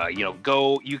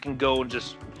 You can go and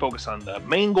just focus on the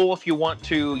main goal if you want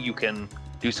to. You can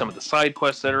do some of the side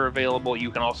quests that are available.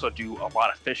 You can also do a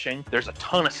lot of fishing. There's a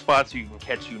ton of spots where you can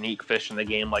catch unique fish in the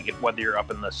game, like whether you're up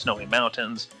in the snowy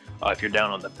mountains, if you're down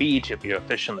on the beach, if you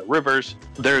fish in the rivers.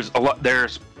 There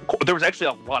was actually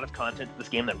a lot of content in this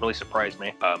game that really surprised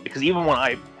me, because even when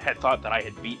I had thought that I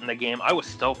had beaten the game, I was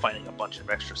still finding a bunch of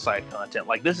extra side content.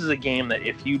 Like, this is a game that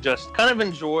if you just kind of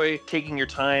enjoy taking your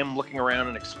time, looking around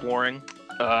and exploring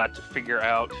to figure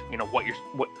out,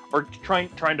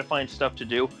 trying to find stuff to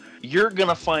do, you're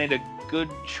gonna find a good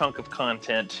chunk of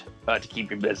content to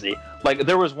keep you busy. Like,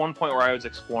 there was one point where I was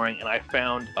exploring and I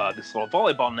found this little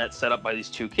volleyball net set up by these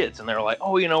two kids, and they're like,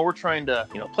 "Oh, we're trying to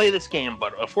play this game,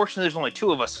 but unfortunately there's only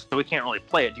two of us, so we can't really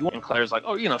play it. Do you want?" And Claire's like,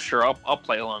 "Oh, sure, I'll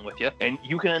play along with you." And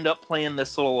you can end up playing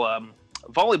this little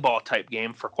volleyball type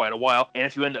game for quite a while, and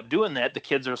if you end up doing that, the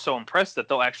kids are so impressed that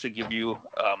they'll actually give you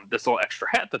this little extra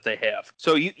hat that they have.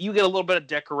 So you get a little bit of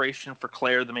decoration for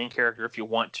Claire, the main character, if you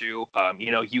want to.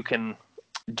 You can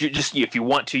if you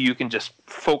want to, you can just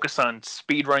focus on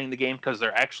speedrunning the game, because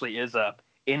there actually is a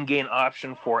in-game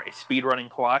option for a speedrunning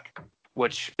clock,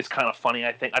 which is kind of funny,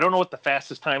 I think. I don't know what the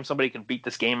fastest time somebody can beat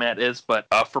this game at is, but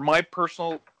for my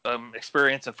personal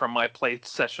experience and from my play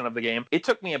session of the game, it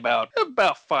took me about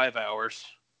 5 hours,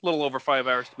 a little over 5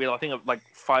 hours to beat it. I think it was like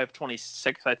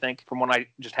 5:26, I think, from when I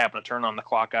just happened to turn on the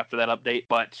clock after that update.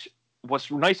 But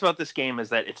what's nice about this game is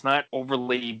that it's not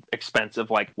overly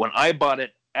expensive. Like, when I bought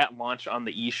it at launch on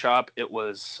the eShop, it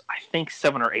was, I think,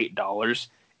 $7 or $8.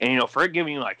 And, for it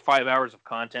giving you like 5 hours of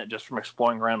content just from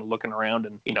exploring around and looking around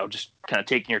and, just kind of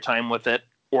taking your time with it,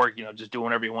 or, just do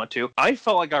whatever you want to, I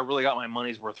felt like I really got my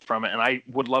money's worth from it. And I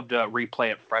would love to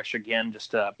replay it fresh again,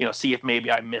 just to, see if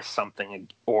maybe I missed something,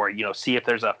 or, see if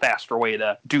there's a faster way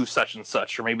to do such and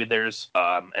such, or maybe there's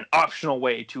an optional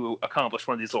way to accomplish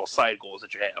one of these little side goals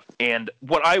that you have. And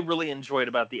what I really enjoyed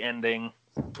about the ending,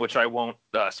 which I won't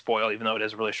spoil, even though it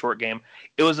is a really short game,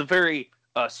 it was a very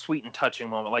sweet and touching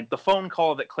moment. Like, the phone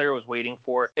call that Claire was waiting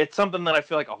for, it's something that I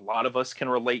feel like a lot of us can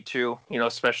relate to,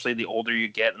 especially the older you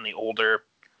get and the older,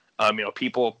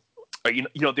 people,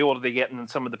 the older they get, and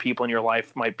some of the people in your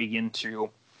life might begin to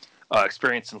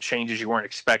experience some changes you weren't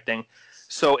expecting.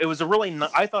 So it was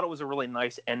I thought it was a really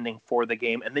nice ending for the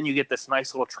game. And then you get this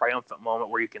nice little triumphant moment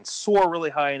where you can soar really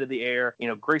high into the air,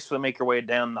 gracefully make your way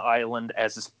down the island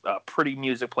as this pretty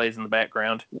music plays in the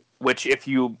background, which, if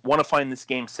you want to find this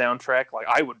game's soundtrack, like,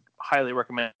 I would highly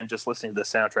recommend just listening to the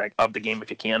soundtrack of the game if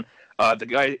you can. The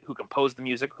guy who composed the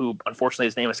music, who unfortunately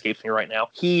his name escapes me right now,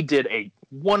 he did a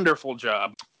wonderful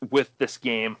job with this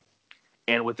game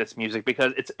and with its music,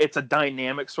 because it's a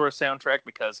dynamic sort of soundtrack,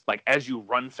 because, like, as you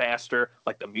run faster,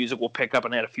 like, the music will pick up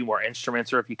and add a few more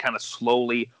instruments, or if you kind of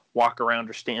slowly walk around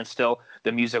or stand still,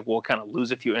 the music will kind of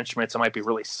lose a few instruments. It might be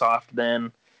really soft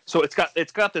then. So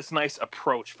it's got this nice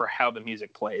approach for how the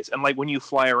music plays. And, like, when you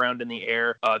fly around in the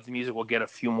air, the music will get a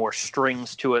few more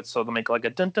strings to it, so they'll make like a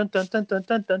dun dun dun dun dun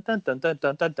dun dun dun dun dun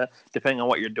dun dun dun, depending on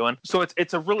what you're doing. So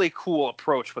it's a really cool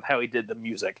approach with how he did the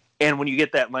music. And when you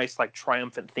get that nice, like,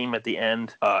 triumphant theme at the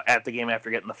end, at the game after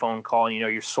getting the phone call, and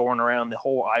you're soaring around the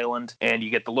whole island, and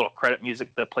you get the little credit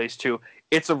music that plays too,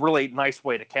 it's a really nice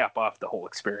way to cap off the whole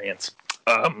experience.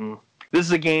 This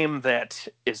is a game that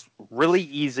is really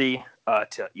easy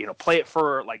to play it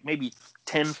for like maybe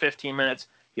 10-15 minutes.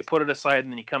 You put it aside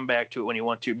and then you come back to it when you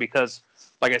want to, because,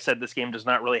 like I said, this game does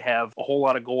not really have a whole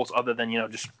lot of goals other than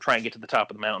just try and get to the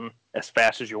top of the mountain as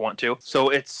fast as you want to. So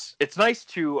it's nice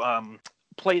to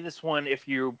play this one if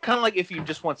you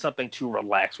just want something to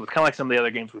relax with, kind of like some of the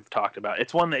other games we've talked about.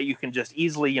 It's one that you can just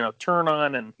easily turn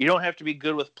on, and you don't have to be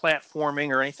good with platforming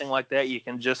or anything like that. You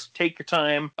can just take your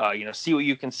time, see what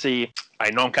you can see. I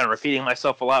know I'm kind of repeating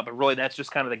myself a lot, but really that's just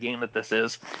kind of the game that this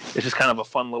is. It's just kind of a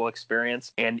fun little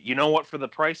experience. And you know what? For the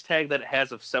price tag that it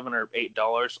has of $7 or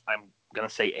 $8, I'm gonna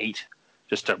say $8.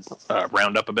 Just to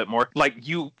round up a bit more. Like,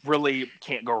 you really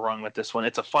can't go wrong with this one.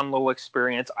 It's a fun little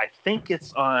experience. I think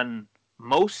it's on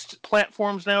most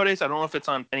platforms nowadays. I don't know if it's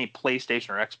on any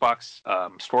PlayStation or Xbox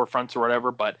storefronts or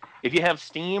whatever, but if you have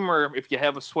Steam or if you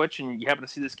have a Switch and you happen to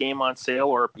see this game on sale,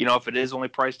 or if it is only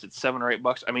priced at $7 or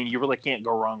 $8, I mean, you really can't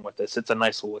go wrong with this. It's a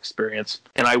nice little experience.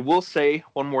 And I will say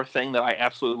one more thing that I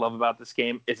absolutely love about this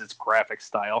game is its graphic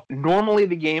style. Normally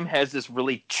the game has this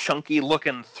really chunky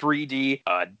looking 3D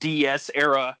DS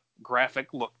era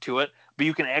graphic look to it, but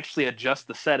you can actually adjust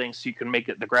the settings so you can make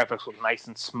the graphics look nice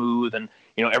and smooth, and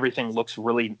everything looks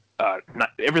really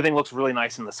everything looks really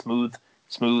nice in the smooth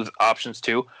options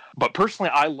too. But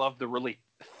personally, I love the really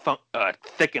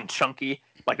thick and chunky.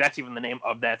 Like, that's even the name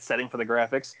of that setting for the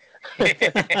graphics.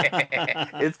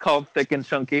 It's called thick and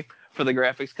chunky for the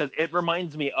graphics because it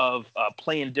reminds me of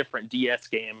playing different DS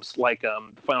games like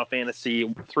Final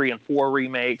Fantasy 3 and 4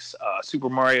 remakes, Super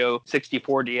Mario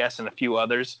 64 DS, and a few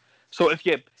others. So if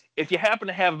you happen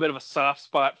to have a bit of a soft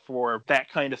spot for that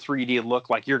kind of 3D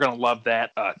look, like, you're going to love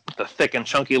that, the thick and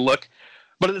chunky look.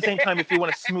 But at the same time, if you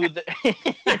want to smooth it,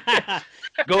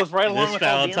 goes right along This with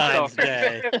all the Valentine's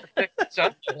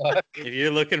insult. Day. If you're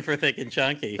looking for thick and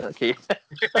chunky, Okay.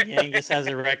 Angus has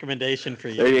a recommendation for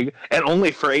There you. you go. And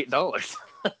only for $8.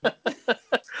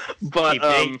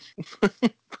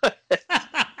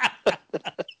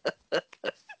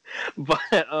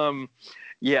 But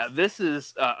yeah, this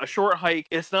is a short hike.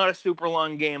 It's not a super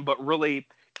long game, but really,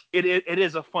 it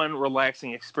is a fun,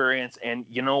 relaxing experience. And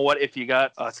you know what? If you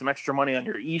got some extra money on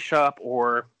your eShop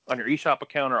or on your eShop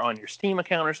account or on your Steam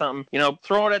account or something,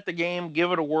 throw it at the game,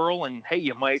 give it a whirl, and hey,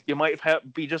 you might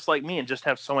be just like me and just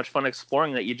have so much fun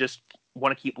exploring that you just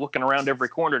want to keep looking around every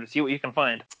corner to see what you can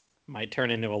find. Might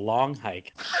turn into a long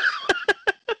hike.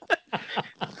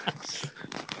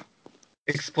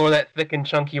 Explore that thick and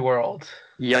chunky world.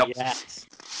 Yep. Yes.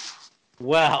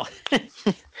 Well,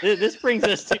 this brings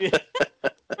us to...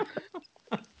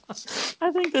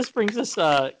 I think this brings us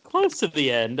close to the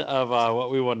end of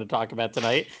what we wanted to talk about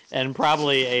tonight, and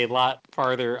probably a lot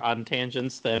farther on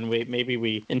tangents than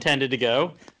we intended to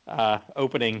go,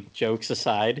 opening jokes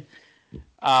aside.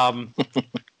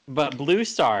 But Blue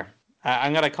Star,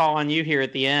 I'm going to call on you here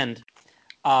at the end.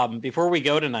 Before we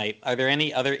go tonight, are there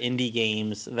any other indie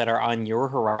games that are on your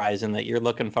horizon that you're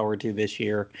looking forward to this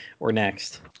year or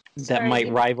next that might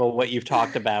rival what you've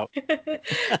talked about?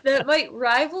 That might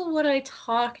rival what I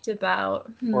talked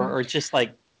about. Or just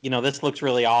like, this looks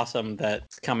really awesome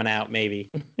that's coming out,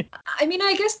 maybe. I mean,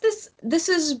 I guess this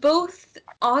is both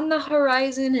on the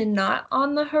horizon and not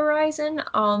on the horizon.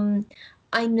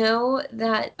 I know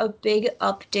that a big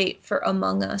update for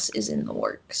Among Us is in the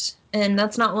works. And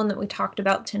that's not one that we talked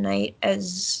about tonight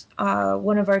as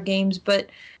one of our games, but,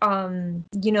 Among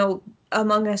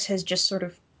Us has just sort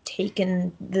of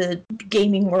taken the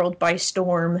gaming world by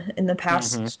storm in the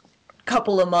past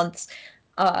couple of months,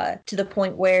 to the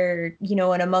point where,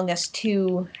 an Among Us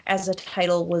 2 as a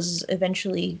title was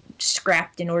eventually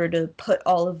scrapped in order to put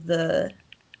all of the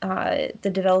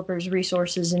developers'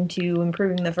 resources into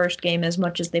improving the first game as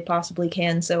much as they possibly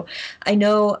can. So I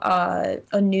know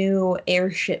a new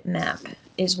airship map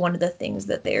is one of the things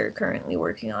that they're currently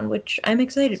working on, which I'm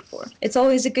excited for. It's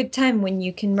always a good time when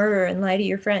you can murder and lie to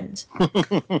your friends.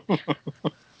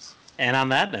 And on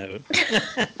that note,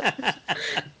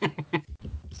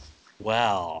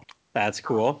 well, that's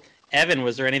cool. Evan,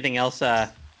 was there anything else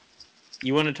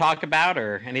you want to talk about,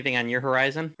 or anything on your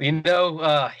horizon?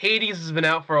 Hades has been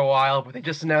out for a while, but they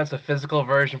just announced a physical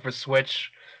version for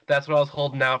Switch. That's what I was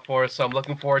holding out for, so I'm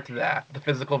looking forward to that. The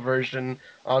physical version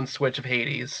on Switch of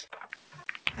Hades.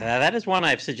 That is one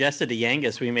I've suggested to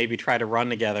Yangus we maybe try to run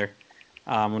together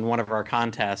in one of our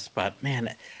contests. But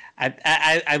man,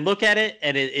 I look at it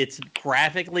and it's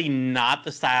graphically not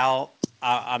the style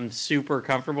I'm super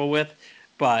comfortable with,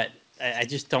 but I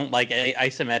just don't like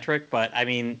isometric. But I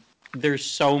mean, there's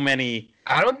so many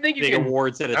big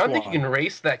awards that it's I don't think you can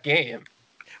race that game.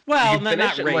 Well, you can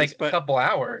finish not in race, like but a couple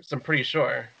hours. I'm pretty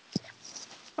sure.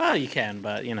 Well, you can,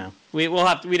 but we'd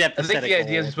have to. I think set the a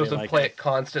idea is you're supposed to play it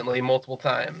constantly, multiple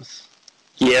times.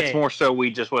 Yeah, it's more so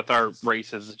we just, with our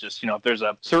races, just, if there's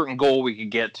a certain goal we could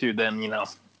get to, then,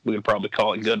 we would probably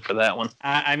call it good for that one.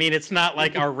 I mean, it's not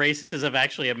like our races have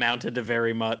actually amounted to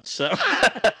very much, so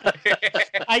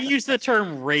I use the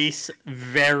term race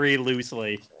very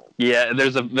loosely. Yeah,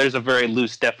 there's a very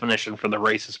loose definition for the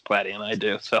races Platty and I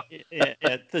do. So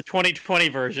the 2020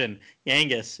 version,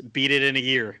 Yangus beat it in a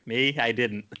year. Me, I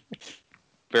didn't.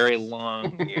 Very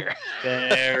long year.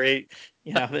 Very,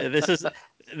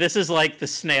 this is like the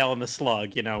snail and the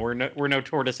slug. We're no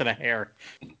tortoise and a hare.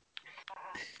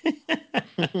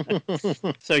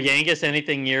 So Yangus,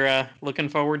 anything you're looking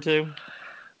forward to?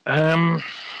 I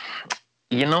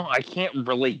can't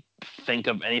really think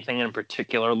of anything in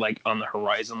particular like on the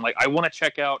horizon. Like, I want to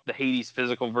check out the Hades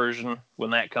physical version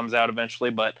when that comes out eventually,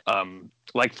 but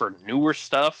like for newer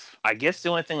stuff, I guess the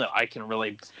only thing that I can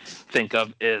really think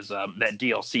of is that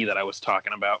DLC that I was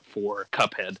talking about for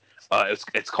Cuphead.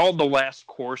 It's called The Last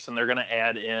Course, and they're going to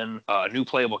add in a new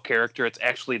playable character. It's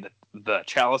actually the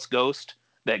Chalice Ghost,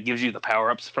 that gives you the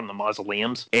power-ups from the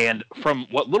mausoleums. And from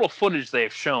what little footage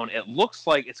they've shown, it looks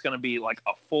like it's going to be like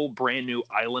a full brand new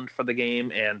island for the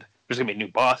game, and there's going to be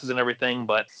new bosses and everything.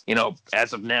 But,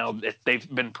 as of now,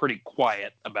 they've been pretty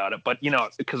quiet about it. But,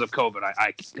 because of COVID,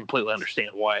 I completely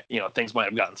understand why, things might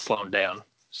have gotten slowed down.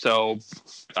 So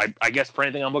I guess for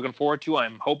anything I'm looking forward to,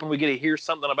 I'm hoping we get to hear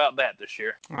something about that this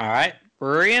year. All right.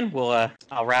 Rurian,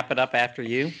 I'll wrap it up after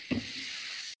you.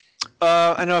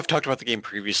 I know I've talked about the game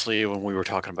previously when we were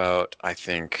talking about, I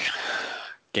think,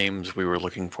 games we were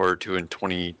looking forward to in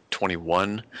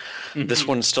 2021. Mm-hmm. This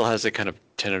one still has a kind of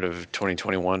tentative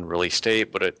 2021 release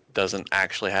date, but it doesn't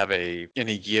actually have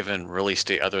any given release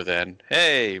date other than,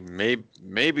 hey,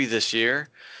 maybe this year.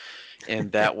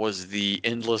 And that was the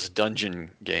Endless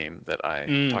Dungeon game that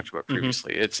I talked about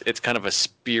previously. Mm-hmm. It's kind of a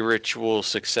spiritual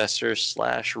successor /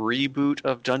 reboot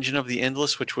of Dungeon of the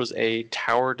Endless, which was a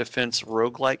tower defense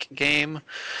roguelike game.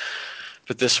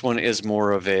 But this one is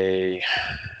more of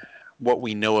what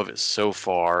we know of it so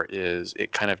far is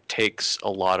it kind of takes a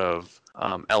lot of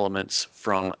elements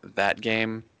from that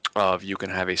game of you can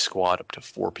have a squad up to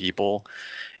 4 people.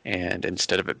 And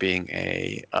instead of it being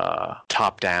a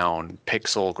top-down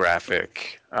pixel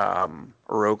graphic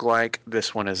roguelike,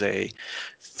 this one is a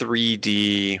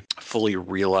 3D fully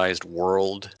realized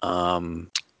world.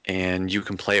 And you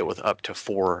can play it with up to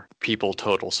 4 people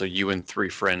total. So you and 3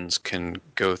 friends can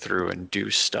go through and do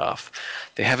stuff.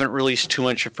 They haven't released too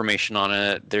much information on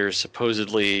it. There's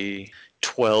supposedly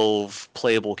 12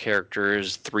 playable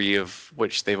characters, 3 of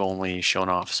which they've only shown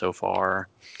off so far.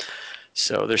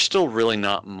 So there's still really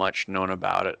not much known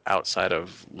about it outside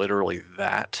of literally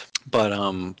that. But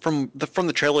from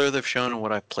the trailer they've shown and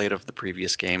what I've played of the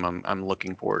previous game, I'm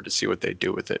looking forward to see what they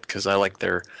do with it because I like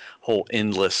their whole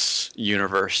endless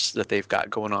universe that they've got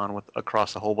going on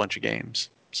across a whole bunch of games.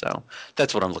 So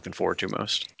that's what I'm looking forward to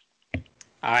most.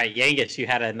 All right, Yangus, you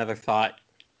had another thought.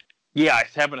 Yeah, I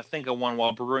happened to think of one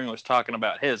while Brewing was talking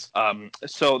about his.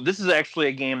 So this is actually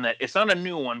a game that, it's not a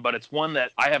new one, but it's one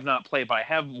that I have not played, but I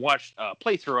have watched a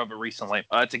playthrough of it recently.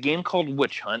 It's a game called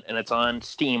Witch Hunt, and it's on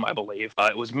Steam, I believe.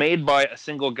 It was made by a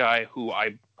single guy who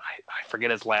I forget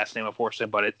his last name,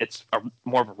 unfortunately, but it's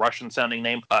more of a Russian-sounding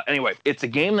name. Anyway, it's a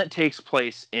game that takes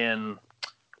place in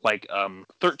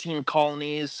 13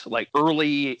 colonies, like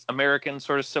early American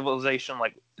sort of civilization,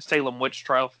 like Salem witch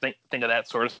trial. Think of that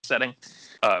sort of setting.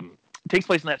 It takes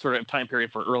place in that sort of time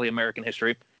period for early American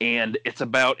history, and it's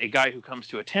about a guy who comes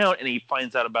to a town and he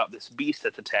finds out about this beast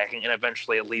that's attacking, and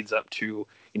eventually it leads up to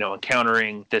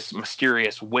encountering this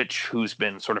mysterious witch who's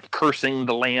been sort of cursing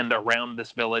the land around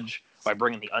this village by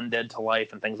bringing the undead to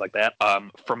life and things like that.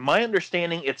 From my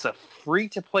understanding, it's a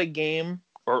free-to-play game.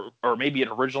 Or maybe it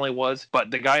originally was, but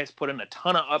the guy has put in a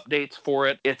ton of updates for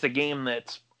it. It's a game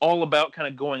that's all about kind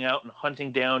of going out and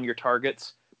hunting down your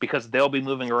targets because they'll be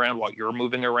moving around while you're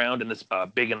moving around in this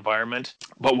big environment.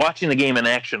 But watching the game in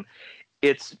action,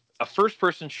 it's a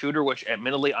first-person shooter, which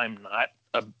admittedly I'm not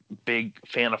a big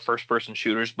fan of first-person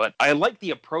shooters, but I like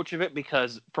the approach of it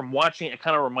because from watching it, it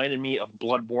kind of reminded me of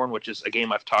Bloodborne, which is a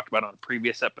game I've talked about on a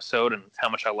previous episode and how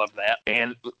much I love that.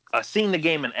 And seeing the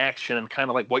game in action and kind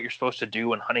of like what you're supposed to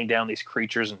do and hunting down these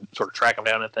creatures and sort of track them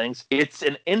down and things, it's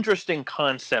an interesting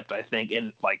concept, I think,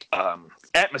 and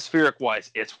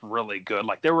atmospheric-wise, it's really good.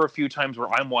 Like, there were a few times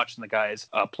where I'm watching the guys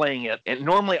playing it, and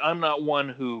normally I'm not one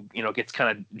who, gets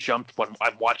kind of jumped when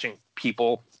I'm watching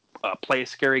people play a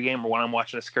scary game or when I'm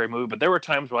watching a scary movie, but there were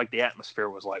times where the atmosphere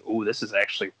was like, ooh, this is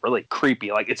actually really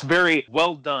creepy. Like, it's very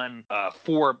well done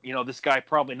for this guy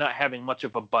probably not having much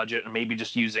of a budget and maybe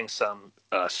just using some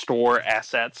store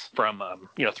assets from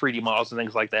 3D models and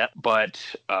things like that. But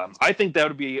I think that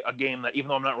would be a game that, even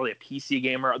though I'm not really a PC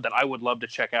gamer, that I would love to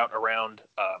check out around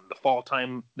the fall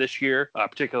time this year,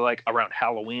 particularly like around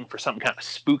Halloween for something kind of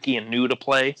spooky and new to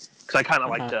play. Because I kind of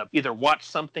like to either watch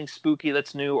something spooky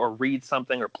that's new or read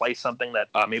something or play something that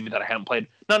maybe that I haven't played.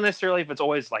 Not necessarily if it's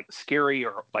always like scary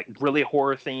or like really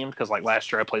horror themed, because like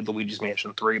last year I played Luigi's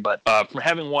Mansion 3. But from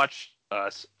having watched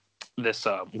this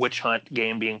Witch Hunt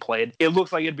game being played, it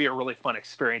looks like it'd be a really fun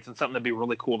experience and something that'd be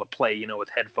really cool to play, with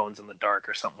headphones in the dark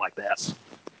or something like that.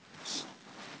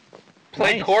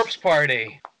 Play Nice. Corpse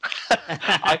Party. That's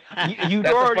a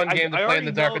fun game to play in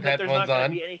the dark with headphones there's not going on.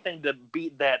 to be anything to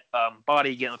beat that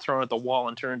body getting thrown at the wall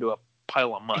and turn into a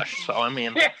pile of mush. So I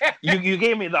mean, you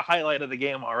gave me the highlight of the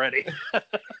game already.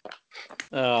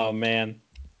 Oh, man.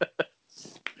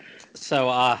 So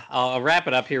I'll wrap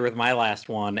it up here with my last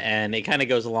one, and it kind of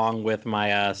goes along with my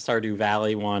Stardew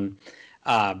Valley one.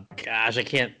 Gosh, I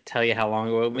can't tell you how long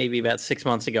ago, maybe about 6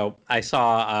 months ago, I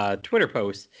saw a Twitter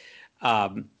post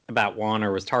about one,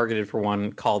 or was targeted for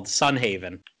one, called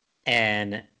Sunhaven.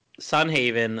 And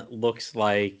Sunhaven looks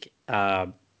like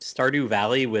Stardew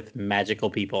Valley with magical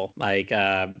people. Like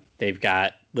they've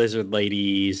got lizard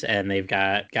ladies and they've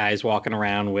got guys walking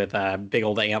around with big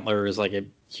old antlers, like a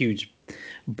huge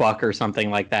buck or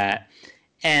something like that.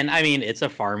 And I mean, it's a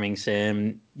farming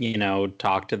sim. You know,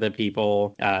 talk to the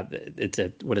people. It's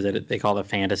a what is it? They call it a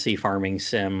fantasy farming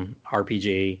sim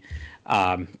RPG.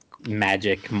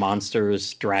 Magic,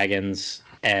 monsters, dragons,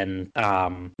 and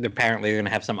apparently they're gonna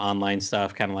have some online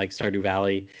stuff, kind of like Stardew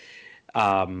Valley.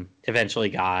 Eventually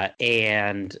got,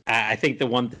 and I think the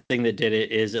one thing that did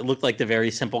it is it looked like the very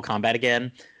simple combat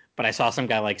again, but I saw some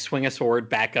guy like swing a sword,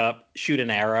 back up, shoot an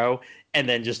arrow, and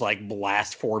then just like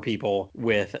blast 4 people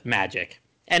with magic.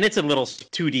 And it's a little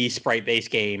 2D sprite based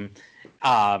game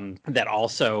that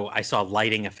also I saw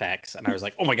lighting effects, and I was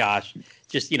like, oh my gosh,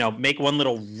 just make one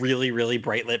little really really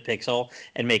bright lit pixel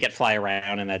and make it fly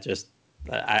around, and that just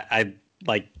I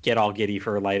like get all giddy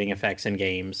for lighting effects in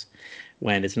games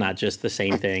when it's not just the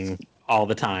same thing all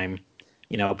the time.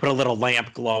 Put a little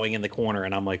lamp glowing in the corner,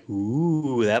 and I'm like,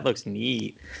 ooh, that looks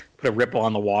neat. Put a ripple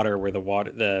on the water where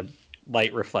the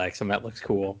light reflects, and that looks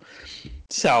cool.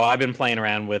 So I've been playing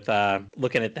around with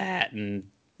looking at that, and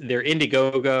their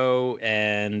Indiegogo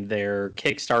and their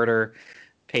Kickstarter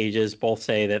pages both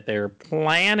say that they're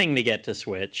planning to get to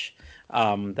Switch.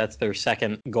 That's their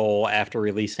second goal after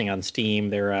releasing on Steam.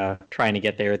 They're trying to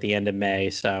get there at the end of May,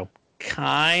 so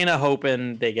kind of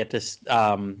hoping they get to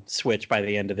Switch by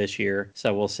the end of this year.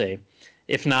 So we'll see.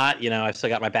 If not, I've still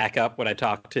got my backup, what I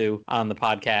talked to on the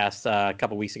podcast a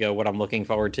couple weeks ago, what I'm looking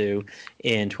forward to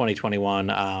in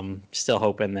 2021. Still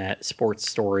hoping that Sports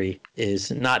Story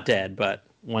is not dead, but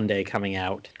one day coming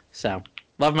out. So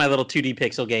love my little 2D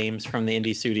pixel games from the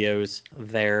indie studios.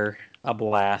 They're a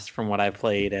blast from what I've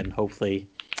played, and hopefully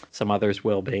some others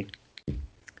will be.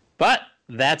 But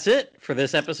that's it for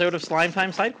this episode of Slime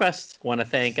Time Side Quest. Want to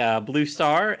thank Blue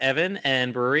Star, Evan,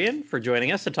 and Brurian for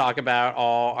joining us to talk about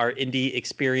all our indie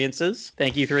experiences.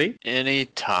 Thank you, 3.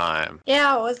 Anytime.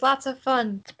 Yeah, it was lots of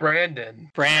fun. It's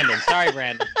Brandon. Sorry,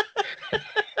 Brandon.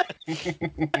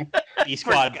 B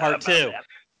Squad Part 2.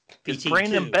 It's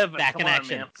Brandon Bevan. Back in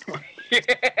action.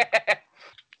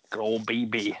 Good old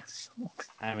BB.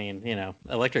 I mean,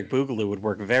 Electric Boogaloo would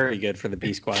work very good for the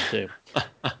B Squad too.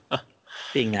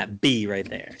 Being that B right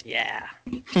there. Yeah.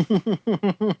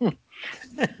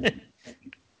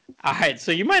 All right,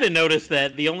 so you might have noticed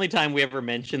that the only time we ever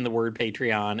mention the word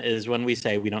Patreon is when we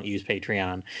say we don't use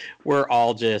Patreon. We're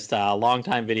all just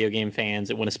longtime video game fans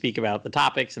that want to speak about the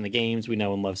topics and the games we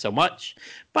know and love so much.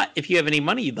 But if you have any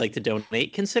money you'd like to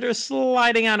donate, consider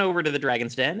sliding on over to the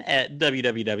Dragon's Den at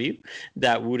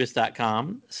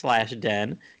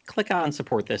www.woodus.com/den. Click on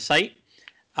support this site.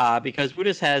 Because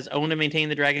Woodus has owned and maintained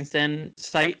the Dragon's Den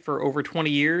site for over 20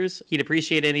 years. He'd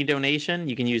appreciate any donation.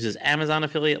 You can use his Amazon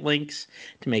affiliate links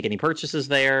to make any purchases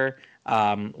there.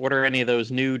 Order any of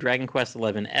those new Dragon Quest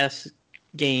XI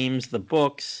games, the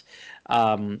books.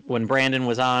 When Brandon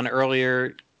was on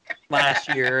earlier last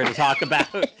year to talk about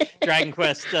Dragon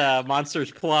Quest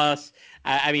Monsters Plus,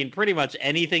 I mean, pretty much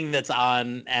anything that's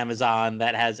on Amazon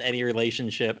that has any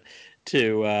relationship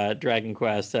to Dragon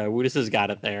Quest, Woodus has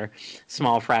got it there.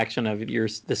 Small fraction of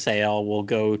the sale will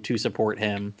go to support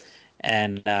him,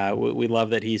 and we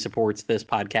love that he supports this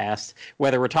podcast,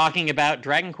 whether we're talking about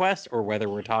Dragon Quest or whether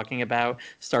we're talking about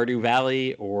Stardew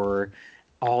Valley or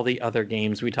all the other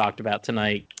games we talked about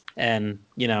tonight. And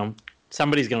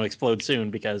somebody's going to explode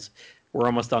soon because we're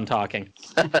almost done talking.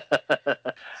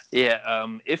 Yeah,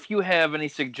 if you have any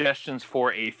suggestions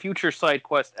for a future side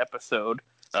quest episode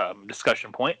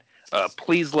discussion point,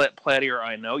 please let Platty or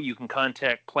I know. You can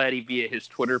contact Platty via his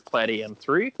Twitter,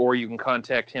 PlattyM3, or you can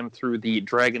contact him through the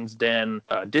Dragon's Den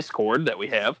Discord that we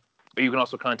have. But you can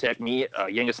also contact me,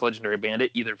 Youngest Legendary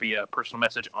Bandit, either via personal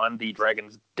message on the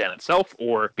Dragon's Den itself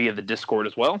or via the Discord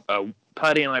as well.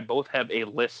 Platty and I both have a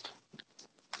list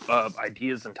of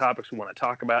ideas and topics we want to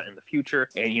talk about in the future.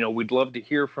 And, we'd love to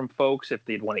hear from folks if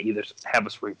they'd want to either have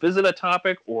us revisit a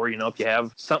topic or, if you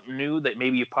have something new that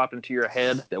maybe you popped into your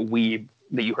head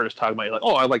that you heard us talk about, you're like,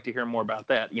 oh, I'd like to hear more about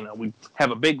that. We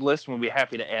have a big list and we'll be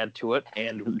happy to add to it.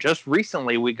 And just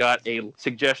recently we got a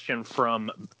suggestion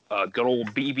from good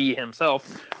old BB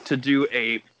himself to do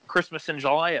a Christmas in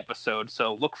July episode.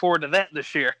 So look forward to that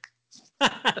this year.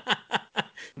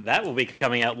 That will be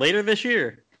coming out later this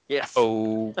year. Yes.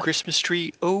 Oh, Christmas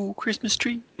tree. Oh, Christmas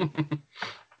tree.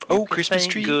 Oh, Christmas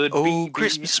tree. Good, oh, BB.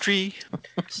 Christmas tree.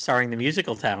 Starring the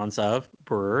musical talents of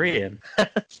Brurian.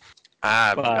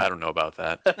 I don't know about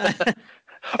that.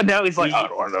 Now he's like, I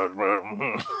don't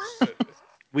know.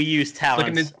 We use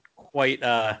talents quite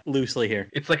loosely here.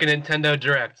 It's like a Nintendo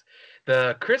Direct.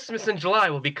 The Christmas in July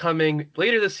will be coming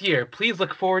later this year. Please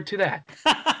look forward to that.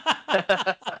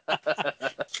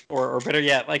 Or better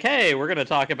yet, like, hey, we're going to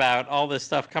talk about all this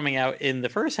stuff coming out in the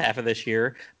first half of this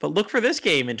year, but look for this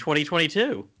game in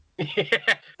 2022. Yeah.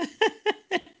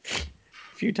 A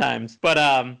few times. But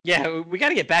yeah, we got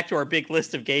to get back to our big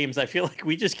list of games. I feel like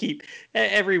we just keep,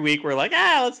 every week we're like,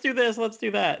 let's do this, let's do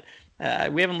that.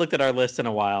 We haven't looked at our list in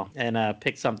a while and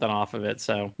picked something off of it.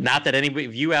 So not that any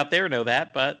of you out there know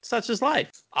that, but such is life.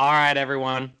 All right,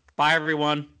 everyone. Bye,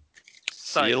 everyone.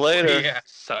 See you later. Yeah.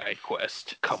 Side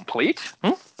quest complete.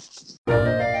 Hmm?